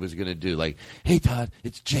thought he was going to do. Like, hey, Todd,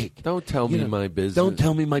 it's Jake. Don't tell me my business. Don't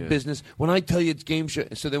tell me my business. When I tell you it's game show.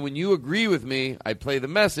 So then when you agree with me, I play the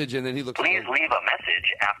message, and then he looks. Please leave a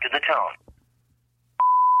message after the tone.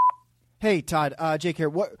 Hey, Todd, Jake here.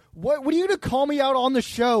 What are you going to call me out on the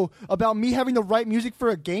show about me having the right music for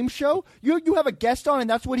a game show? You have a guest on and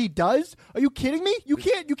that's what he does? Are you kidding me? You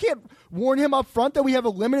can't warn him up front that we have a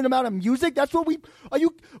limited amount of music? That's what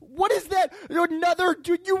what is that? Another,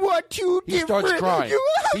 you want to He starts crying.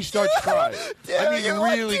 He starts crying. I mean,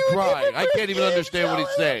 really crying. I can't even understand what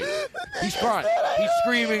he's saying. He's crying. He's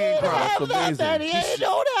screaming and crying. That's amazing. I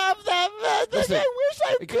don't have that message. Listen, I wish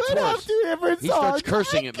I could have two different songs. He starts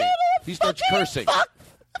cursing at me. He starts cursing.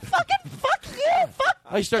 Fuck you.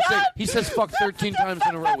 Fuck. He starts saying, he says fuck 13 times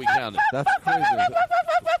in a row. We counted. That's crazy.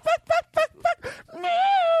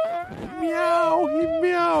 Meow. He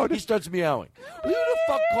meowed. He starts meowing. Who the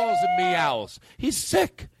fuck calls him meows? He's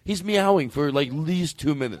sick. He's meowing for like at least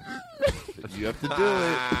 2 minutes. You have to do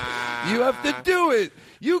it. You have to do it.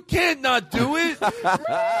 You can't not do it.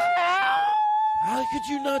 How could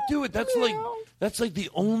you not do it? That's like the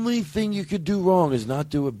only thing you could do wrong is not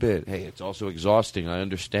do a bit. Hey, it's also exhausting. I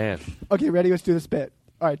understand. Okay, ready? Let's do this bit.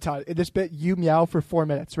 All right, Todd. In this bit, you meow for 4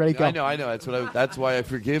 minutes. Ready? Go. I know. That's why I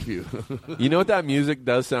forgive you. You know what that music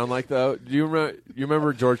does sound like, though? Do you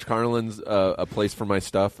remember George Carlin's "A Place for My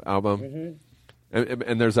Stuff" album? Mm-hmm.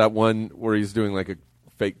 And there's that one where he's doing like a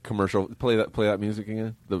fake commercial. Play that music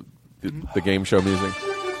again. The game show music.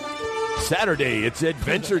 Saturday, it's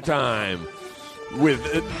adventure time. With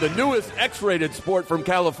the newest X-rated sport from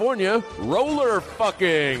California, roller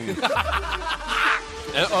fucking.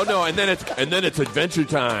 And then it's adventure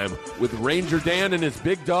time with Ranger Dan and his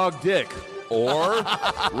big dog Dick, or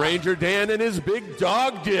Ranger Dan and his big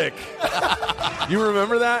dog Dick. You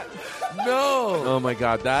remember that? No. Oh my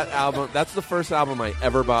God, that album! That's the first album I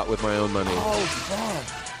ever bought with my own money. Oh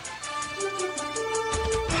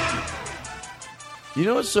fuck! You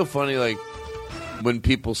know what's so funny? Like when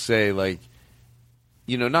people say like.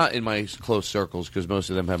 Not in my close circles because most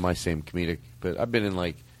of them have my same comedic. But I've been in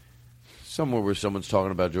like somewhere where someone's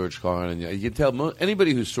talking about George Carlin, and you can tell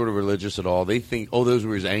anybody who's sort of religious at all, they think, oh, those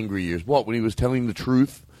were his angry years. What, when he was telling the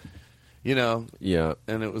truth? Yeah.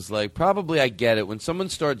 And it was like, probably I get it. When someone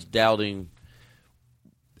starts doubting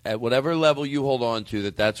at whatever level you hold on to,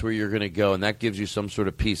 that's where you're going to go, and that gives you some sort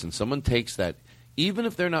of peace. And someone takes that, even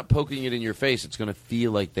if they're not poking it in your face, it's going to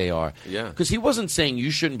feel like they are. Yeah. Because he wasn't saying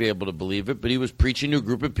you shouldn't be able to believe it, but he was preaching to a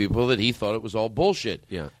group of people that he thought it was all bullshit.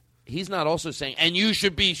 Yeah. He's not also saying, and you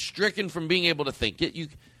should be stricken from being able to think it.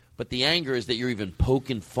 But the anger is that you're even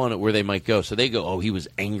poking fun at where they might go. So they go, oh, he was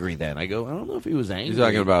angry then. I go, I don't know if he was angry. He's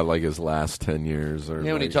talking about like his last 10 years. Or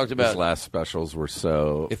when he talked about his last specials were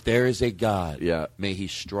so... If there is a God, may he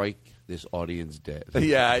strike this audience dead.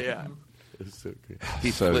 Yeah. It's so good.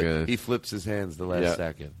 Good. He flips his hands the last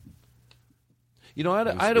second. You know,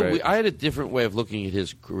 I had a different way of looking at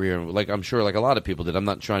his career. Like I'm sure, like a lot of people did. I'm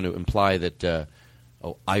not trying to imply that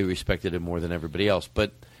I respected him more than everybody else.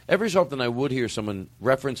 But every so often I would hear someone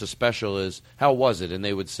reference a special as, how was it? And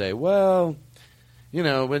they would say, well, you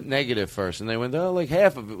know, it went negative first. And they went, oh, like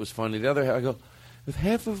half of it was funny. The other half, I go, if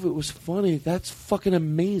half of it was funny, that's fucking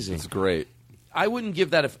amazing. It's great. I wouldn't give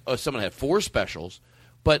that if someone had 4 specials.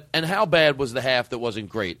 And how bad was the half that wasn't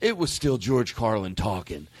great? It was still George Carlin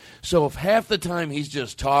talking. So if half the time he's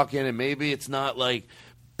just talking and maybe it's not like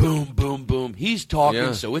boom, boom, boom, he's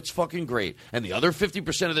talking, so it's fucking great. And the other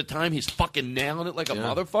 50% of the time he's fucking nailing it like a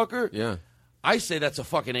motherfucker. Yeah. I say that's a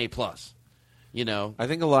fucking A+. You know? I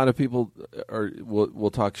think a lot of people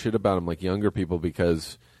will talk shit about him, like younger people,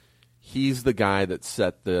 because he's the guy that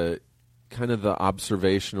set the kind of the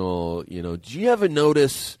observational, you know, do you ever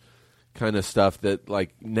notice kind of stuff that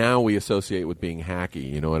like now we associate with being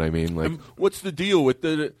hacky, you know what I mean? Like, what's the deal with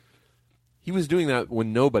the... He was doing that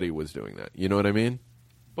when nobody was doing that, you know what I mean?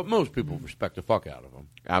 But most people respect the fuck out of him.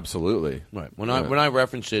 Absolutely. Right. When I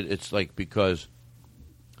reference it, it's like because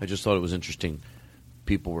I just thought it was interesting.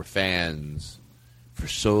 People were fans for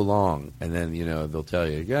so long, and then, you know, they'll tell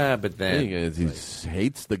you, yeah, but then... He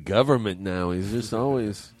hates the government now. He's just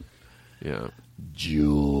always... Yeah.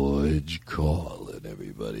 George Carlin,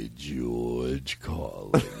 everybody. George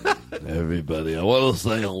Carlin. Everybody. I want to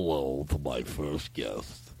say hello to my first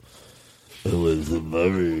guest, who is a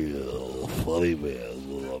very funny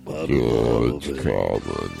man. George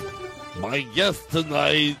Carlin. My guest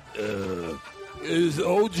tonight is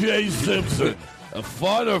O.J. Simpson. A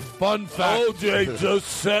fun fact. O.J. just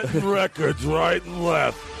setting records right and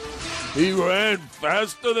left. He ran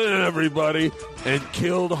faster than everybody and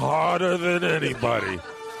killed harder than anybody.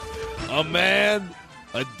 A man,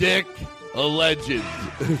 a dick, a legend.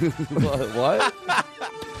 What?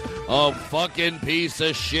 A fucking piece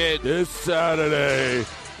of shit. This Saturday,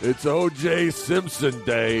 it's O.J. Simpson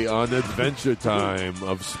Day on Adventure Time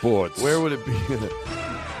of Sports. Where would it be?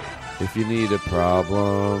 If you need a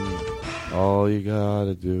problem, all you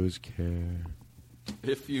gotta do is care.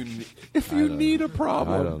 If you need a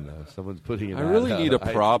problem. I don't know. Someone's putting it I really need a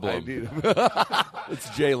problem. I need it's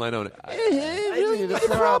Jay Leno. I need a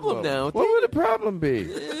problem now. What would a problem be?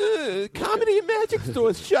 Comedy and Magic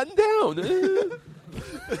Store's shutting down.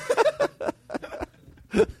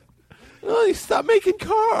 Oh, they stopped making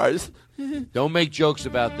cars. Don't make jokes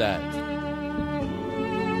about that.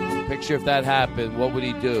 Picture if that happened, what would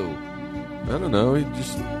he do? I don't know. He'd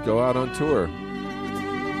just go out on tour.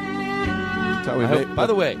 By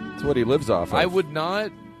the way, that's what he lives off of. I would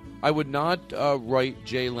not write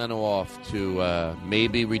Jay Leno off to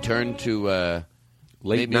maybe return to late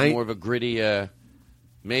maybe night, more of a gritty.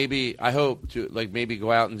 Maybe I hope to maybe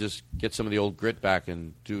go out and just get some of the old grit back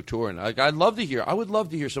and do a tour. And I would love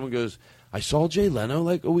to hear someone goes, I saw Jay Leno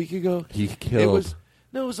like a week ago. He killed.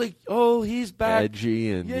 It was like, oh, he's back,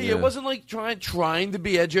 edgy and yeah. It wasn't like trying to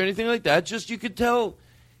be edgy or anything like that. Just you could tell.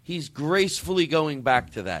 He's gracefully going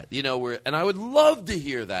back to that, you know. And I would love to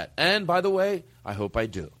hear that. And by the way, I hope I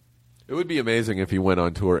do. It would be amazing if he went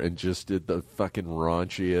on tour and just did the fucking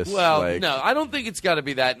raunchiest. Well, no, I don't think it's got to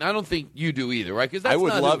be that, and I don't think you do either, right? Because I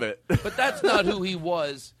would love it, but that's not who he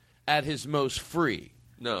was at his most free.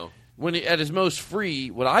 No, at his most free,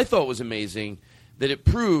 what I thought was amazing that it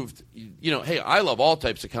proved, you know, hey, I love all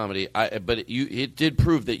types of comedy, but it did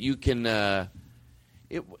prove that you can.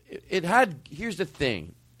 It had. Here's the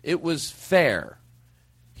thing. It was fair.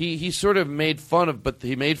 He sort of made fun of, but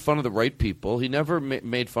he made fun of the right people. He never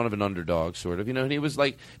made fun of an underdog, sort of, you know. And he was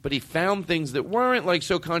like, but he found things that weren't like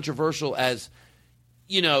so controversial as,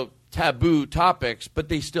 you know, taboo topics, but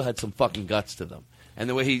they still had some fucking guts to them. And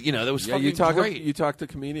the way he, you know, that was fucking great. You talk to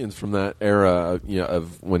comedians from that era, you know,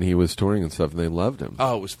 of when he was touring and stuff, and they loved him.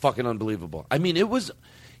 Oh, it was fucking unbelievable. I mean, it was.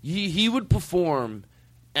 He would perform,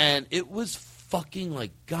 and it was fucking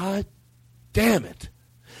like, God damn it.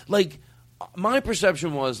 Like, my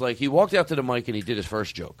perception was, like, he walked out to the mic and he did his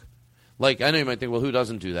first joke. Like, I know you might think, well, who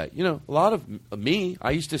doesn't do that? You know, a lot of me, I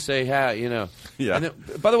used to say, ha, you know. Yeah. And then,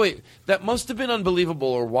 by the way, that must have been unbelievable,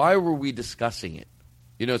 or why were we discussing it?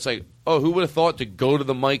 You know, it's like, oh, who would have thought to go to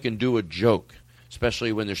the mic and do a joke,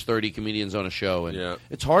 especially when there's 30 comedians on a show. And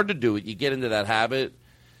it's hard to do it. You get into that habit.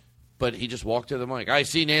 But he just walked to the mic. I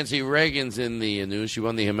see Nancy Reagan's in the news. She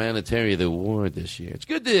won the humanitarian award this year. It's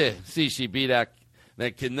good to see she beat that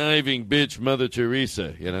conniving bitch, Mother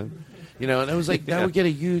Teresa, you know? And it was like, that would get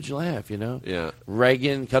a huge laugh, you know? Yeah.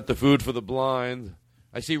 Reagan cut the food for the blind.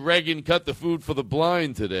 I see Reagan cut the food for the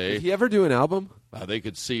blind today. Did he ever do an album? They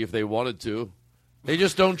could see if they wanted to. They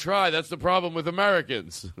just don't try. That's the problem with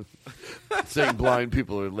Americans. Saying blind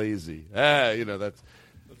people are lazy. That's...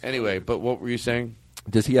 Anyway, but what were you saying?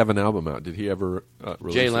 Does he have an album out? Did he ever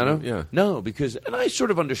release Jay Leno? it? Yeah. No, because, and I sort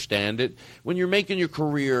of understand it. When you're making your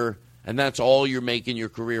career, and that's all you're making your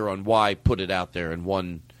career on, why put it out there in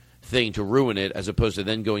one thing to ruin it, as opposed to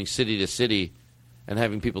then going city to city and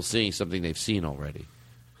having people seeing something they've seen already.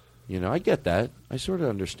 I get that. I sort of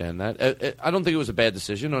understand that. I don't think it was a bad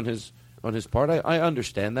decision on his part. I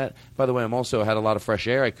understand that. By the way, I'm also had a lot of fresh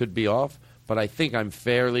air. I could be off, but I think I'm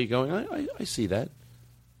fairly going, I see that.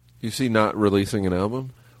 You see not releasing an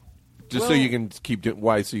album? Just so you can keep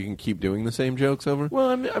why? So you can keep doing the same jokes over? Well,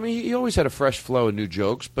 I mean, he always had a fresh flow of new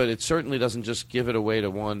jokes, but it certainly doesn't just give it away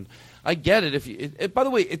to one. I get it. By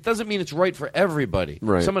the way, it doesn't mean it's right for everybody.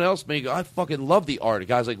 Right. Someone else may go, I fucking love the art.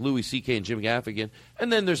 Guys like Louis C.K. and Jim Gaffigan.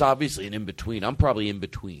 And then there's obviously an in-between. I'm probably in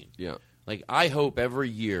between. Yeah. Like, I hope every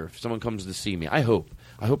year if someone comes to see me, I hope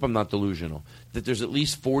I'm not delusional, that there's at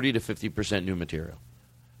least 40 to 50% new material.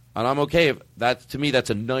 And I'm okay if that. To me, that's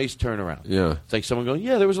a nice turnaround. Yeah. It's like someone going,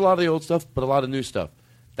 yeah, there was a lot of the old stuff, but a lot of new stuff.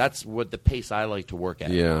 That's what the pace I like to work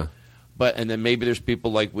at. Yeah. And then maybe there's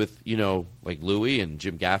people like like Louis and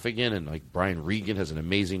Jim Gaffigan and like Brian Regan has an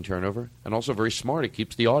amazing turnover and also very smart. It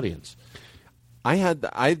keeps the audience.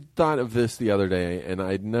 I thought of this the other day, and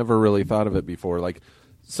I'd never really thought of it before. Like,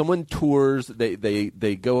 someone tours,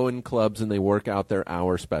 they go in clubs and they work out their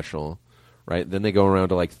hour special. Right, then they go around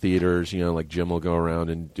to like theaters, like Jim will go around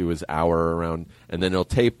and do his hour around, and then he'll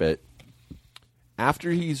tape it. After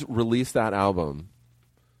he's released that album,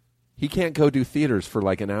 he can't go do theaters for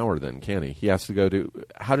like an hour. Then can he? He has to go do.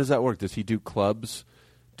 How does that work? Does he do clubs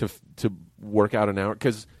to work out an hour?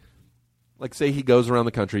 Because, like, say he goes around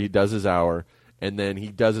the country, he does his hour, and then he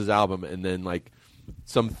does his album, and then like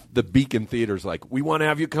the Beacon Theater's like, we want to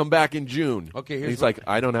have you come back in June. Okay, he's like,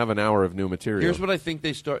 I don't have an hour of new material. Here's what I think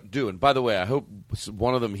they start doing. By the way, I hope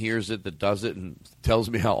one of them hears it that does it and tells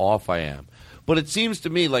me how off I am. But it seems to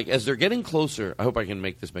me like as they're getting closer, I hope I can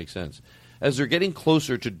make this make sense. As they're getting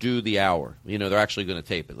closer to do the hour, they're actually going to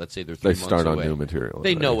tape it. Let's say they're 3 months away. They start on new material.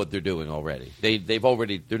 They know what they're doing already.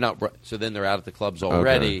 They're not. So then they're out at the clubs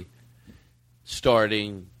already,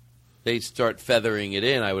 starting. They start feathering it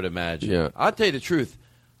in, I would imagine. Yeah. I'll tell you the truth.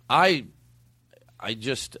 I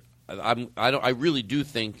really do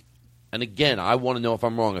think, and again, I want to know if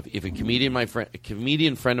I'm wrong. If a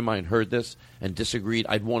comedian friend of mine heard this and disagreed,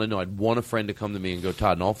 I'd want to know. I'd want a friend to come to me and go,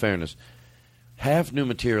 Todd, in all fairness, half new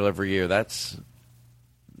material every year. That's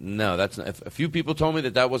not, if a few people told me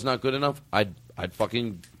that was not good enough, I'd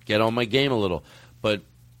fucking get on my game a little. But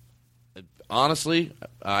honestly,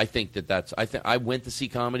 I think I went to see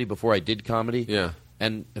comedy before I did comedy. Yeah.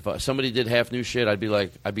 And if somebody did half new shit, I'd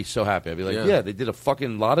be so happy. I'd be like, yeah, they did a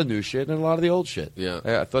fucking lot of new shit and a lot of the old shit. Yeah.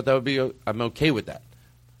 I thought that would be. I'm okay with that.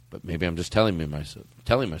 But maybe I'm just telling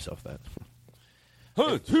myself that.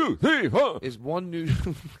 1, 2, 3, 4. Is one new.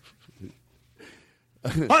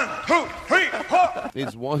 1, 2, 3, 4.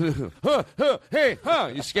 Is one. Hey,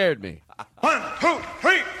 you scared me. 1, 2,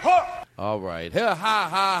 3, 4. All right. Ha ha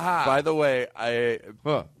ha. By the way,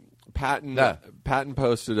 Patton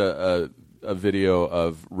posted a video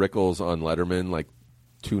of Rickles on Letterman like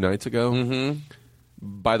 2 nights ago. Mm-hmm.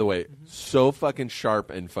 By the way, so fucking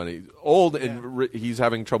sharp and funny. Old and he's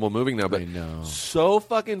having trouble moving now, but I know. So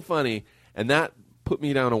fucking funny. And that put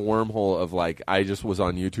me down a wormhole of like I just was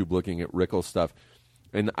on YouTube looking at Rickles stuff,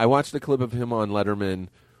 and I watched a clip of him on Letterman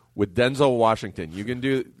with Denzel Washington. You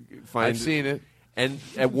can I've seen it. And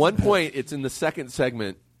at one point, it's in the second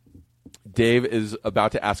segment. Dave is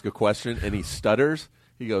about to ask a question, and he stutters.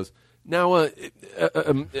 He goes, "Now," and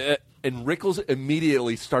Rickles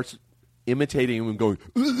immediately starts imitating him and going.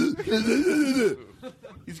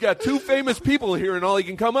 He's got 2 famous people here, and all he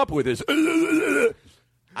can come up with is.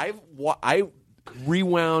 I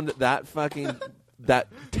rewound that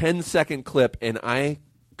 10-second clip, and I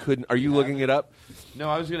couldn't. Are you looking it up? No,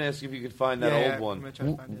 I was going to ask if you could find that old one. I'm gonna try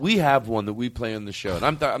to find it. We have one that we play on the show, and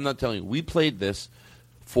I'm not telling you. We played this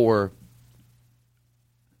for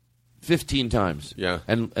 15 times,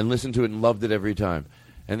 and listened to it and loved it every time.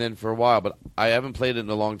 And then for a while, but I haven't played it in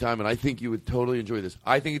a long time, and I think you would totally enjoy this.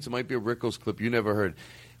 I think it might be a Rickles clip you never heard.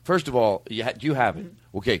 First of all, you have it.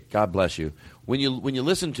 Okay, God bless you. When you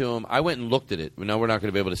listen to him, I went and looked at it. No, we're not going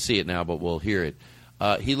to be able to see it now, but we'll hear it.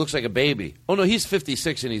 He looks like a baby. Oh, no, he's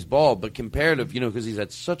 56 and he's bald, but comparative, because he's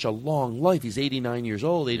had such a long life. He's 89 years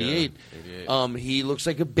old, 88. Yeah, 88. He looks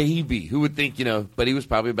like a baby. Who would think, but he was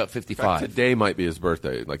probably about 55. Today might be his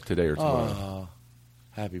birthday, like today or tomorrow. Oh,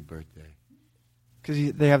 happy birthday.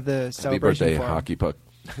 Because they have the celebration happy birthday, for him. hockey puck.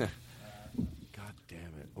 God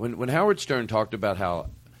damn it. When Howard Stern talked about how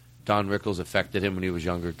Don Rickles affected him when he was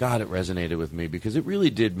younger, God, it resonated with me because it really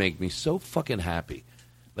did make me so fucking happy.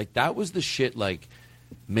 Like, that was the shit, like,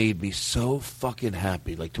 made me so fucking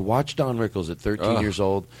happy. Like, to watch Don Rickles at 13 years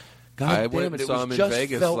old, God I damn went it, and it saw was him in just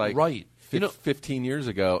Vegas felt like right. 15 years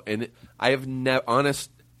ago, and I have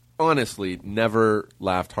honestly never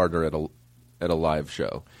laughed harder at a live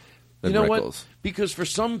show than Rickles. What? Because for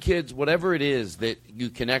some kids, whatever it is that you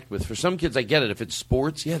connect with, for some kids, I get it. If it's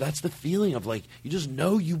sports, yeah, that's the feeling of, like, you just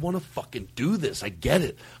know you want to fucking do this. I get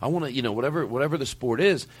it. I want to, whatever the sport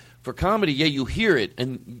is. For comedy, yeah, you hear it,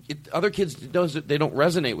 and other kids, they don't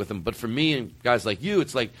resonate with them. But for me and guys like you,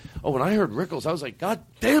 it's like, oh, when I heard Rickles, I was like, God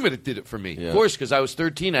damn it, it did it for me. Yeah. Of course, because I was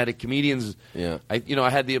 13, I had a comedian's. Yeah. I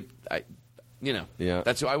had the. Yeah.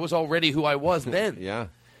 That's I was already who I was then. Yeah.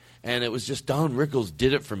 And it was just Don Rickles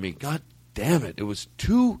did it for me. God damn it. It was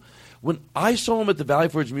when I saw him at the Valley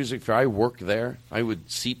Forge Music Fair, I worked there. I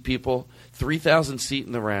would seat people, 3,000 seat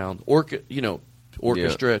in the round,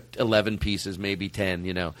 orchestra, 11 pieces, maybe 10,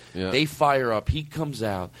 Yeah. They fire up. He comes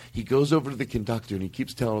out. He goes over to the conductor, and he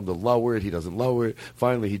keeps telling him to lower it. He doesn't lower it.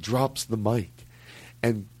 Finally, he drops the mic.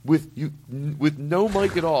 And with no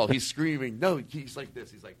mic at all, he's screaming. No, he's like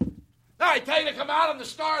this. He's like, no, I tell you to come out, I'm the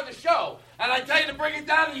star of the show. And I tell you to bring it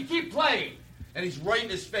down, and you keep playing. And he's right in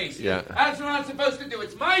his face. He goes, that's what I'm supposed to do.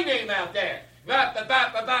 It's my name out there. With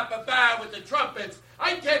the trumpets.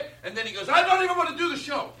 I can't. And then he goes, I don't even want to do the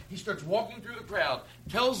show. He starts walking through the crowd,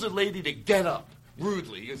 tells the lady to get up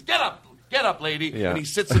rudely. He goes, get up, lady. Yeah. And he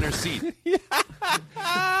sits in her seat.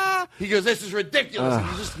 He goes, this is ridiculous. And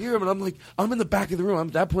you just hear him, and I'm like, I'm in the back of the room.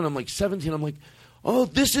 At that point, I'm like 17. I'm like, oh,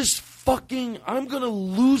 this is fucking, I'm going to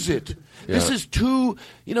lose it. Yeah. This is too,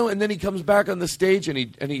 and then he comes back on the stage, and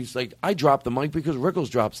he's like, I dropped the mic because Rickles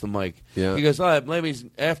drops the mic. Yeah. He goes,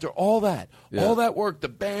 after all that work, the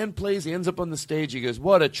band plays, he ends up on the stage, he goes,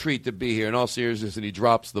 what a treat to be here, in all seriousness, and he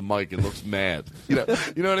drops the mic and looks mad. You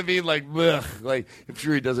know what I mean? Like, ugh, like, I'm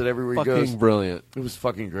sure he does it everywhere he goes. Fucking brilliant. It was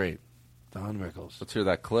fucking great. Don Rickles. Let's hear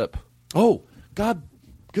that clip. Oh, God,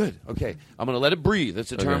 good. Okay, I'm going to let it breathe. That's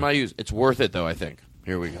the term I use. It's worth it, though, I think.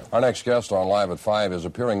 Here we go. Our next guest on Live at 5 is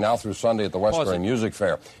appearing now through Sunday at the Westbury Music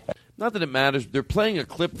Fair. Not that it matters. They're playing a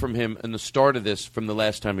clip from him in the start of this from the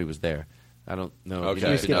last time he was there. I don't know if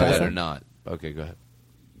you know that or not. Okay, go ahead.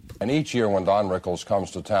 And each year when Don Rickles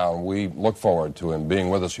comes to town, we look forward to him being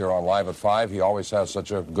with us here on Live at 5. He always has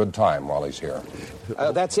such a good time while he's here.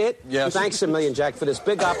 That's it? Yes. Thanks a million, Jack, for this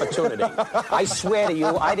big opportunity. I swear to you,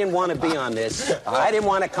 I didn't want to be on this. I didn't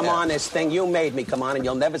want to come on this thing. You made me come on, and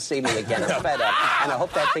you'll never see me again. I'm fed up. And I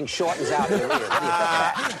hope that thing shortens out your ears. What do you think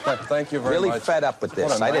of that? Thank you very much. Really fed up with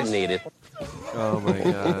this. I didn't need it. Oh, my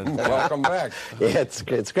God. Welcome back. Yeah,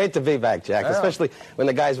 it's great to be back, Jack, especially when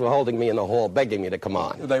the guys were holding me in the hall, begging me to come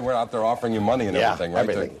on. They were out there offering you money and everything, right?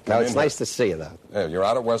 Everything. No, it's nice to see you, though. Yeah, you're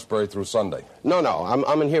out at Westbury through Sunday. No,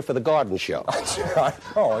 I'm in here for the garden show. I'm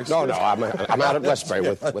out at Westbury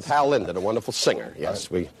with Hal Linder, the wonderful singer. Yes,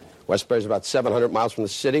 Westbury's about 700 miles from the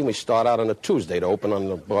city. And we start out on a Tuesday to open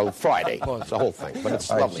on Friday. It's the whole thing, but it's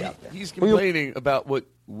lovely out there. He's complaining about what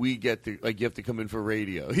we get to, like, you have to come in for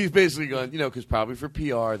radio. He's basically going, because probably for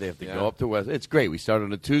PR, they have to go up to West. It's great. We start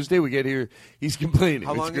on a Tuesday. We get here. He's complaining.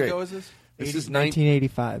 How long ago is this? This is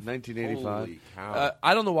 1985. 1985. Holy cow.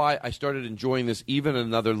 I don't know why I started enjoying this even at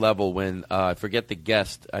another level when, I forget the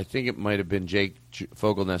guest, I think it might have been Jake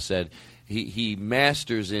Fogelnest said, he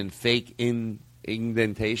masters in fake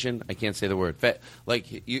indentation. I can't say the word.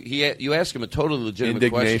 Like, you ask him a totally legitimate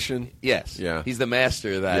indignation? question. Yes. Yeah. He's the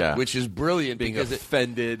master of that, which is brilliant. Being because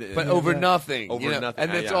offended. But over nothing. Over nothing.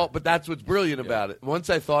 And that's all. But that's what's brilliant about it. Once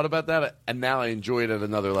I thought about that, and now I enjoy it at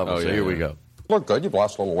another level. Here we go. Look good. You've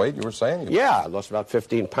lost a little weight, you were saying. Yeah, I lost about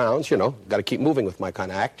 15 pounds, Got to keep moving with my kind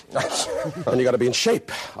of act. And you got to be in shape.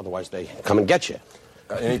 Otherwise, they come and get you.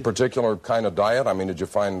 Any particular kind of diet? I mean, did you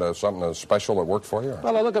find something special that worked for you?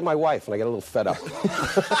 Well, I look at my wife, and I get a little fed up.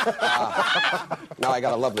 Now I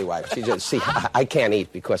got a lovely wife. I can't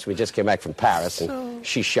eat because we just came back from Paris, and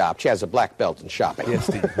she shopped. She has a black belt in shopping. He has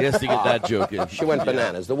to get that joke in. She went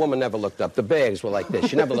bananas. The woman never looked up. The bags were like this.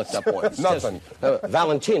 She never looked up once. Nothing.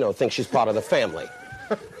 Valentino thinks she's part of the family.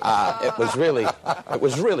 It was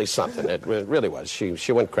really something. It really was.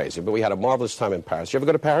 She went crazy. But we had a marvelous time in Paris. You ever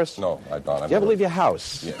go to Paris? No, I don't. You ever leave your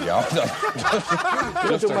house? Yeah.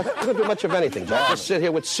 You don't do much of anything, Jack. Just sit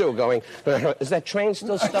here with Sue going, is that train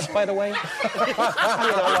still stuck, by the way?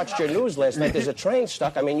 I watched your news last night. There's a train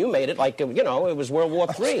stuck. I mean, you made it like, it was World War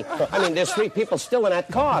III. I mean, there's 3 people still in that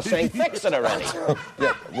car saying, fix it already.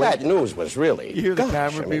 Yeah, that news was really... You hear the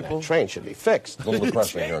camera people? That train should be fixed. A little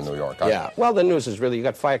depressing here in New York. Yeah. Well, the news is really, you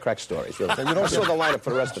got firecrack stories. Really. You don't saw the lineup for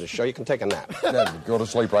the rest of the show. You can take a nap. Yeah, go to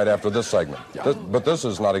sleep right after this segment. Yeah. But this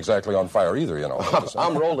is not exactly on fire either, you know.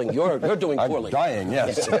 I'm rolling. You're doing poorly. I'm dying,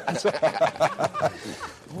 yes.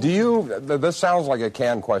 This sounds like a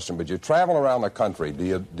canned question, but you travel around the country.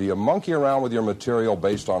 Do you monkey around with your material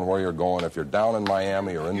based on where you're going? If you're down in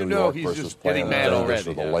Miami or in New York versus playing in Vegas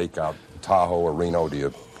or the lake out Tahoe or Reno, do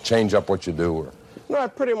you change up what you do? Or? No, I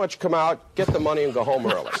pretty much come out, get the money, and go home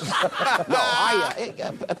early.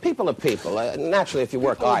 People are people. Naturally, if you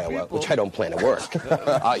work Iowa, which I don't plan to work,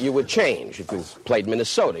 you would change. If you played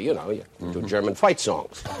Minnesota, you do German fight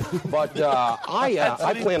songs. But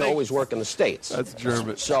I plan to always work in the States. That's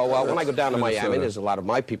German. So when I go down to Miami, there's a lot of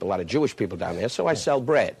my people, a lot of Jewish people down there, so I sell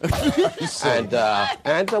bread.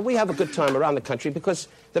 and we have a good time around the country because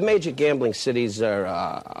the major gambling cities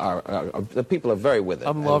are the people are very with it.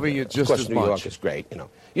 I'm loving it just as much. Of course, New York is great.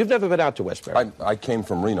 You've never been out to Westbury. I came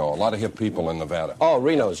from Reno. A lot of hip people in Nevada. Oh,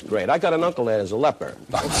 Reno's great. I got an uncle there as a leper.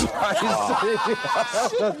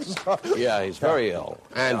 Yeah, he's very ill.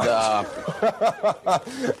 And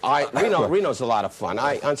Reno's a lot of fun.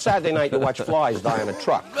 On Saturday night, you watch flies die in a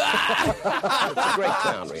truck. It's a great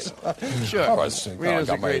town, Reno. Sure. Reno's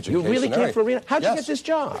a great. You really came from Reno? How'd you get this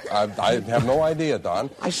job? I have no idea,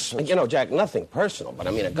 Don. Jack, nothing personal, but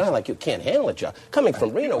I mean, a guy like you can't handle a job. Coming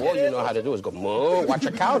from Reno, all you know how to do is go moo, watch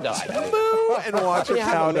a cow die. Moo and watch a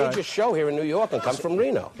cow die. You have a major show here in New York and come from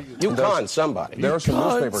Reno. You con somebody. There are some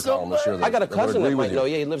newspaper columnists here. I got a cousin that might know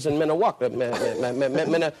you. He lives in Minnewaca.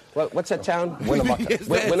 What's that town?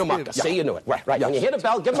 Winnemucca. See, you knew it. Right. When you hear the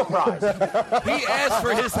bell, give him a prize. He asked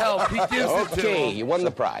for his help. He gives it to him. Okay, you won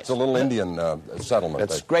the prize. It's a little Indian settlement.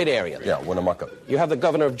 It's a great area. Yeah, Winnemucca. You have the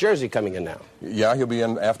governor of Jersey coming in now. Yeah, he'll be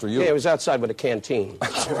in after you. Yeah, he was outside with a canteen.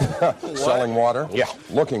 Selling water? Yeah.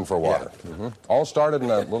 Looking for water. Yeah. Mm-hmm. All started in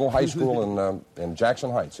a little high school in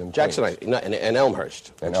Jackson Heights. In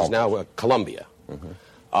Elmhurst, which is now Columbia.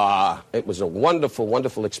 Mm-hmm. It was a wonderful,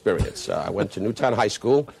 wonderful experience. I went to Newtown High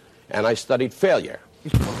School, and I studied failure.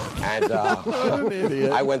 And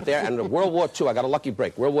I went there, and in World War II, I got a lucky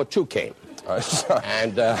break. World War II came.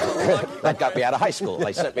 And that got me out of high school.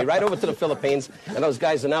 They sent me right over to the Philippines, and those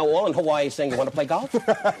guys are now all in Hawaii saying, you want to play golf?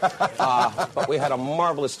 But we had a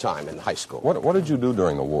marvelous time in high school. What did you do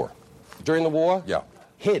during the war? During the war? Yeah.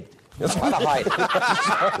 Hid. A lot of hiding.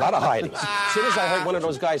 A lot of hiding. As soon as I heard one of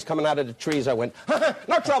those guys coming out of the trees, I went,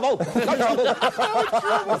 no trouble, no trouble.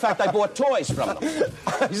 In fact, I bought toys from them.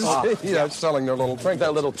 Selling their little trinkets.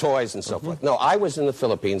 Their little toys and so forth. No, I was in the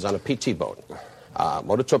Philippines on a PT boat.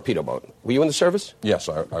 Motor torpedo boat. Were you in the service? Yes,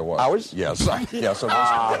 I was. Ours? Yes. Yes, I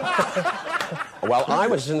was. Well, I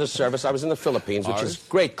was in the service. I was in the Philippines, which is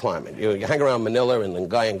great climate. You hang around Manila and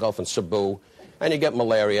Lingayen Gulf and Cebu, and you get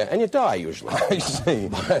malaria, and you die usually. I see.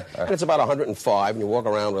 And it's about 105, and you walk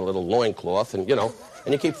around with a little loincloth, and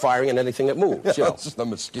and you keep firing at anything that moves. That's the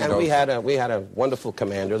mosquitoes. And we had a wonderful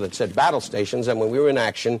commander that said battle stations, and when we were in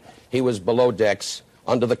action, he was below decks,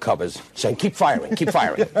 under the covers, saying, keep firing, keep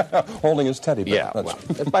firing. Holding his teddy bear. Yeah,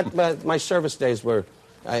 but my service days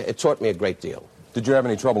it taught me a great deal. Did you have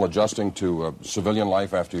any trouble adjusting to civilian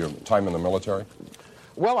life after your time in the military?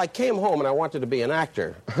 Well, I came home and I wanted to be an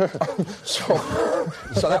actor. so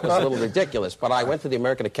that was a little ridiculous. But I went to the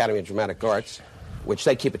American Academy of Dramatic Arts, which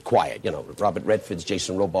they keep it quiet. Robert Redford's,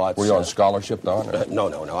 Jason Robards. Were you on scholarship, Don?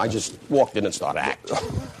 No. I just walked in and started acting.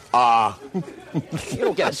 You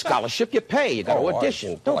don't get a scholarship, you pay. You got to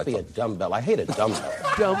audition. Don't be a dumbbell. I hate a dumbbell.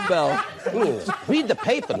 Dumbbell. Read the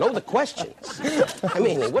paper, know the questions.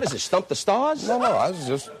 What is it, Stump the Stars? No, I was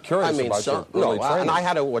just curious about your early training. And I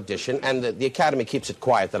had to audition, and the Academy keeps it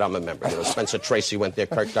quiet that I'm a member. Spencer Tracy went there,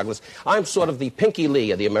 Kirk Douglas. I'm sort of the Pinky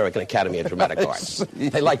Lee of the American Academy of Dramatic Arts.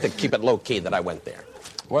 They like to keep it low-key that I went there.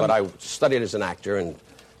 But I studied as an actor, and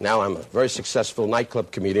now I'm a very successful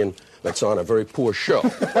nightclub comedian that's on a very poor show.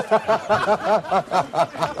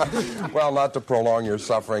 Well, not to prolong your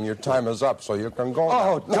suffering, your time is up, so you can go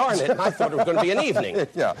now. Darn it. I thought it was going to be an evening.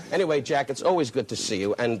 Yeah. Anyway, Jack, it's always good to see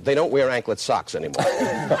you, and they don't wear anklet socks anymore.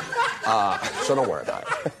 So don't worry about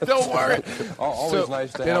it. Don't worry. Always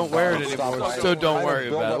nice to have. They don't wear it anymore, so don't worry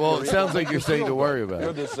about it. Well, it sounds like you're saying to worry about it.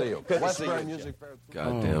 Good to see you. Good to see you.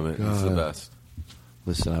 God damn it. It's the best.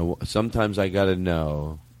 Listen, sometimes I got to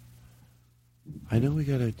know. I know we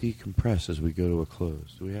got to decompress as we go to a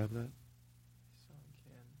close. Do we have that?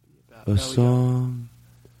 A song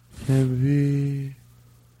can be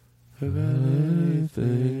about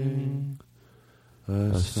anything.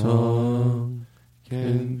 A song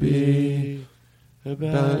can be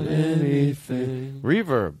about anything.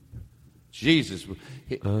 Reverb. Jesus.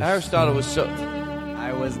 Aristotle was so...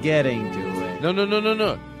 I was getting to it.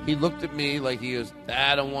 No. He looked at me like he goes,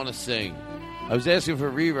 I don't want to sing. I was asking for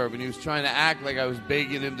reverb, and he was trying to act like I was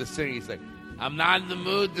begging him to sing. He's like, I'm not in the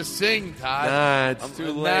mood to sing, Todd. Nah, it's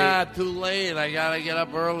too late. Nah, too late. I got to get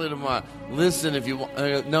up early tomorrow. Listen, if you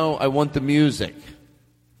want... no, I want the music.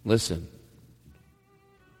 Listen.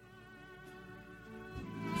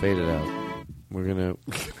 Fade it out. We're going to...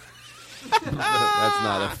 That's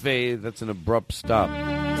not a fade. That's an abrupt stop.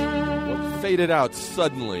 Well, fade it out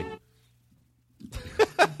suddenly.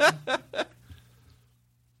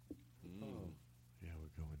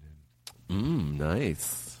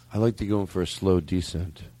 Nice. I like to go in for a slow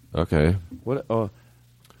descent. Okay. What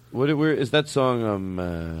is that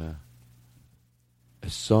song? A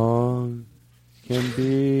song can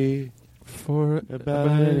be for about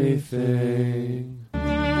anything.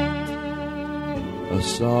 A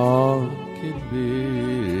song can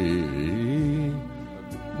be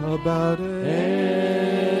about anything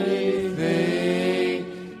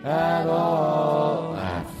at all.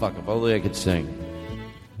 Fuck! If only I could sing.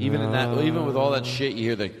 Even with all that shit, you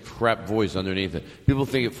hear the crap voice underneath it. People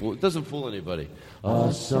think it doesn't fool anybody.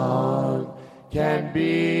 A song can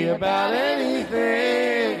be about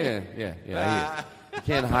anything. Yeah. I hear it. You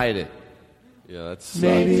can't hide it. Yeah, that's.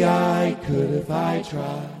 Maybe I could if I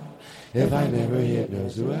tried. If I never hit no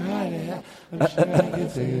suicide, I'm sure I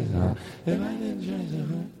could sing a song. If I didn't try so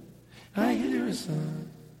hard, I could do a song.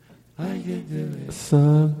 I could do it. A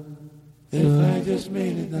song. If I just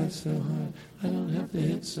made it not so hard, I don't have to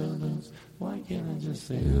hit so notes. Why can't I just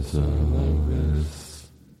sing a song like this?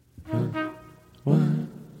 Why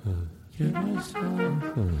can't my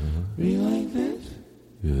song be like this?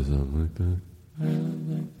 Yeah, something like that. I don't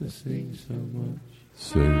like to sing so much.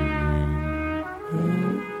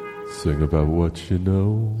 Sing about what you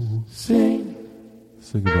know. Sing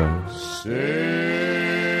about.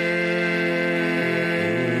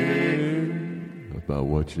 About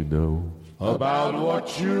what you know. About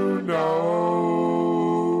what you know.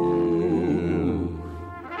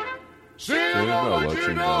 Yeah. Sing about what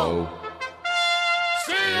you know.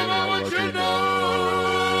 Sing about what you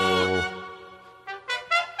know.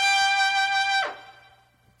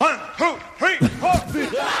 One, two, three, four.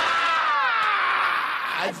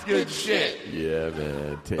 That's good shit. Yeah,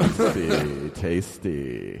 man. Tasty.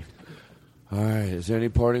 Tasty. All right. Is there any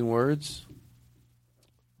parting words?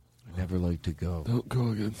 I never like to go. Don't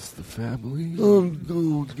go against the family. Don't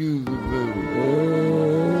go against the family.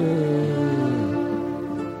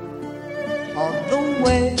 On the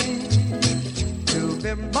way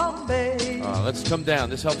to Bombay. Let's come down.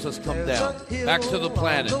 This helps us come down. Back to the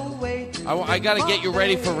planet. I got to get you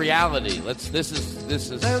ready for reality. This is.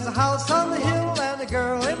 There's a house on the hill and a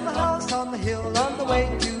girl in the house on the hill on the way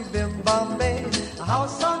to Bombay. A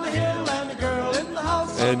house on the hill and a girl in the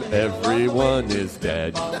house on and the hill. Everyone is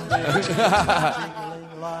dead.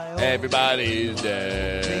 Everybody's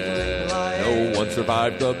dead. No one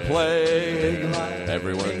survived the plague.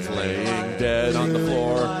 Everyone's laying dead on the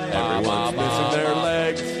floor. Everyone's missing their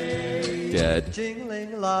legs. Dead.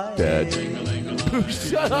 Dead.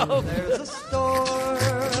 Shut up. There's a store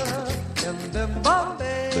in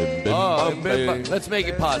Bombay. Let's make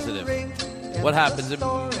it positive. What happens in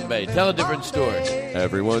Bombay? Tell a different story.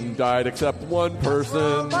 Everyone died except one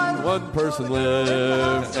person. One person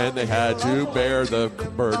lived, and they had to bear the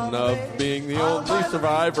burden of being the only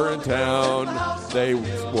survivor in town. They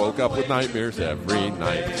woke up with nightmares every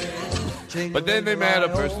night. But then they met a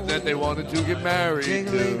person that they wanted to get married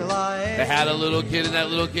to. They had a little kid, and that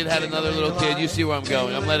little kid had another little kid. You see where I'm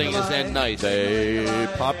going. I'm letting this end nice. They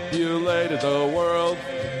populated the world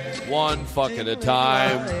one fuck at a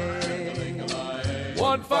time.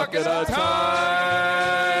 One fuck at a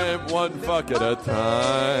time. One fuck at a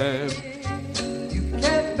time.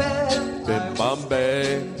 Bim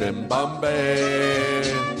Bombay, Bim Bombay,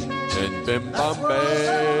 in Bim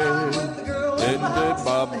Bombay, in Bim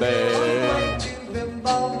Bombay.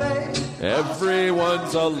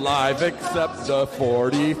 Everyone's alive except the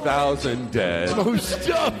 40,000 dead. Most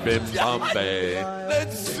of Bim Bombay.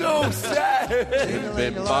 That's so sad. In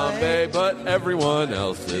Bim Bombay, but everyone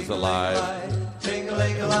else is alive.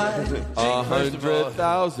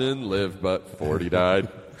 100,000 lived, but 40 died.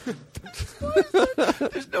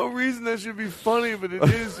 There's no reason that should be funny, but it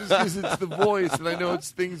is just because it's the voice, and I know it's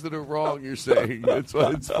things that are wrong you're saying. That's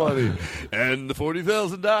why it's funny. And the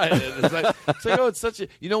 40,000 died. And it's like, oh, it's such a...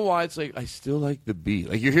 You know why? It's like, I still like the beat.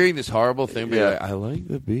 Like, you're hearing this horrible thing, but you're like, I like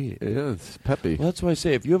the beat. Yeah, it's peppy. Well, that's why I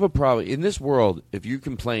say, if you have a problem... In this world, if you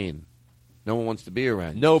complain... No one wants to be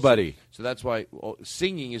around you. Nobody. So that's why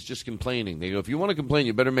singing is just complaining. They go, if you want to complain,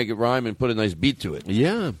 you better make it rhyme and put a nice beat to it.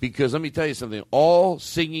 Yeah. Because let me tell you something. All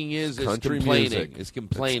singing is complaining. Music. It's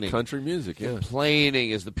complaining. It's country music, yeah. Complaining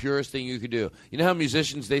is the purest thing you could do. You know how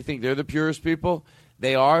musicians, they think they're the purest people?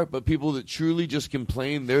 They are, but people that truly just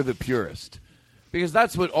complain, they're the purest. Because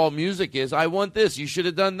that's what all music is. I want this. You should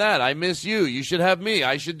have done that. I miss you. You should have me.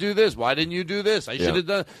 I should do this. Why didn't you do this? I should have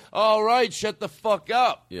done. All right, shut the fuck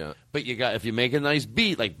up. Yeah. But you got if you make a nice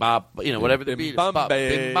beat like bop, whatever the beat is, bop,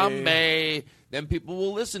 bim Bombay, then people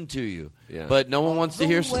will listen to you. Yeah. But no one wants to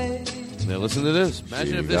hear. Now listen to this.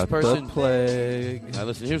 Imagine if this person. Now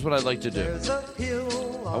listen. Here's what I'd like to do.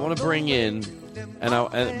 I want to bring in.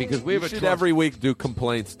 And because we have should every week do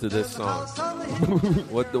complaints to this song.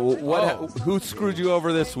 Who screwed you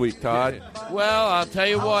over this week, Todd? Well, I'll tell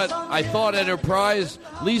you what. I thought Enterprise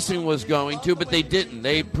Leasing was going to, but they didn't.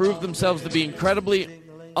 They proved themselves to be incredibly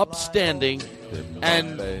upstanding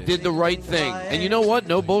and did the right thing. And you know what?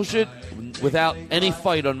 No bullshit. Without any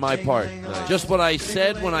fight on my part. Nice. Just what I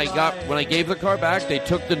said when I gave the car back. They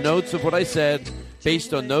took the notes of what I said.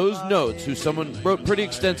 Based on those notes, someone wrote pretty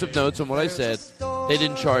extensive notes on what I said, they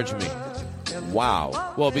didn't charge me.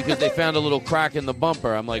 Wow. Well, because they found a little crack in the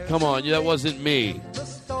bumper. I'm like, come on, that wasn't me.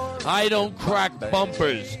 I don't crack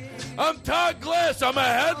bumpers. I'm Todd Glass. I'm a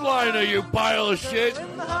headliner, you pile of shit.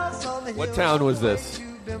 What town was this?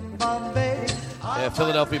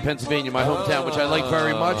 Philadelphia, Pennsylvania, my hometown, which I like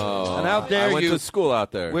very much. And how dare you? I went to school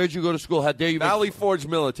out there. Where'd you go to school? How dare you? Valley Forge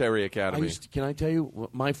Military Academy. Can I tell you?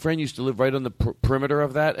 My friend used to live right on the perimeter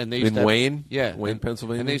of that, and they used in to Wayne, Wayne,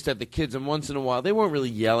 Pennsylvania. And they used to have the kids, and once in a while, they weren't really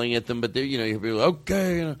yelling at them, but they, you'd be like,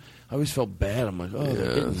 okay, I always felt bad. I'm like,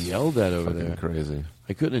 they're getting yelled at over there. Crazy.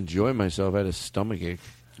 I couldn't enjoy myself. I had a stomach ache.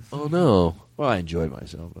 Oh no. Well, I enjoyed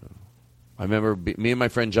myself. But I remember me and my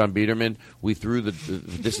friend John Biederman. We threw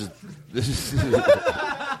this is.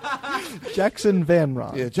 Jackson Van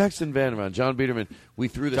Ron. Yeah, Jackson Van Ron. John Biederman. We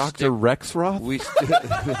threw the Dr. Rexroth?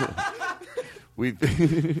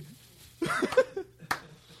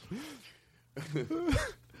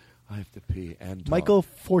 I have to pee and talk. Michael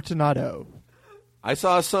Fortunato. I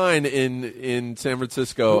saw a sign in San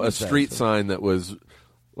Francisco, a street sign that was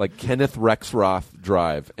like Kenneth Rexroth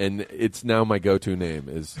Drive, and it's now my go-to name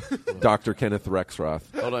is Dr. Kenneth Rexroth.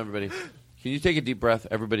 Hold on, everybody. Can you take a deep breath,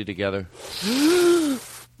 everybody together?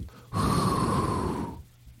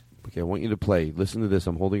 Okay, I want you to play. Listen to this.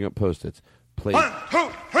 I'm holding up Post-its. Play. 1, 2,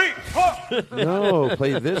 3, 4. No,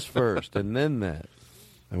 play this first, and then that.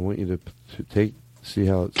 I want you to see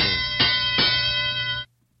how it sounds.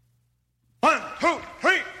 1, 2,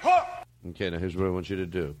 3, 4. Okay, now here's what I want you to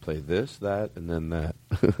do. Play this, that, and then that.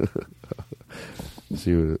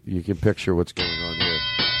 See, you can picture what's going on here.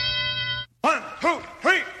 1, 2,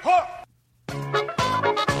 3, 4.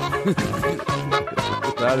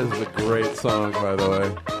 That is a great song, by the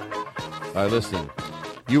way. All right, listen.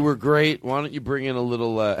 You were great. Why don't you bring in a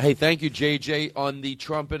little... hey, thank you, JJ, on the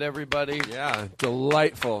trumpet, everybody. Yeah,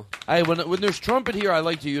 delightful. Hey, when there's trumpet here, I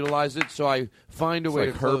like to utilize it, so I find a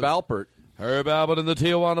way like to Herb Alpert. Herb Alpert and the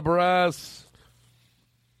Tijuana Brass.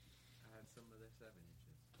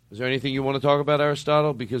 Is there anything you want to talk about,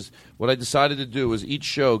 Aristotle? Because what I decided to do was each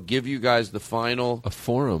show give you guys the final... A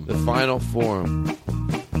forum. The final forum.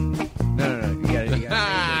 No. You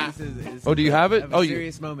got this do you have it? A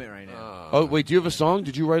serious moment right now. Oh, wait, do you have a song?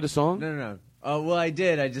 Did you write a song? No. Oh, well, I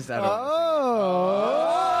did. I don't. Hold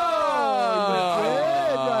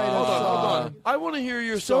on. I want to hear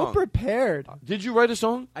your song. So prepared. Did you write a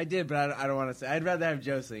song? I did, but I don't want to say. I'd rather have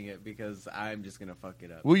Joe sing it because I'm just gonna fuck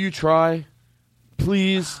it up. Will you try?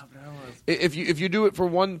 Please. If you do it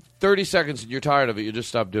for 30 seconds and you're tired of it, you just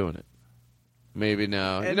stop doing it. Maybe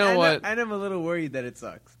now. You know what? And I'm a little worried that it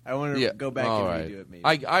sucks. I want to go back and redo it.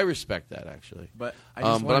 Maybe. I respect that actually. But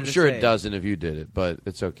I'm sure it doesn't if you did it. But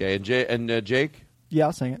it's okay. And Jake? Yeah,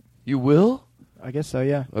 I'll sing it. You will? I guess so.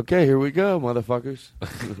 Yeah. Okay, here we go, motherfuckers.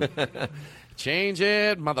 Change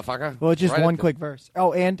it, motherfucker. Well, just one quick verse.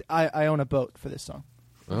 Oh, and I own a boat for this song.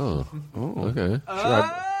 Oh, okay.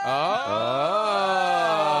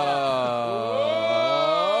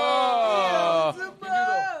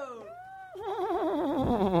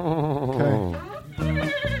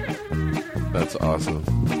 That's awesome.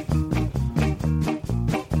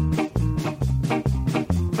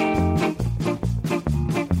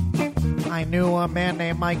 I'm knew a man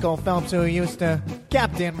named Michael Phelps who used to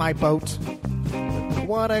captain my boat.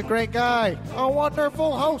 What a great guy, a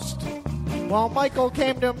wonderful host. Well, Michael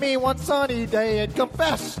came to me one sunny day and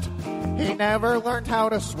confessed he never learned how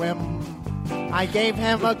to swim. I gave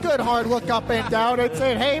him a good hard look up and down and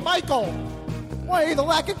said, hey, Michael, why are you the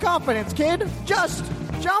lack of confidence, kid? Just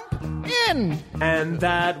jump in. And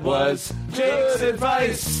that was Jake's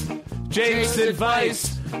advice. Jake's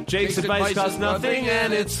advice. Jake's advice costs nothing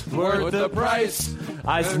and it's worth the price.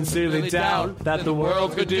 I sincerely doubt that the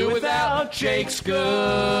world could do without Jake's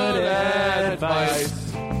good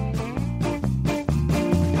advice.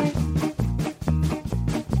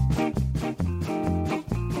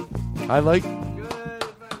 I like.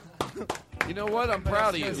 You know what? I'm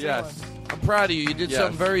proud of you. Yes. I'm proud of you. You did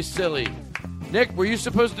something very silly. Nick, were you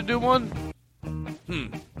supposed to do one?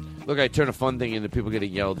 Look, I turn a fun thing into people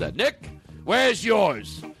getting yelled at. Nick, where's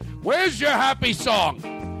yours? Where's your happy song?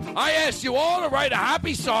 I asked you all to write a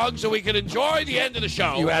happy song so we can enjoy the end of the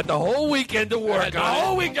show. You had the whole weekend to work on the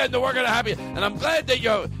whole weekend to work on a happy. And I'm glad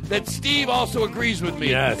that Steve also agrees with me.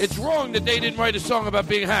 Yes. It's wrong that they didn't write a song about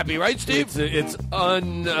being happy, right, Steve? It's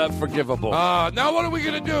unforgivable. Now what are we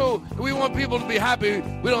going to do? We want people to be happy.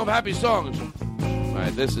 We don't have happy songs. All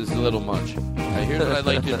right, this is a little much. Here's what I'd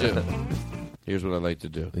like to do. Here's what I'd like to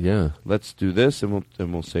do. Yeah. Let's do this, and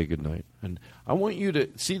we'll say goodnight. And I want you to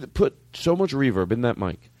put so much reverb in that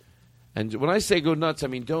mic. And when I say go nuts, I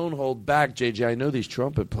mean don't hold back, JJ. I know these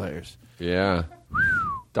trumpet players. Yeah.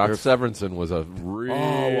 Doc Severinsen was a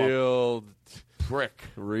real prick.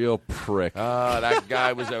 Real prick. That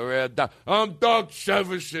guy was a real Doc. I'm Doc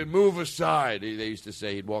Severinsen. Move aside. They used to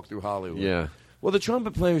say he'd walk through Hollywood. Yeah. Well, the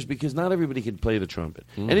trumpet players, because not everybody can play the trumpet.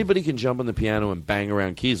 Anybody can jump on the piano and bang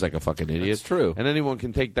around keys like a fucking idiot. That's true. And anyone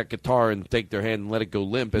can take that guitar and take their hand and let it go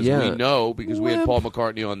limp, as we know, because we had Paul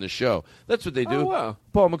McCartney on the show. That's what they do. Oh, wow.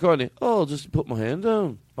 Paul McCartney, just put my hand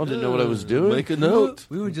down. I didn't know what I was doing. Make a note.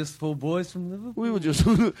 We were just full boys from Liverpool. We were just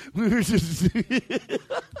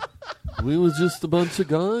we were just a bunch of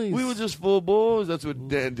guys. We were just full boys. That's what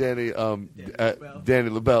Danny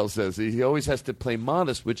LaBelle says. He always has to play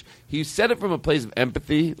modest, which he said it from a place of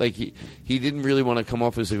empathy. Like he didn't really want to come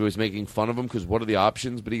off as like he was making fun of him because what are the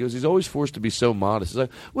options? But he goes, he's always forced to be so modest. He's like,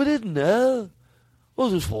 we didn't know. I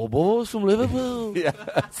was just full boys from Liverpool.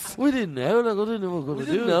 Yes. We didn't know. Like, I didn't know what we were going to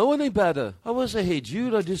do. We didn't know any better. I was like, hey,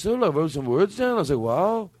 Jude, I wrote some words down. I was like,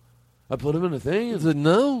 wow. I put him in a thing. I said,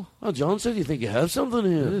 no. Oh, John said, you think you have something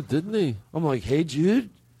here? Yeah, didn't he? I'm like, hey, Jude.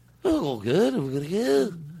 Oh, good. We're going to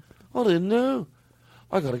go. I didn't know.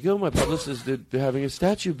 I got to go. My publicist, they're having a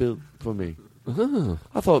statue built for me.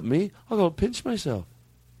 I thought I got to pinch myself.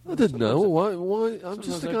 I didn't know. Why? I'm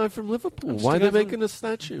just a guy from Liverpool. Why are they making a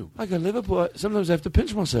statue? I got Liverpool. Sometimes I have to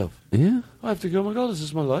pinch myself. Yeah? I have to go, oh, my God, is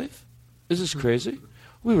this my life? Is this crazy?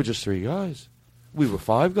 We were just 3 guys. We were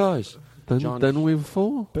 5 guys. Then we were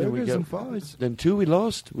 4. Burgers and fries. Then 2 we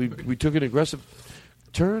lost. We took an aggressive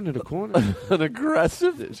turn in a corner. An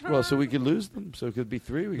aggressive? Well, so we could lose them. So it could be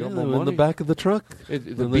 3. We got more in money. the back of the truck. The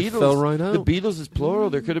Beatles fell right out. The Beatles is plural.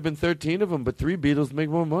 There could have been 13 of them, but 3 Beatles make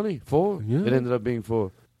more money. 4. Yeah. It ended up being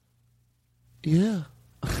 4. Yeah.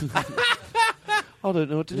 I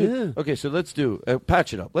don't know what to do. Yeah. Okay, so let's do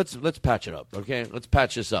patch it up. Let's patch it up. Okay, let's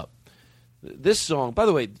patch this up. This song, by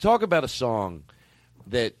the way, talk about a song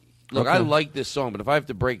that. Look, I like this song, but if I have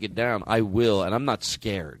to break it down, I will, and I'm not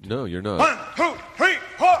scared. No, you're not. 1, 2, 3,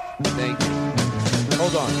 4. Thank you.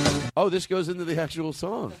 Hold on. Oh, this goes into the actual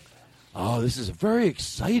song. Oh, this is very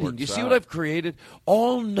exciting. Do you see what I've created?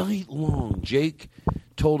 All night long, Jake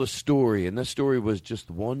told a story, and that story was just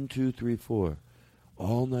 1, 2, 3, 4.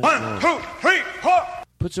 All night long. 1, 2, 3, 4.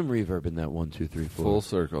 Put some reverb in that 1, 2, 3, 4. Full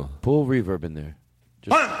circle. Pull reverb in there.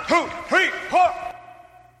 1, 2, 3, 4.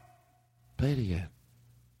 Play it again.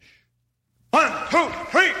 1, 2,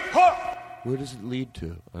 3, 4. Where does it lead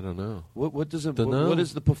to? I don't know. What does it? Dunno. What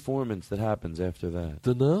is the performance that happens after that?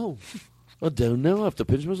 Don't know. I don't know. I have to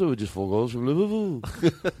pinch myself with just 4 goals from Liverpool.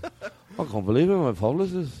 I can't believe it. My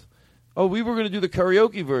publicist. Oh, we were going to do the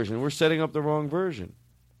karaoke version. We're setting up the wrong version.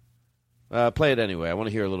 Play it anyway. I want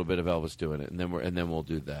to hear a little bit of Elvis doing it, and then we'll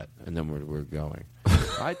do that, and then we're going.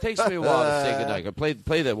 It takes me a while to say goodnight.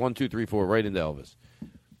 Play that 1, 2, 3, 4 right into Elvis.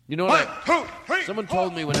 You know what? 1, 2, 3. Someone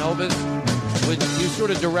told me when he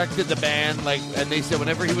sort of directed the band, and they said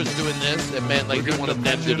whenever he was doing this, it meant like he wanted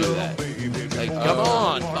them to do that. Like, come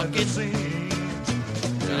on, fucking.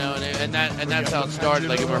 You know, and that's how it started.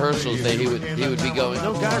 Like in rehearsals, he would be going,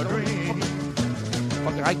 no, God,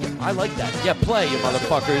 fucking, I like that. Yeah, play, you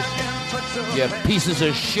motherfuckers. You pieces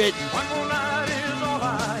of shit.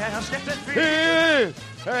 Hey,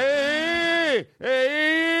 hey,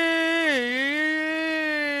 hey.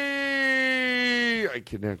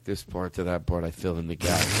 connect this part to that part. I fill in the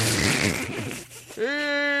gap.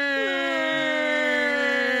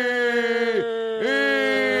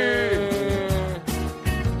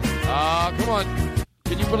 Come on.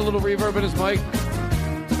 Can you put a little reverb in his mic?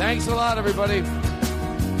 Thanks a lot, everybody.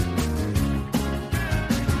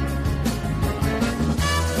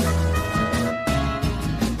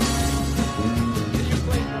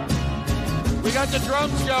 We got the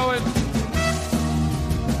drums going.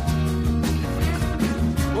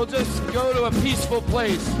 We'll just go to a peaceful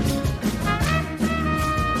place.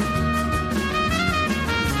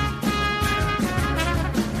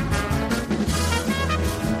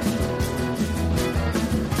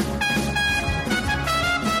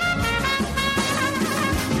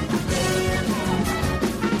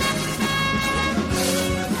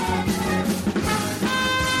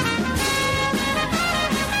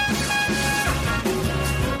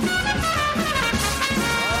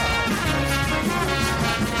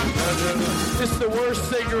 This is the worst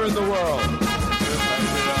singer in the world.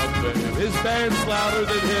 His band's louder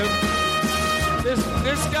than him.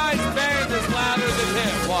 This guy's band is louder than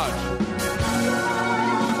him. Watch.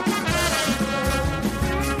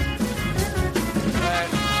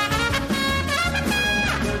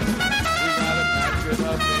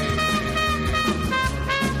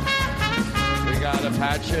 We gotta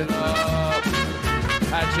patch it up.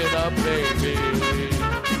 Patch it up, baby.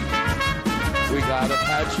 We gotta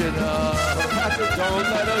patch it up. Don't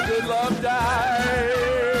let a good love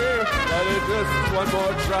die. Let it just one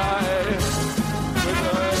more try. With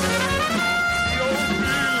the old feeling.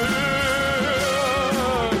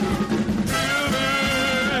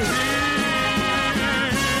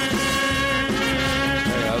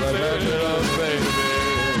 Patch it up, baby.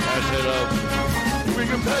 Patch it up. We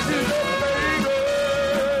can patch it up, baby.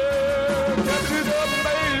 Patch it up,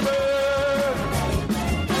 baby.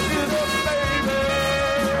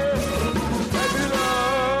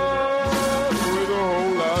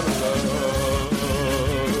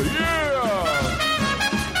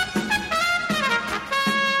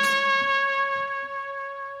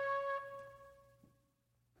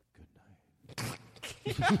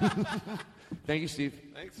 Thank you, Steve.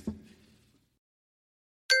 Thanks.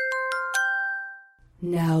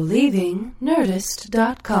 Now leaving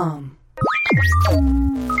Nerdist.com.